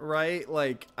better, right?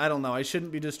 Like, I don't know. I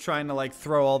shouldn't be just trying to like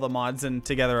throw all the mods in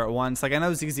together at once. Like, I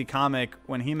know ZZ Comic,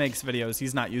 when he makes videos,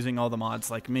 he's not using all the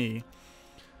mods like me.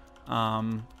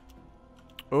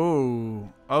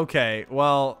 Ooh, okay.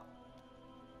 Well,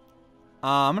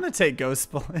 I'm gonna take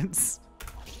ghost bullets.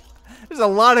 There's a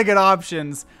lot of good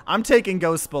options. I'm taking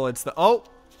ghost bullets. Oh.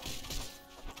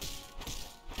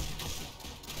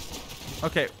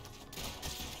 Okay.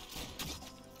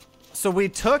 So we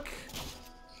took...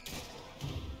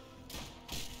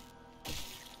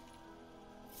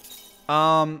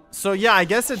 So yeah, I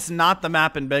guess it's not the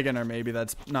map in beginner. Maybe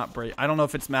that's not break. I don't know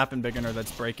if it's map in beginner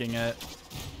that's breaking it.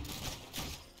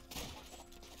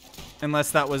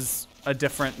 Unless that was a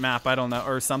different map. I don't know.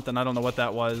 Or something. I don't know what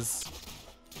that was.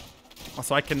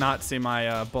 Also, I cannot see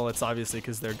my bullets, obviously,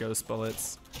 because they're ghost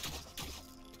bullets.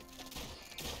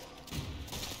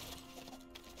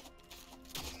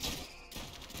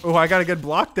 Oh, I got a good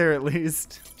block there, at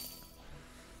least.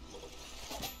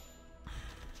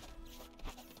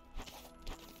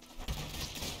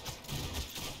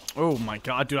 Oh, my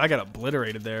God, dude. I got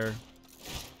obliterated there.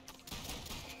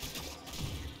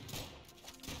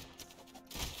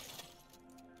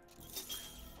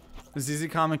 ZZ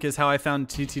Comic is how I found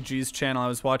TTG's channel. I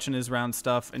was watching his round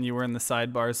stuff and you were in the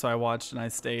sidebar, so I watched and I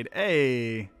stayed.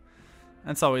 Hey,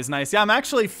 that's always nice. Yeah, I'm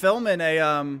actually filming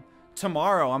a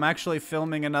tomorrow. I'm actually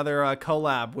filming another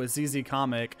collab with ZZ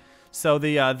Comic. So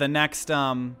the next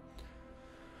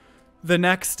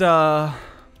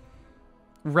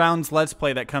rounds let's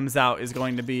play that comes out is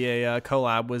going to be a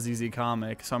collab with ZZ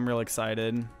Comic. So I'm real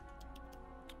excited.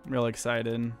 Real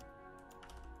excited.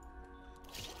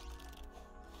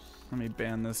 Let me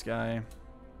ban this guy.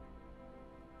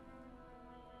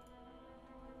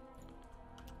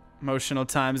 Emotional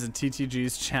times in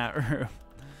TTG's chat room.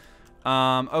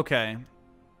 Okay.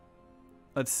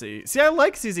 Let's see. See, I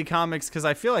like ZZ Comics because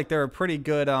I feel like they're a pretty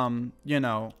good, you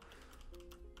know,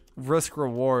 risk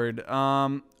reward.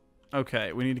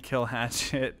 Okay, we need to kill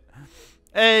Hatchet.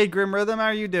 Hey, Grim Rhythm, how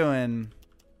are you doing?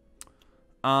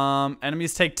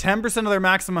 Enemies take 10% of their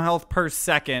maximum health per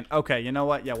second. Okay, you know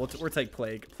what? Yeah, we'll take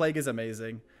Plague. Plague is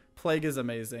amazing. Plague is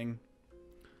amazing.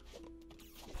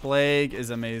 Plague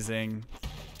is amazing.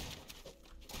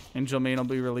 Anjulie will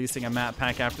be releasing a map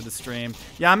pack after the stream.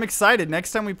 Yeah, I'm excited.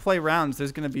 Next time we play rounds,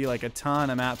 there's going to be like a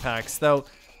ton of map packs. Though,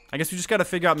 I guess we just got to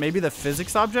figure out maybe the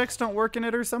physics objects don't work in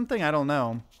it or something. I don't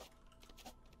know.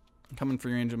 I'm coming for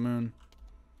your Angel Moon.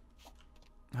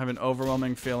 I have an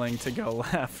overwhelming feeling to go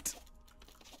left.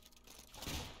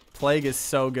 Plague is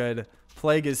so good.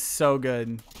 Plague is so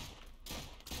good.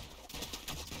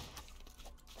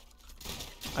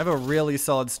 I have a really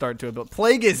solid start to it, but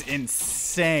Plague is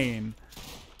insane.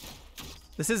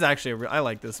 This is actually I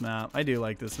like this map. I do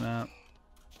like this map.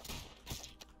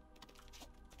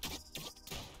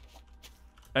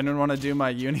 I didn't want to do my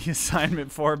uni assignment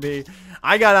 4B.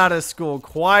 I got out of school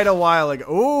quite a while ago.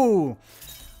 Ooh,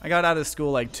 I got out of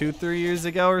school like 2-3 years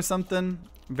ago or something.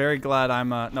 Very glad I'm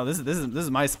no, this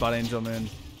is my spot, Angel Moon.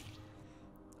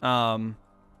 I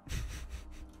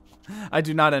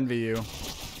do not envy you.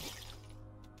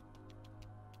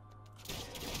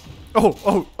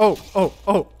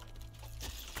 Oh.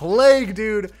 Plague,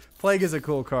 dude. Plague is a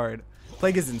cool card.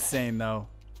 Plague is insane though.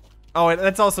 Oh,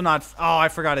 that's also not. Oh, I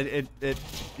forgot it.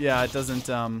 Yeah, it doesn't.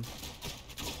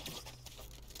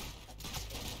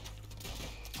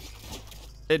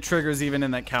 It triggers even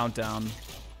in that countdown.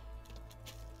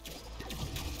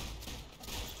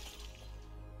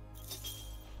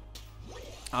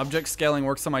 Object scaling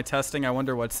works on my testing. I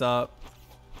wonder what's up.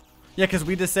 Yeah, because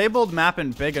we disabled map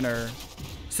and beginner.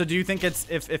 So do you think it's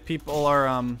if people are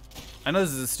I know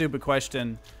this is a stupid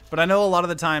question, but I know a lot of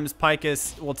the times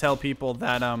Picus will tell people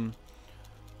that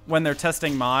when they're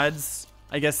testing mods,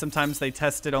 I guess sometimes they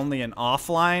test it only in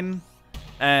offline,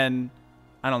 and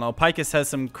I don't know, Picus has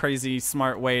some crazy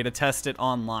smart way to test it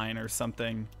online or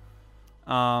something.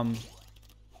 It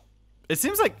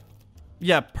seems like,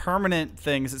 yeah, permanent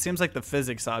things. It seems like the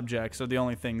physics objects are the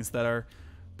only things that are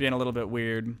being a little bit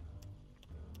weird.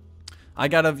 I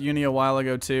got out of uni a while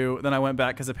ago too. Then I went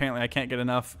back because apparently I can't get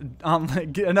enough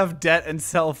debt and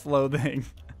self-loathing.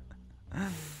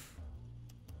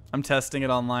 I'm testing it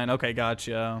online. Okay,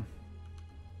 gotcha.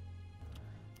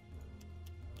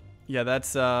 Yeah,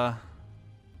 that's I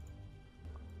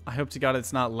hope to God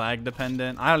it's not lag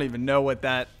dependent. I don't even know what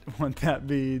that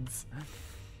means.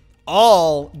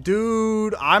 All,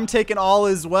 dude, I'm taking all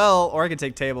as well, or I could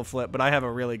take table flip, but I have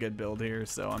a really good build here,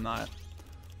 so I'm not.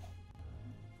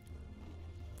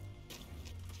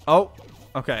 Oh,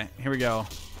 okay, here we go.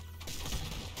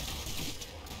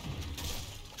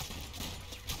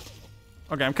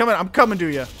 Okay, I'm coming to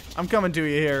you. I'm coming to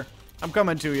you here. I'm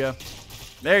coming to you.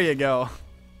 There you go.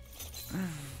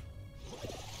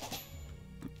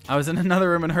 I was in another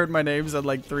room and heard my name said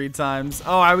like 3 times.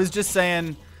 Oh, I was just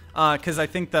saying, because I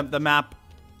think the map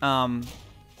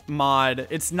mod,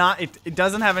 it's not, it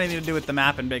doesn't have anything to do with the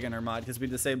map and beginner mod because we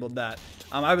disabled that.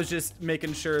 I was just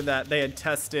making sure that they had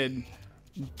tested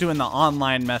doing the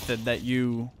online method that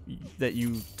you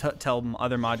tell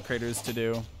other mod creators to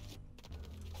do.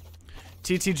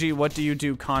 TTG, what do you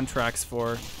do contracts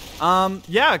for?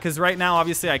 Yeah, because right now,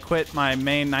 obviously, I quit my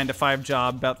main 9-to-5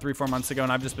 job about 3-4 months ago,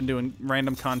 and I've just been doing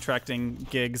random contracting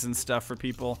gigs and stuff for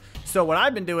people. So what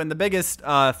I've been doing, the biggest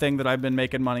thing that I've been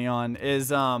making money on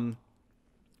is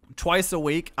twice a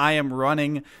week, I am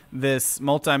running this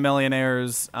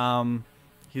multimillionaire's,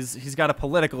 he's got a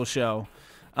political show.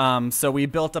 So we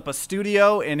built up a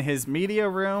studio in his media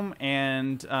room,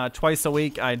 and twice a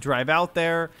week I drive out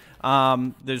there.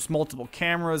 There's multiple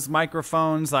cameras,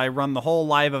 microphones. I run the whole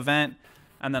live event,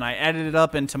 and then I edit it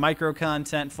up into micro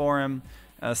content for him,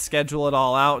 schedule it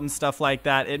all out and stuff like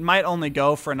that. It might only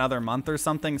go for another month or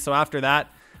something. So after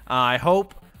that, I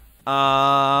hope,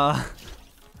 I'm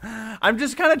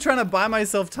just kind of trying to buy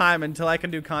myself time until I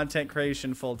can do content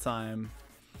creation full time.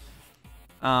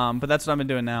 But that's what I've been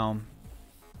doing now.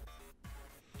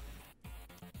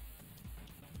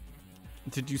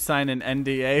 Did you sign an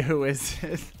NDA? Who is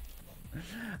it?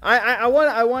 I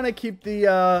want to keep the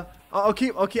I'll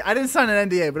keep I didn't sign an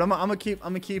NDA, but I'm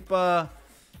gonna keep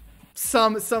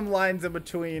some lines in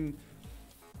between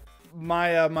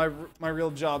my my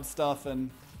real job stuff and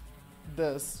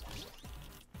this.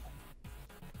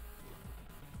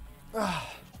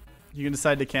 You can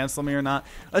decide to cancel me or not.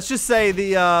 Let's just say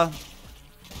the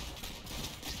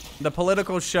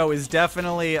political show is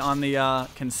definitely on the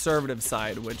conservative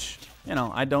side, which, you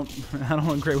know, I don't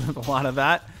agree with a lot of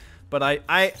that, but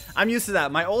I'm used to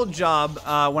that. My old job,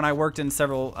 when I worked in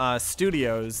several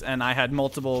studios and I had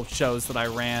multiple shows that I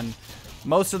ran,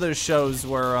 most of those shows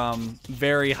were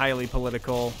very highly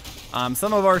political.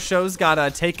 Some of our shows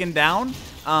got taken down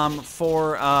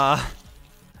for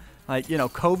like, you know,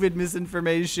 COVID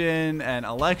misinformation and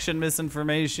election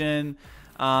misinformation.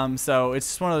 So it's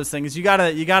just one of those things. You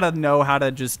gotta know how to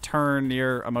just turn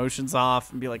your emotions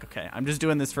off and be like, okay, I'm just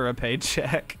doing this for a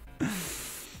paycheck.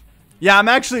 Yeah, I'm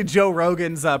actually Joe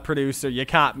Rogan's producer. You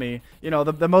caught me. You know,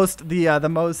 the most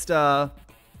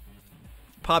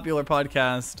popular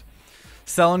podcast.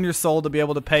 Selling your soul to be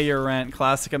able to pay your rent.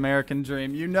 Classic American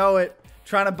dream. You know it.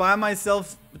 Trying to buy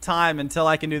myself time until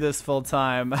I can do this full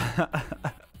time.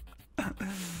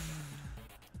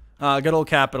 Good old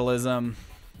capitalism.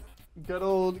 Good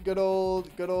old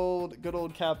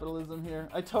capitalism here.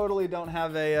 I totally don't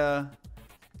have a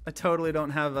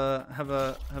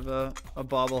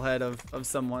bobblehead of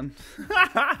someone.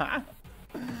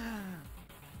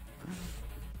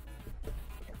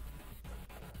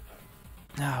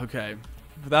 Okay.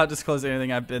 Without disclosing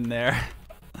anything, I've been there.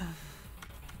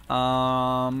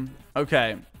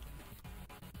 Okay.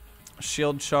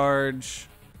 Shield charge.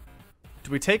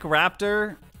 Do we take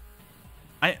Raptor?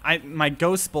 My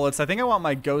ghost bullets. I think I want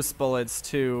my ghost bullets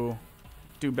to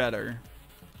do better.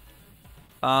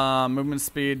 Movement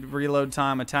speed, reload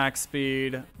time, attack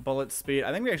speed, bullet speed.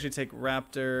 I think we actually take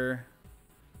Raptor.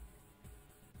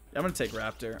 I'm gonna take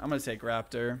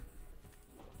Raptor.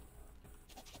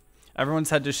 Everyone's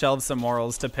had to shelve some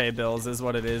morals to pay bills is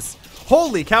what it is.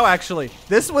 Holy cow, actually.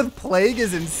 This with Plague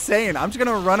is insane. I'm just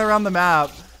gonna run around the map.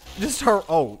 Just her.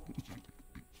 Oh.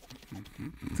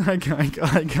 I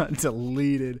got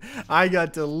deleted. I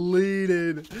got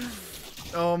deleted.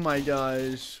 Oh my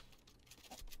gosh.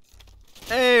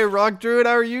 Hey, Rock Druid,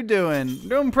 how are you doing?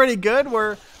 Doing pretty good.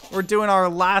 We're doing our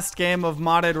last game of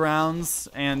modded rounds,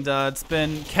 and it's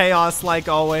been chaos like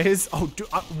always. Oh, dude,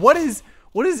 what is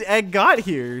Egg got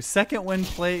here? Second wind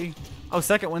plague. Oh,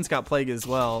 second wind's got plague as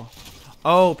well.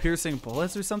 Oh, piercing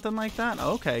bullets or something like that.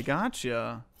 Okay,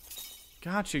 gotcha.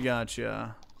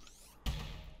 Gotcha.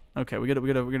 Okay, we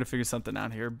gotta figure something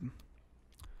out here.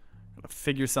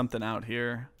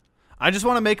 I just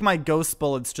want to make my ghost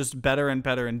bullets just better and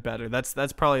better and better. That's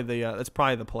probably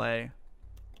the play.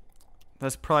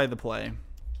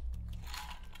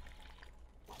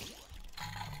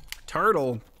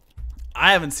 Turtle.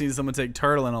 I haven't seen someone take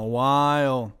turtle in a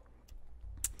while.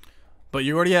 But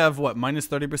you already have what, minus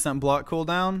 30% block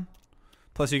cooldown?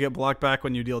 Plus you get block back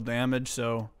when you deal damage,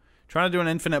 so trying to do an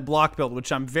infinite block build,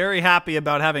 which I'm very happy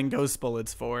about having ghost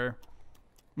bullets for.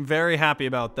 I'm very happy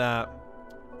about that.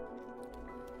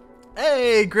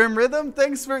 Hey, Grim Rhythm,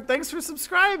 thanks for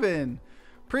subscribing.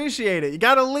 Appreciate it. You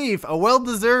got a leaf, a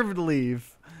well-deserved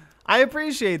leaf. I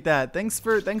appreciate that. Thanks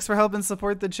for helping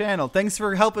support the channel. Thanks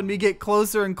for helping me get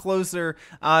closer and closer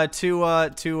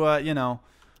to you know,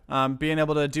 being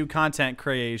able to do content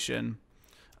creation.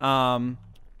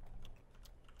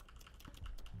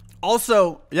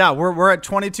 Also, yeah, we're at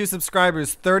 22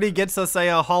 subscribers. 30 gets us a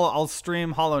I'll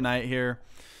stream Hollow Knight here.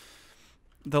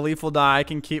 The leaf will die. I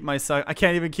can't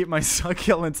even keep my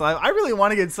succulents. I really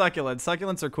want to get succulents.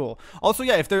 Succulents are cool. Also,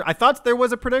 yeah, I thought there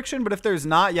was a prediction, but if there's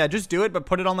not, yeah, just do it, but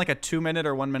put it on like a 2-minute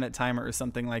or 1-minute timer or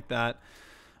something like that.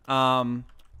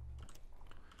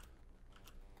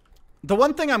 The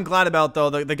one thing I'm glad about, though,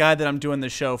 the guy that I'm doing the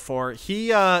show for,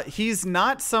 he's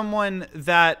not someone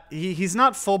that he's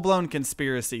not full-blown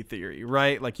conspiracy theory,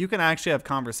 right? Like, you can actually have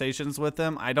conversations with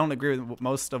him. I don't agree with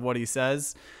most of what he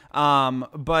says,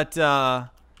 but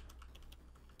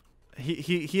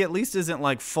he at least isn't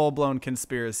like full-blown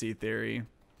conspiracy theory.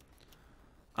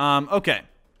 Okay.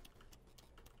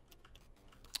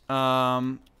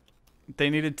 They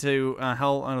needed to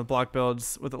hell on the block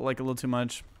builds with like a little too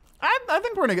much. I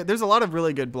think we're gonna get. There's a lot of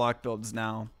really good block builds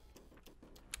now.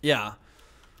 Yeah.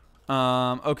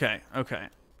 Okay.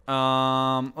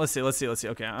 Let's see.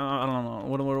 Okay. I don't know.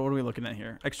 What are we looking at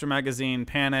here? Extra magazine,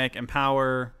 panic,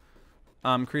 empower,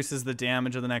 increases the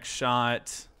damage of the next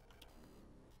shot.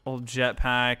 Old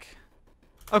jetpack.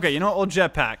 Okay, you know what? Old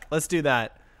jetpack. Let's do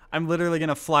that. I'm literally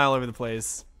gonna fly all over the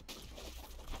place.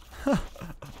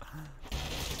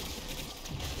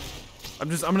 I'm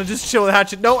gonna just chill with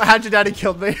Hatchet. No, Hatchet Daddy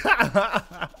killed me.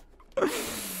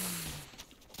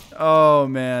 Oh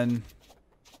man.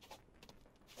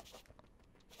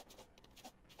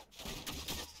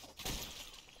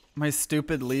 My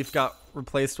stupid leaf got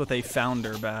replaced with a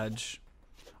founder badge.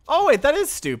 Oh wait, that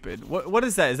is stupid. What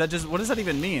is that? Is that just, what does that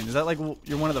even mean? Is that like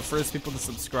you're one of the first people to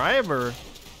subscribe, or?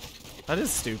 That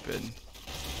is stupid.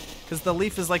 Because the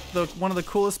leaf is like one of the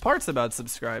coolest parts about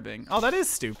subscribing. Oh, that is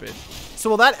stupid. So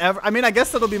will that ever, I mean, I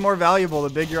guess that'll be more valuable the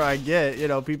bigger I get, you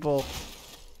know, people,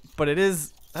 but it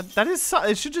is, that is,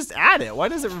 it should just add it. Why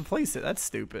does it replace it? That's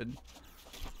stupid.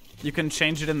 You can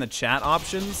change it in the chat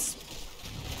options.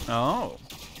 Oh.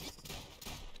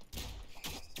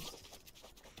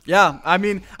 Yeah, I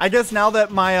mean, I guess now that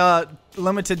my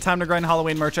limited Time to Grind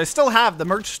Halloween merch, I still have the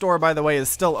merch store, by the way, is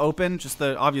still open. Just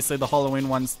obviously the Halloween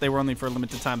ones, they were only for a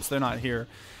limited time, so they're not here.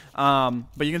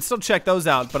 But you can still check those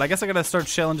out. But I guess I gotta start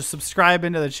chilling. Just subscribe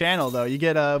into the channel, though. You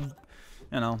get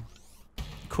you know,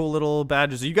 cool little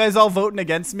badges. Are you guys all voting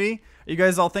against me? Are you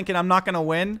guys all thinking I'm not gonna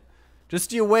win?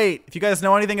 Just you wait. If you guys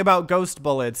know anything about ghost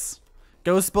bullets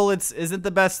isn't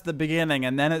the best at the beginning,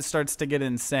 and then it starts to get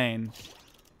insane.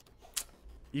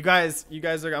 You guys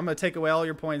are. I'm gonna take away all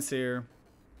your points here.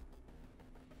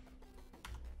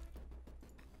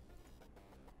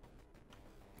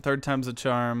 Third time's a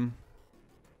charm.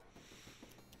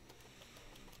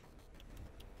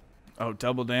 Oh,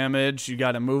 double damage. You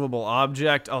got a movable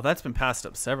object. Oh, that's been passed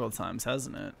up several times,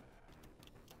 hasn't it?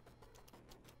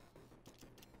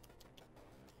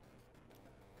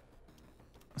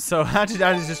 So Hatchet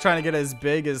Daddy's just trying to get as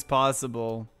big as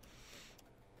possible.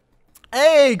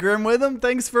 Hey, Grim with him.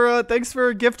 Thanks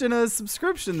for gifting a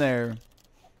subscription there.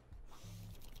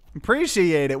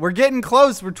 Appreciate it. We're getting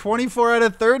close. We're 24 out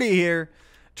of 30 here.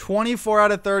 24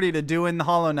 out of 30 to doing the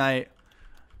Hollow Knight.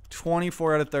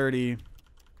 24 out of 30.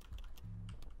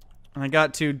 And I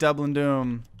got to Dublin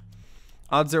Doom.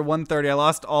 Odds are 130. I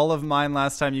lost all of mine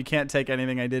last time. You can't take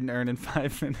anything I didn't earn in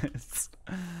 5 minutes.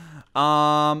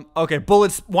 Okay,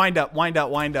 bullets. Wind up.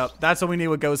 That's what we need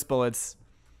with ghost bullets.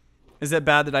 Is it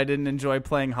bad that I didn't enjoy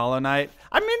playing Hollow Knight?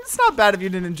 I mean, it's not bad if you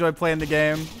didn't enjoy playing the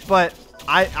game, but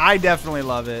I definitely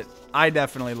love it. I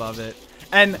definitely love it.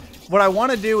 And what I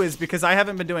want to do is, because I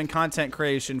haven't been doing content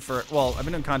creation for, well, I've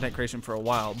been doing content creation for a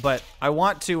while, but I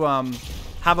want to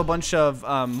have a bunch of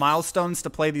milestones to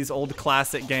play these old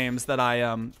classic games that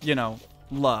I, you know,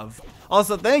 love.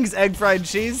 Also, thanks, Egg Fried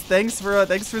Cheese. Thanks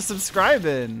for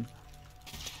subscribing.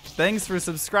 Thanks for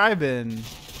subscribing.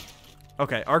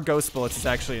 Okay, our ghost bullets is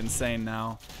actually insane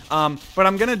now. But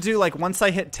I'm gonna do, like, once I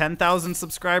hit 10,000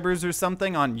 subscribers or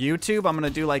something on YouTube, I'm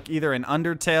gonna do like either an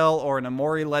Undertale or an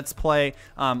Amori Let's Play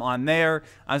on there.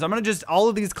 So I'm gonna just, all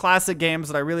of these classic games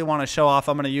that I really want to show off,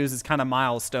 I'm gonna use as kind of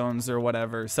milestones or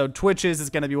whatever. So Twitches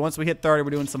is gonna be, once we hit 30, we're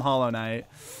doing some Hollow Knight.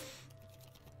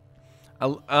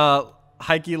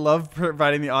 Heike, love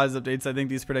providing the odds updates. I think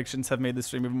these predictions have made the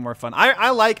stream even more fun. I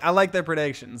like their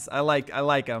predictions. I like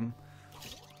them.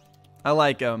 I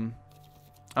like them.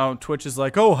 Oh, Twitch is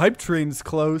like, oh, Hype Train's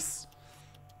close.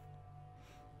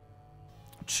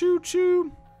 Choo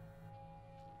choo.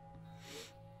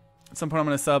 At some point I'm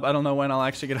gonna sub. I don't know when I'll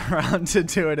actually get around to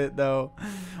doing it though.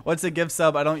 What's a gift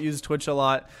sub? I don't use Twitch a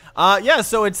lot. Yeah,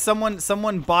 so it's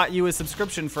someone bought you a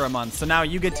subscription for a month. So now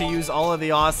you get to use all of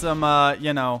the awesome,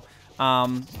 you know,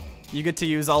 you get to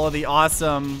use all of the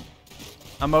awesome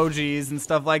emojis and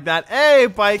stuff like that. Hey,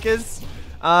 Pikus.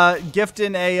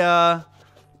 Gifting a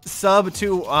sub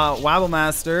to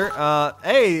Wabblemaster.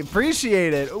 Hey,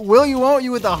 appreciate it. Will you, won't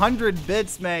you, with 100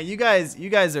 bits, man. You guys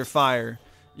are fire.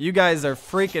 You guys are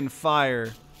freaking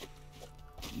fire.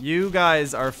 You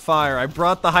guys are fire. I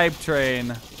brought the hype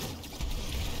train.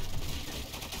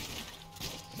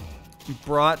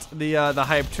 Brought the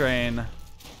hype train.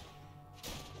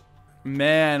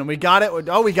 Man, we got it.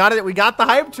 Oh, we got it. We got the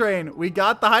hype train. We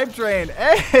got the hype train.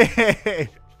 Hey!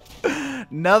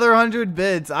 Another 100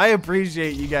 bits. I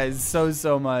appreciate you guys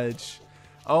so much.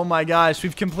 Oh my gosh,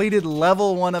 we've completed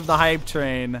level 1 of the hype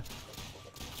train.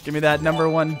 Give me that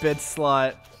 #1 bit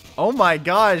slot. Oh my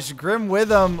gosh, Grim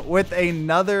Witham with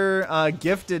another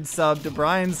gifted sub to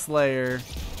Brian Slayer.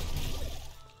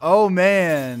 Oh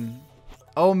man.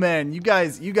 Oh man, you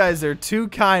guys are too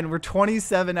kind. We're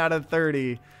 27 out of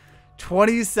 30.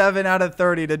 27 out of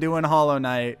 30 to doing Hollow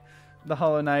Knight. The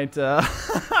Hollow Knight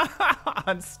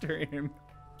on stream.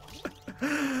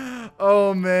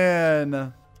 Oh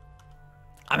man.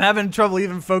 I'm having trouble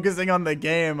even focusing on the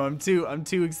game. I'm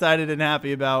too excited and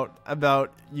happy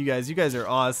about you guys. You guys are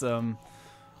awesome.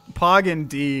 Pog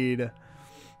indeed.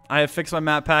 I have fixed my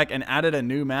map pack and added a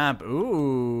new map.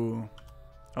 Ooh.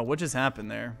 Oh, what just happened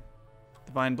there?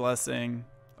 Divine Blessing.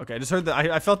 Okay, I just heard that.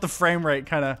 I felt the frame rate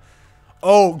kind of.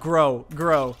 Oh, grow.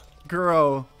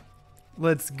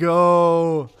 Let's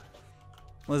go.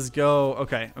 Let's go.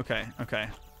 Okay.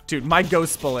 Dude, my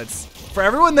ghost bullets. For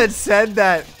everyone that said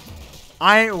that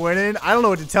I ain't winning, I don't know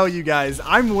what to tell you guys.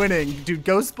 I'm winning. Dude,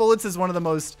 ghost bullets is one of the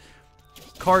most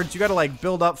cards you gotta like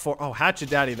build up for. Oh, Hatchet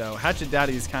Daddy though. Hatchet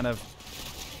Daddy is kind of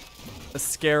a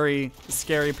scary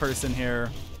person here.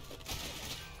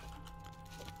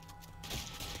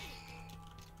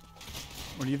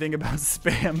 What do you think about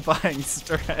spam buying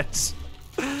Stretch?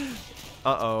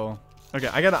 Uh-oh. Okay,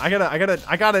 I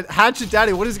gotta Hatchet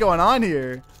Daddy, what is going on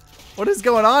here? What is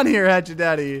going on here, Hatchet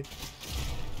Daddy?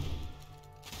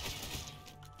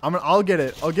 I'll get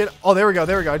it. Oh, there we go.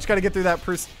 I just gotta get through that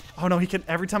person. Oh no, he can,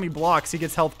 every time he blocks, he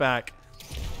gets health back.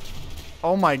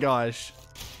 Oh my gosh.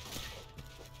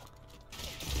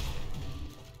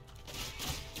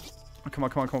 Oh, come on,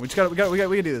 come on, come on. We gotta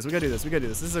do this. We gotta do this. We gotta do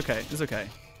this. This is okay. This is okay.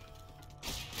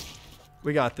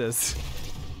 We got this.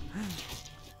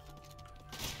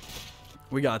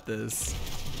 We got this.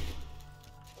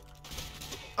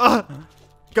 Ah!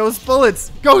 Ghost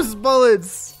bullets! Ghost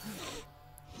bullets!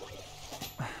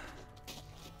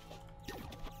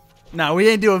 Nah, we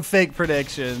ain't doing fake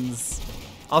predictions.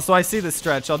 Also, I see the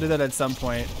stretch. I'll do that at some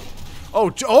point.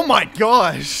 Oh my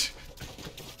gosh!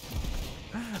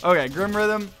 Okay, Grim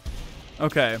Rhythm.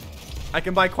 Okay. I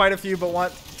can buy quite a few, but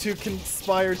want to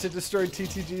conspire to destroy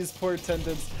TTG's poor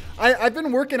attendance. I've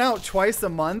been working out twice a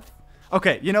month.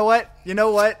 Okay, you know what? You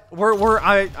know what?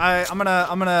 I'm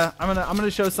gonna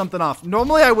show something off.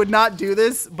 Normally I would not do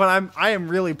this, but I am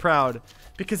really proud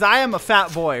because I am a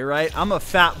fat boy, right? I'm a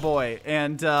fat boy,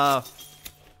 and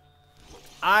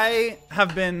I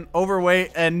have been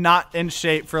overweight and not in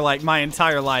shape for like my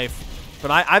entire life. But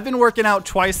I've been working out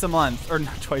twice a month, or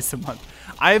not twice a month.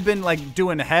 I've been like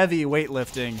doing heavy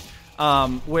weightlifting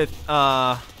with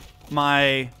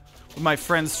my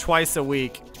friends twice a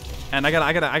week, and I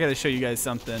gotta show you guys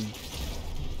something.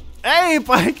 Hey,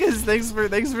 Pikus,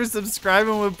 thanks for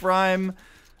subscribing with Prime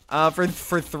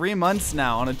for 3 months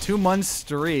now on a 2-month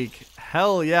streak.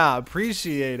 Hell yeah,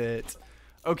 appreciate it.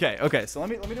 Okay, so let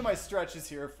me do my stretches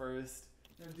here first.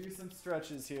 I'm gonna do some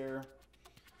stretches here.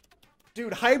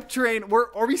 Dude, Hype Train,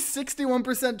 are we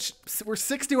 61%? We're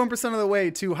 61% of the way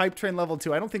to Hype Train level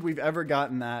 2. I don't think we've ever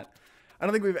gotten that. I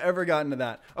don't think we've ever gotten to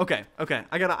that. Okay.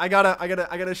 I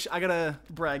gotta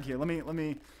brag here. Let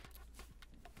me.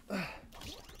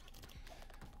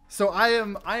 So I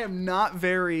am not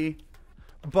very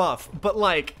buff, but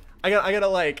like I gotta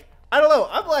like, I don't know.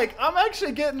 I'm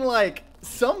actually getting like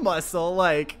some muscle.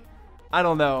 Like I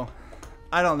don't know.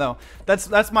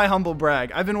 That's my humble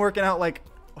brag. I've been working out like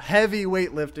heavy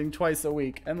weightlifting twice a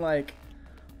week, and like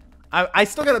I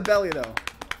still got a belly though.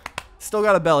 Still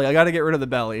got a belly. I gotta get rid of the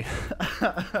belly.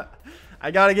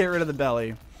 I gotta get rid of the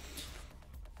belly.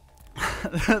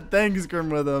 Thanks,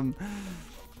 Grim Rhythm.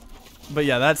 But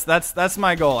yeah, that's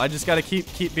my goal. I just gotta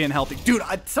keep being healthy. Dude,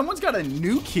 someone's got a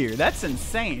nuke here. That's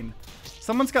insane.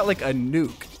 Someone's got like a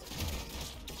nuke.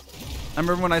 I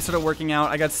remember when I started working out,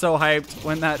 I got so hyped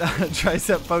when that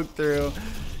tricep poked through.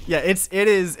 Yeah,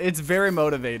 it's very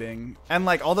motivating. And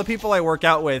like all the people I work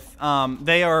out with,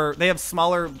 they have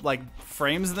smaller like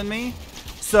frames than me.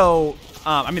 So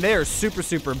I mean, they are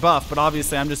super buff, but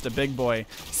obviously I'm just a big boy.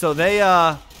 So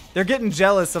they're getting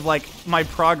jealous of like my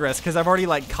progress because I've already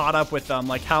like caught up with them,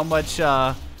 like how much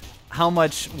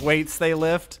weights they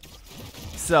lift.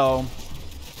 So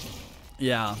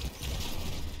yeah.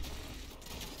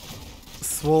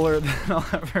 Swoller than I'll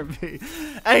ever be.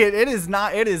 Hey, it is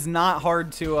not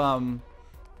hard to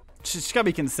just gotta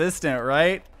be consistent,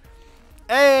 right?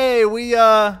 Hey, we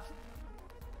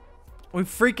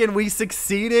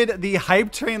succeeded the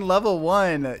Hype Train level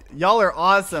 1. Y'all are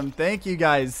awesome. Thank you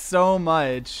guys so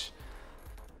much.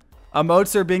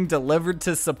 Emotes are being delivered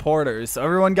to supporters. So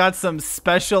everyone got some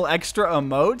special extra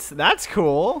emotes. That's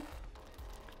cool.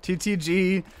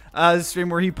 TTG stream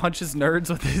where he punches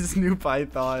nerds with his new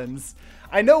pythons.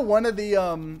 I know one of the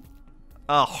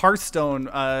Hearthstone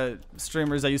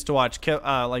streamers I used to watch,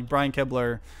 like Brian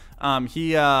Kibler,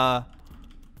 he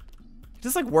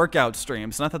just like workout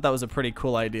streams, and I thought that was a pretty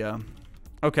cool idea.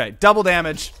 Okay, double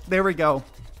damage. There we go.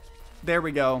 There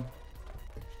we go.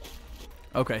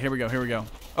 Okay, here we go. Here we go.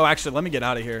 Oh, actually, let me get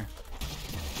out of here.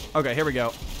 Okay, here we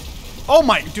go. Oh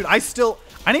my, dude, I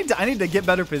need to get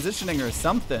better positioning or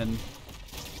something.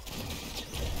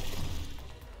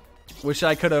 Wish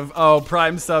I could have. Oh,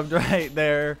 Prime subbed right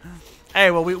there. Hey,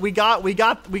 well, we got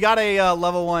a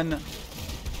level 1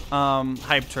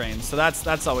 Hype Train, so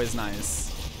that's always nice.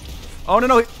 Oh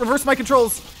no, reverse my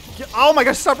controls. Oh my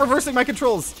gosh, stop reversing my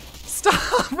controls.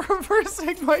 Stop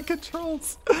reversing my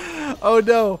controls. Oh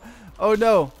no. Oh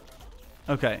no.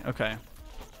 Okay.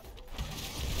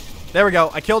 There we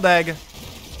go. I killed Egg.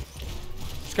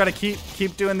 Just gotta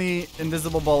keep doing the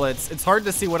invisible bullets. It's hard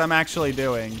to see what I'm actually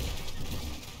doing.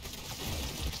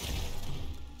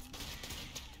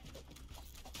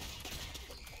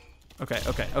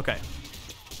 Okay.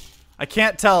 I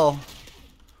can't tell.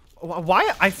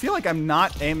 Why? I feel like I'm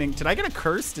not aiming. Did I get a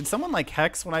curse? Did someone like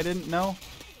hex when I didn't know?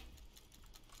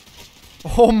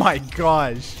 Oh my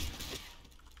gosh.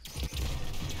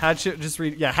 Hatchet just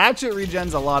Hatchet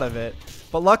regens a lot of it.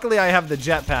 But luckily I have the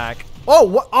jetpack. Oh,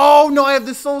 what? Oh no, I have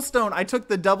the soul stone. I took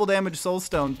the double damage soul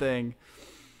stone thing.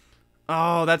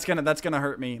 Oh, that's gonna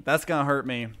hurt me. That's gonna hurt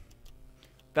me.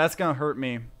 That's gonna hurt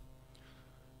me.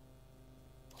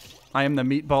 I am the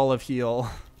meatball of heal.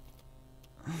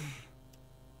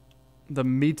 The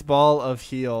meatball of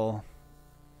heal.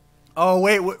 Oh,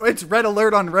 wait. It's red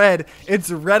alert on red. It's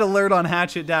red alert on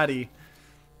Hatchet Daddy.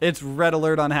 It's red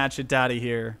alert on Hatchet Daddy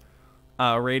here.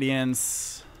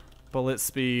 Radiance. Bullet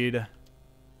speed.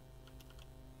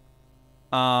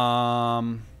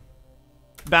 Bouncy.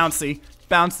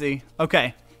 Bouncy.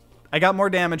 Okay. I got more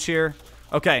damage here.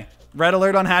 Okay. Red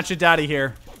alert on Hatchet Daddy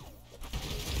here.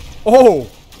 Oh!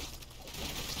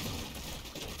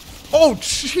 Oh,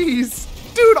 jeez!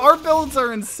 Dude, our builds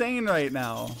are insane right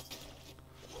now.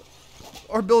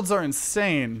 Our builds are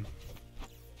insane.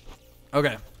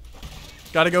 Okay.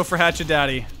 Gotta go for Hatchet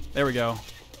Daddy. There we go.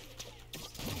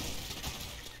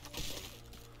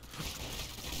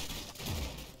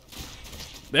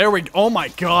 There we go. Oh my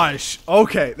gosh.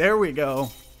 Okay, there we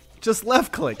go. Just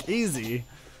left click. Easy.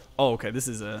 Oh, okay. This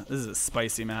is a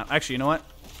spicy map. Actually, you know what?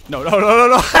 No.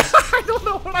 I don't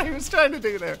know what I was trying to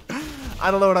do there. I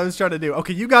don't know what I was trying to do.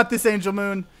 Okay, you got this, Angel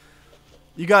Moon.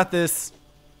 You got this.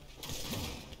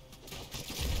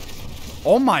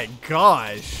 Oh my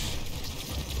gosh.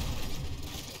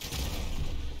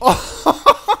 Oh.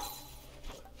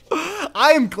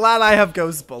 I am glad I have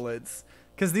ghost bullets,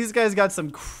 because these guys got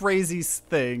some crazy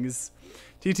things.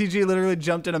 TTG literally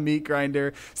jumped in a meat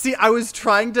grinder. See, I was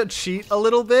trying to cheat a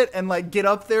little bit and like get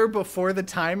up there before the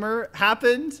timer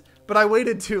happened, but I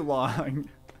waited too long.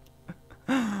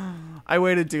 I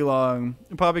waited too long.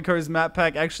 Poppycar's map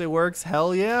pack actually works?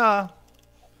 Hell yeah.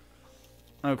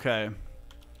 Okay.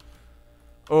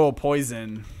 Oh,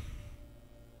 poison.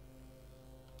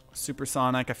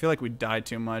 Supersonic. I feel like we died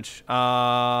too much.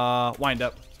 Wind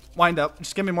up. Wind up.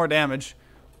 Just give me more damage.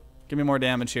 Give me more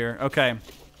damage here. Okay.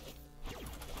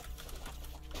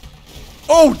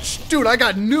 Oh, dude, I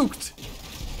got nuked.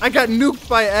 I got nuked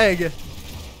by egg.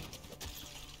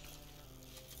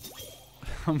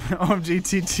 OMG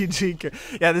TTG.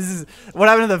 Yeah, this is what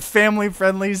happened to the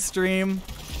family-friendly stream.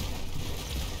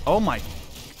 Oh my gosh.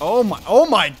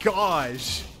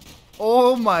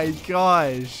 Oh my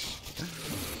gosh.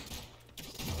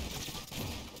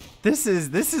 This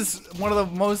is one of the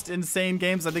most insane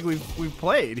games I think we've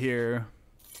played here.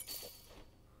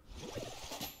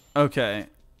 Okay.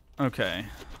 Okay.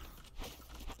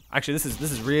 Actually, this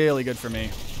is really good for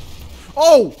me.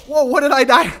 Oh! Whoa, what did I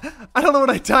die? I don't know what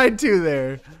I died to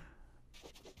there.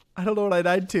 I don't know what I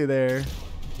died to there.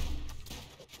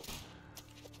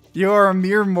 You are a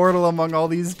mere mortal among all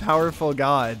these powerful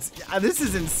gods. Yeah, this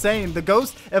is insane. The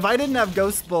ghost, if I didn't have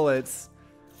ghost bullets,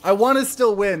 I want to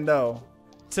still win though.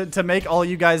 To make all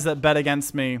you guys that bet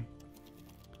against me.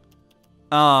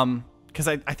 Because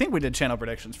I think we did channel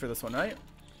predictions for this one, right?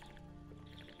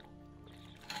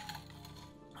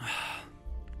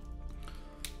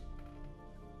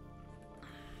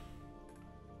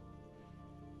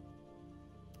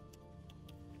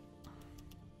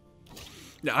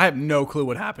 Yeah, I have no clue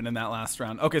what happened in that last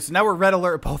round. Okay, so now we're red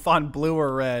alert both on blue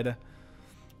or red.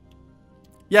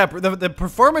 Yeah, the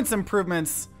performance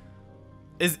improvements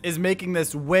is making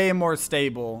this way more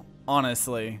stable,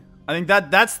 honestly. I think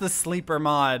that's the sleeper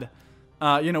mod.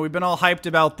 You know, we've been all hyped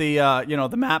about the you know,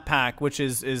 the map pack, which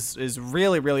is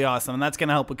really, really awesome, and that's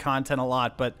gonna help with content a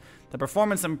lot, but the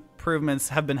performance improvements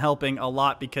have been helping a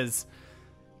lot because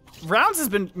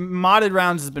modded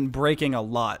rounds has been breaking a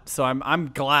lot, so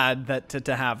I'm glad that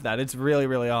to have that. It's really,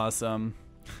 really awesome.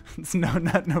 It's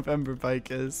not November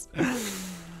Picus.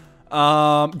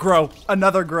 Grow.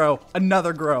 Another grow.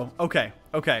 Another grow. Okay.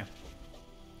 Okay.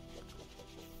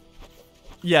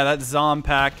 Yeah, that Zom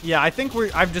pack. Yeah, I think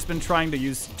I've just been trying to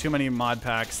use too many mod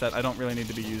packs that I don't really need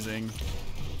to be using.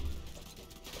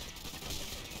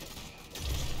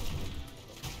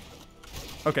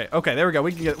 Okay, okay, there we go.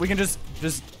 We can just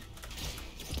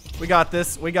we got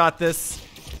this. We got this.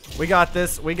 We got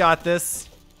this. We got this.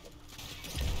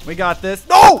 We got this.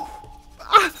 No!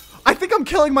 Ah, I think I'm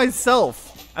killing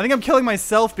myself. I think I'm killing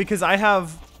myself because I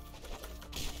have...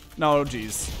 No,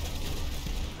 geez.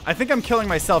 I think I'm killing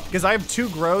myself because I have 2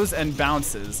 grows and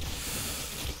bounces.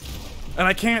 And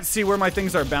I can't see where my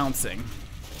things are bouncing.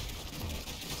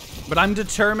 But I'm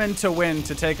determined to win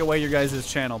to take away your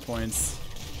guys' channel points.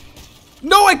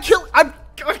 No, I killed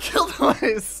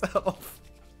myself.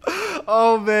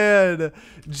 Oh, man.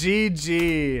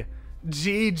 GG.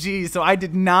 GG. So I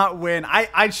did not win.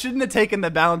 I shouldn't have taken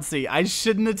the bouncy. I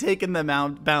shouldn't have taken the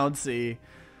bouncy.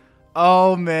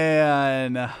 Oh,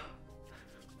 man.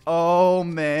 Oh,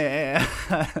 man.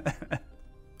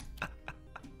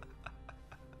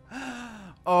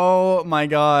 Oh, my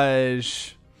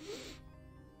gosh.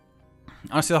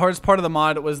 Honestly, the hardest part of the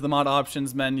mod was the mod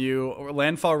options menu.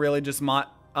 Landfall really just must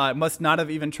not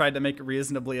have even tried to make a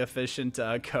reasonably efficient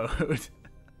code.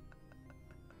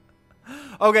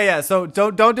 Okay, yeah, so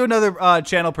don't do another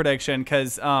channel prediction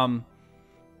because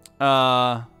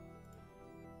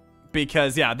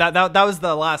Because yeah, that was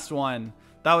the last one.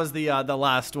 That was the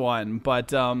last one.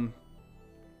 But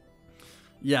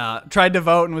yeah, tried to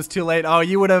vote and was too late. Oh,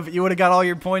 you would have got all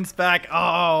your points back.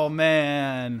 Oh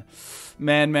man.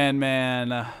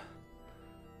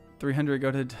 300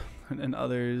 go to and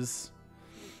others.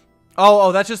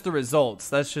 Oh, that's just the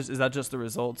results. Is that just the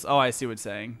results? Oh, I see what it's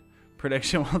saying.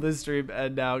 Prediction while this stream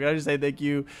end now. Can I just say thank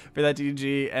you for that,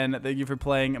 TG, and thank you for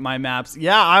playing my maps.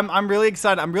 Yeah, I'm really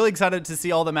excited. I'm really excited to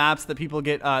see all the maps that people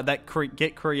get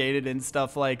get created and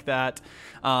stuff like that.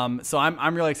 So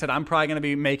I'm really excited. I'm probably gonna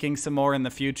be making some more in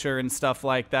the future and stuff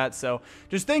like that. So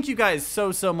just thank you guys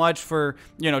so much for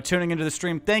tuning into the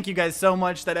stream. Thank you guys so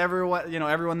much that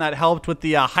everyone that helped with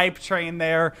the hype train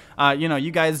there.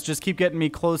 You guys just keep getting me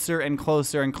closer and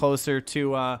closer and closer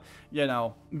to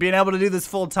being able to do this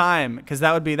full time, because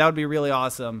that would be really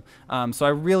awesome. So I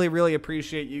really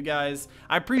appreciate you guys.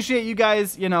 I appreciate you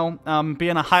guys, being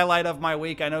a highlight of my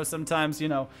week. I know sometimes,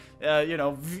 I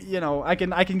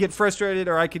can get frustrated,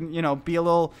 or I can, be a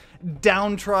little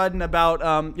downtrodden about,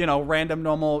 random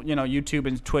normal, YouTube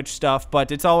and Twitch stuff.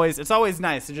 But it's always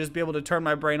nice to just be able to turn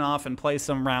my brain off and play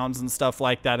some rounds and stuff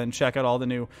like that, and check out all the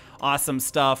new awesome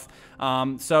stuff.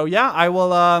 So yeah, I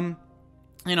will,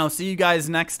 see you guys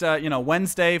next,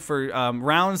 Wednesday for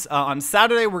rounds. On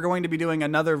Saturday, we're going to be doing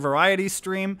another variety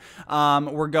stream.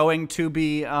 We're going to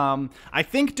be, I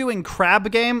think, doing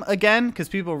Crab Game again, because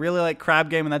people really like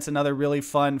Crab Game, and that's another really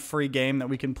fun free game that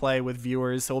we can play with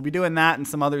viewers. So we'll be doing that and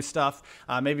some other stuff.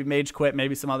 Maybe Mage Quit,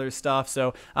 maybe some other stuff.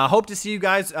 So hope to see you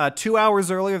guys 2 hours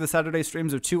earlier. The Saturday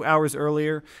streams are 2 hours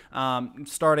earlier,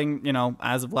 starting,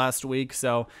 as of last week.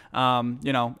 So,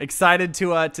 excited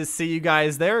to see you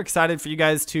guys there. Excited for you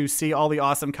guys to see all the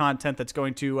awesome content that's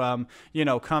going to,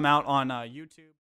 come out on YouTube.